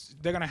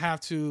gonna have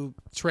to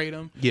trade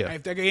him. Yeah.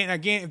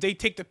 If they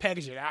take the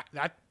package,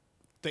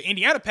 the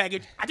Indiana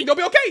package, I think they'll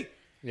be okay.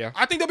 Yeah.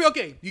 I think they'll be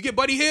okay. You get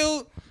Buddy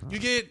Hield, you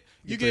get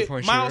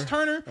three-point Miles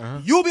shooter.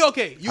 Turner, you'll be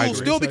okay. You I will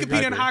agree. still be I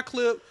competing at a agree. high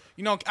clip.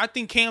 I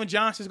think Cam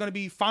Johnson is going to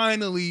be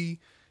finally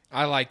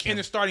I like him. in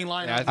the starting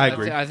lineup. Yeah, I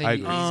agree. I think I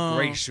he's agree.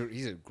 great shooter.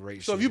 He's a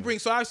great So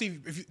shooter. obviously,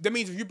 that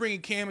means if you're bringing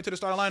Cam into the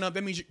starting lineup,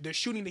 that means the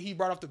shooting that he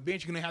brought off the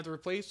bench, you're gonna have to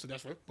replace. So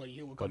that's what Buddy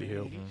Hield will come Buddy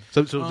in.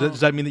 Hield. So does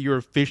that mean that you're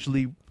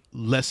officially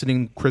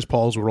lessening Chris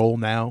Paul's role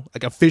now?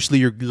 Like officially,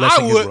 you're I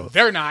lessening his role. would.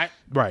 They're not.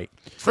 Right.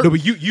 No,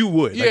 but you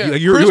would. Yeah,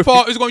 Like, Chris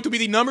Paul is going to be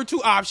the number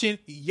 2 option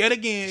yet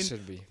again.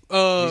 Should be.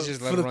 For He's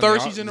the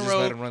third season in a Just row.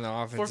 let him run the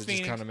offense for and just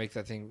Phoenix. kind of make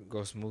that thing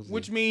go smoothly.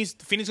 Which means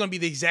Phoenix is going to be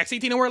the exact same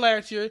team they were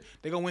last year.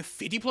 They're going to win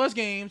 50-plus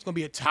games. It's going to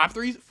be a top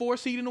 3-4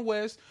 seed in the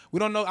West. We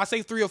don't know. I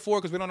say 3 or 4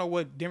 because we don't know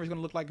what Denver's going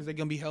to look like because they're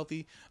going to be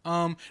healthy. They're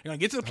going to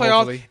get to the playoffs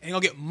Hopefully. and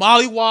they're going to get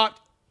mollywopped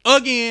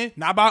again.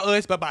 Not by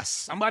us, but by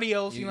somebody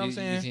else. You know what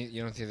I'm saying?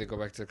 You don't think they go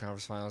back to the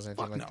conference finals or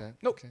anything Fuck like no. that?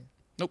 Nope. Okay.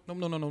 Nope.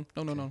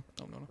 No.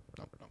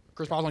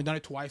 Chris Paul's only done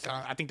it twice.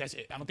 I think that's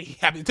it. I don't think he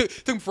happened. It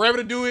took him forever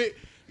to do it.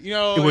 He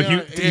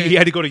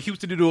had to go to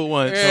Houston to do it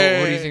once. Yeah. So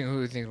what do you think? Who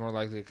do you think is more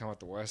likely to come out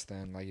the West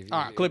then? Like,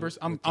 All right, Clippers.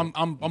 I'm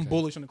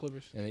bullish on the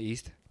Clippers. in the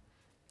East.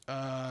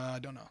 I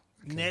don't know.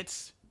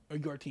 Nets or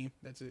your team.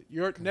 That's it.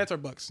 Your Nets or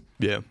Bucks.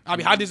 Yeah. I'll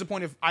be how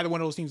disappointed if either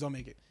one of those teams don't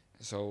make it.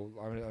 So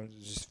I'm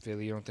just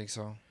Philly. You don't think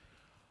so?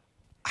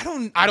 I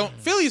don't.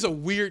 Philly's a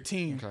weird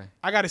team. Okay.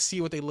 I got to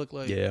see what they look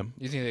like. Yeah.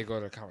 You think they go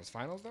to the conference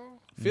finals though?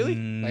 Philly.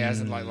 Like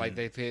as in like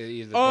they play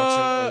either the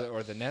Bucks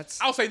or the Nets.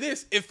 I'll say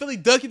this: if Philly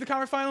does get the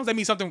conference finals, that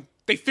means something.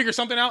 They figure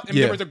something out, and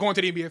Yeah. members are going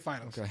to the NBA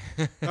finals. Okay.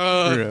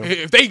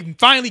 If they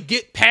finally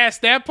get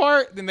past that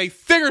part, then they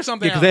figure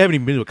something Because out. they haven't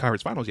even been to a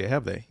conference finals yet,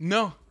 have they?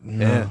 No.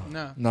 Yeah.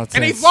 No. Not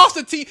And they've since- lost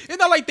a team. It's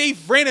not like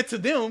they've ran it to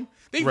them.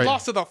 They've Right.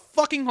 lost to the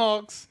fucking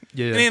Hawks.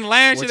 Yeah. And then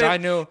last Which year, I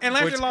knew- And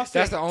last which- year lost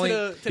that's to, the only-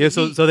 to the Yeah.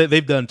 Heat. So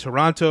they've done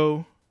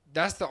Toronto.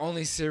 That's the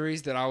only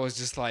series that I was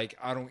just like,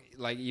 I don't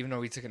like. Even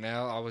though we took an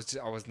L, I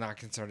was not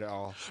concerned at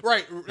all.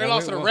 Right. They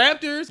lost to the when-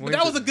 Raptors, but when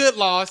that was a good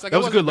loss. Like, That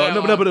was a good loss.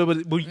 loss. No,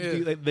 but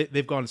Yeah.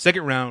 they've gone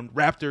second round.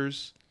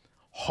 Raptors,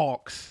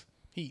 Hawks,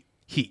 Heat.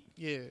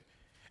 Yeah.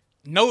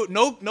 No Nets,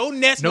 No no Kevin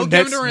Nets, no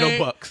Durant,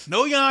 Bucks.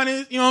 no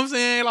Giannis. You know what I'm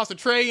saying? Lost to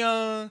Trae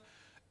Young.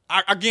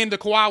 Again, the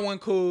Kawhi one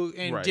cool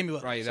and Right. Jimmy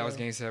Butler. Right. That So, was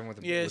Game 7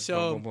 with the Yeah, with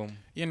so boom, boom,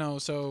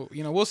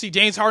 boom. we'll see.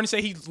 James Harden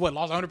say he lost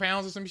 100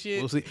 pounds or some shit.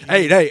 We'll see.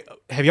 Hey,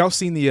 have y'all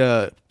seen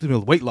the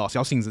weight loss?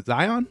 Y'all seen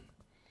Zion?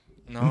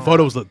 No. Them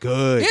photos look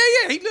good.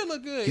 Yeah, he did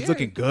look good. He's yeah.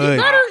 looking good.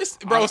 He's better.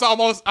 It's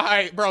almost all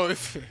right, bro.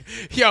 If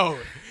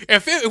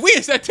we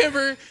in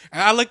September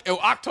and I look at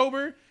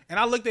October and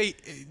I looked at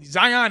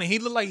Zion and he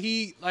looked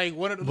like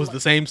one of the Was the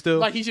same still?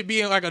 like he should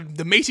be in like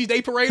the Macy's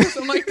Day Parade or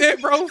something like that,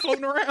 bro,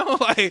 floating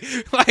around.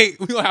 Like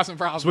we gonna have some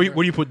problems. So where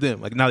do you put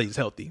them? Like now that he's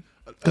healthy,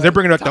 because they're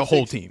bringing back the Top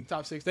whole six. team.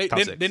 Top six. Top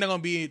six. They're not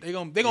gonna be. They're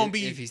gonna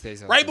be If he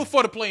stays right healthy.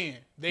 before the play-in.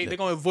 They're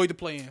gonna avoid the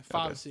play-in.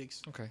 5 Okay. or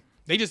 6. Okay.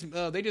 They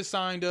just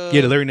signed. Yeah,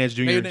 the Larry Nance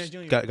Jr. Larry Nance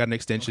Jr. got an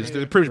extension. Okay.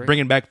 They're pretty Great.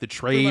 bringing back the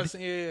Pretty trade. much,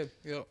 yeah.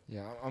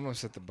 Yeah, I'm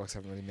upset the Bucks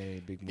haven't really made any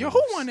big moves. Yo,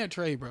 who won that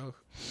trade, bro?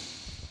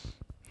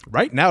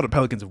 Right now, the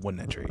Pelicans have won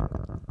that trade.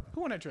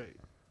 Who won that trade?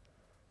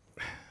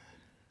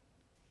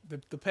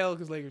 The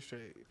Pelicans Lakers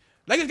trade.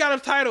 Lakers got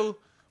a title,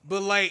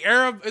 but like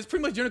Arab, it's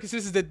pretty much general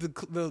consensus that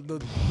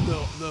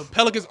the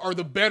Pelicans are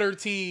the better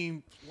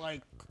team.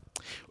 Like,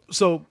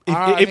 So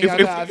I think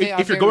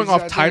if you're going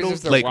off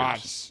titles, Lakers.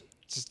 Watch.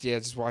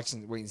 Just watch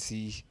and wait and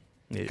see.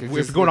 Yeah, if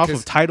you're going off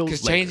of titles,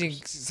 because changing,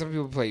 some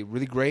people play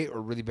really great or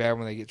really bad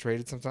when they get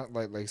traded. Sometimes,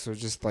 like so,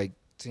 just like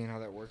seeing how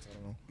that works. I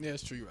don't know. yeah,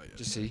 it's true. You're right. Yeah.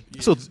 Just see.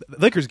 So the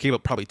Lakers gave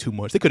up probably too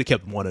much. They could have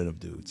kept one of them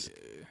dudes.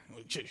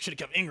 Should have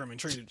kept Ingram and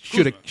traded.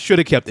 Should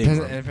have kept Depends,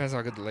 Ingram. it depends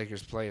how good the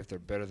Lakers play. If they're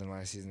better than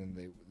last season,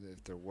 and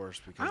if they're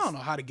worse. Because I don't know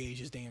how to gauge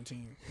this damn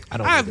team. I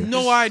don't I have either.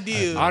 no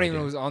idea. I don't even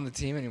know who's on the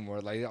team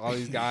anymore. Like all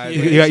these guys.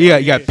 Yeah.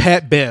 You got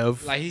Pat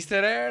Bev. Like he's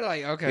still there.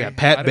 Like okay. Yeah,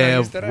 Pat I didn't know he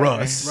was Bev, still there.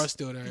 Russ. Russ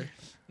still there.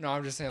 No,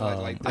 I'm just saying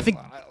I think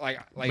like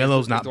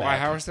Melo's is not Dwight bad.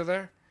 Howard still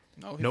there?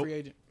 No, he's Nope. free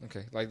agent.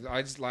 Okay.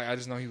 I just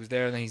know he was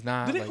there and then he's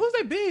not. Who's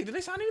that big? Did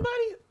they sign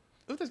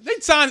anybody? They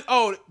signed.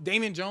 Oh,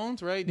 Damon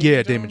Jones, right?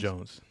 Damon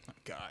Jones. Oh,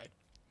 God.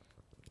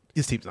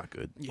 His team's not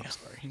good. Yeah. I'm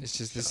sorry. It's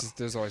just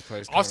there's always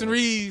players. Austin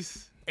coming up.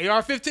 Reeves,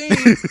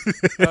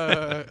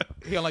 AR-15.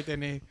 He don't like that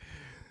name.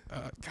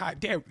 God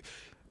damn.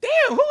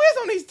 Damn, who is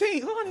on these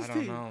teams? Who on this I don't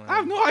team? know, man. I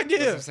have no idea.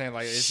 That's what I'm saying.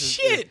 Like, it's just,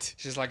 Shit. It's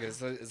just like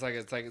it's like.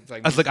 I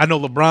was like, I know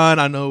LeBron,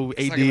 I know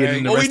AD, like a very-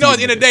 and the Well, we rest know of at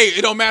the end them. of the day,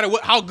 it don't matter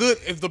how good.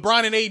 If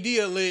LeBron and AD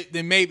are lit,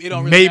 then maybe it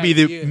don't really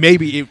matter.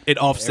 Maybe it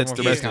offsets the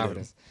everyone rest feels of them.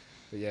 confidence.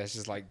 But yeah, it's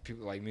just like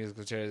people like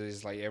musical chairs. It's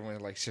just like everyone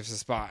like shifts a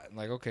spot.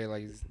 Like okay,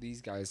 like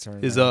these guys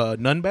turn. Is down.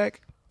 Nunn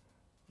back?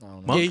 I don't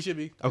know. Monk? Yeah, he should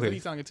be. Okay.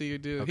 He's talking to you,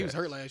 dude. He Okay. was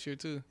hurt last year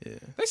too. Yeah.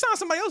 They signed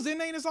somebody else, didn't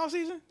they, in this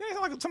offseason? They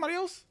signed like somebody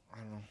else. I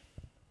don't know.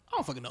 I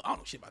don't fucking know. I don't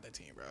know shit about that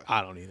team, bro.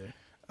 I don't either.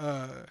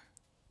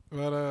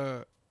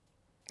 But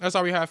that's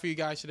all we have for you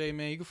guys today,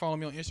 man. You can follow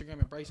me on Instagram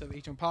at Bryce of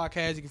H1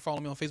 Podcast. You can follow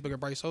me on Facebook at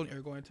Bryce Holden.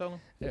 Eric, go ahead and tell them.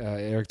 Yeah,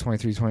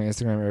 Eric2320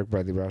 Instagram, Eric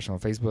Bradley Roush on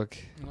Facebook.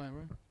 Go ahead,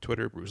 bro.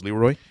 Twitter, Bruce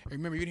Leroy.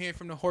 Remember, you didn't hear it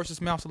from the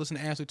horse's mouth, so listen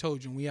to Ashley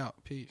Told You, and we out.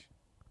 Peace.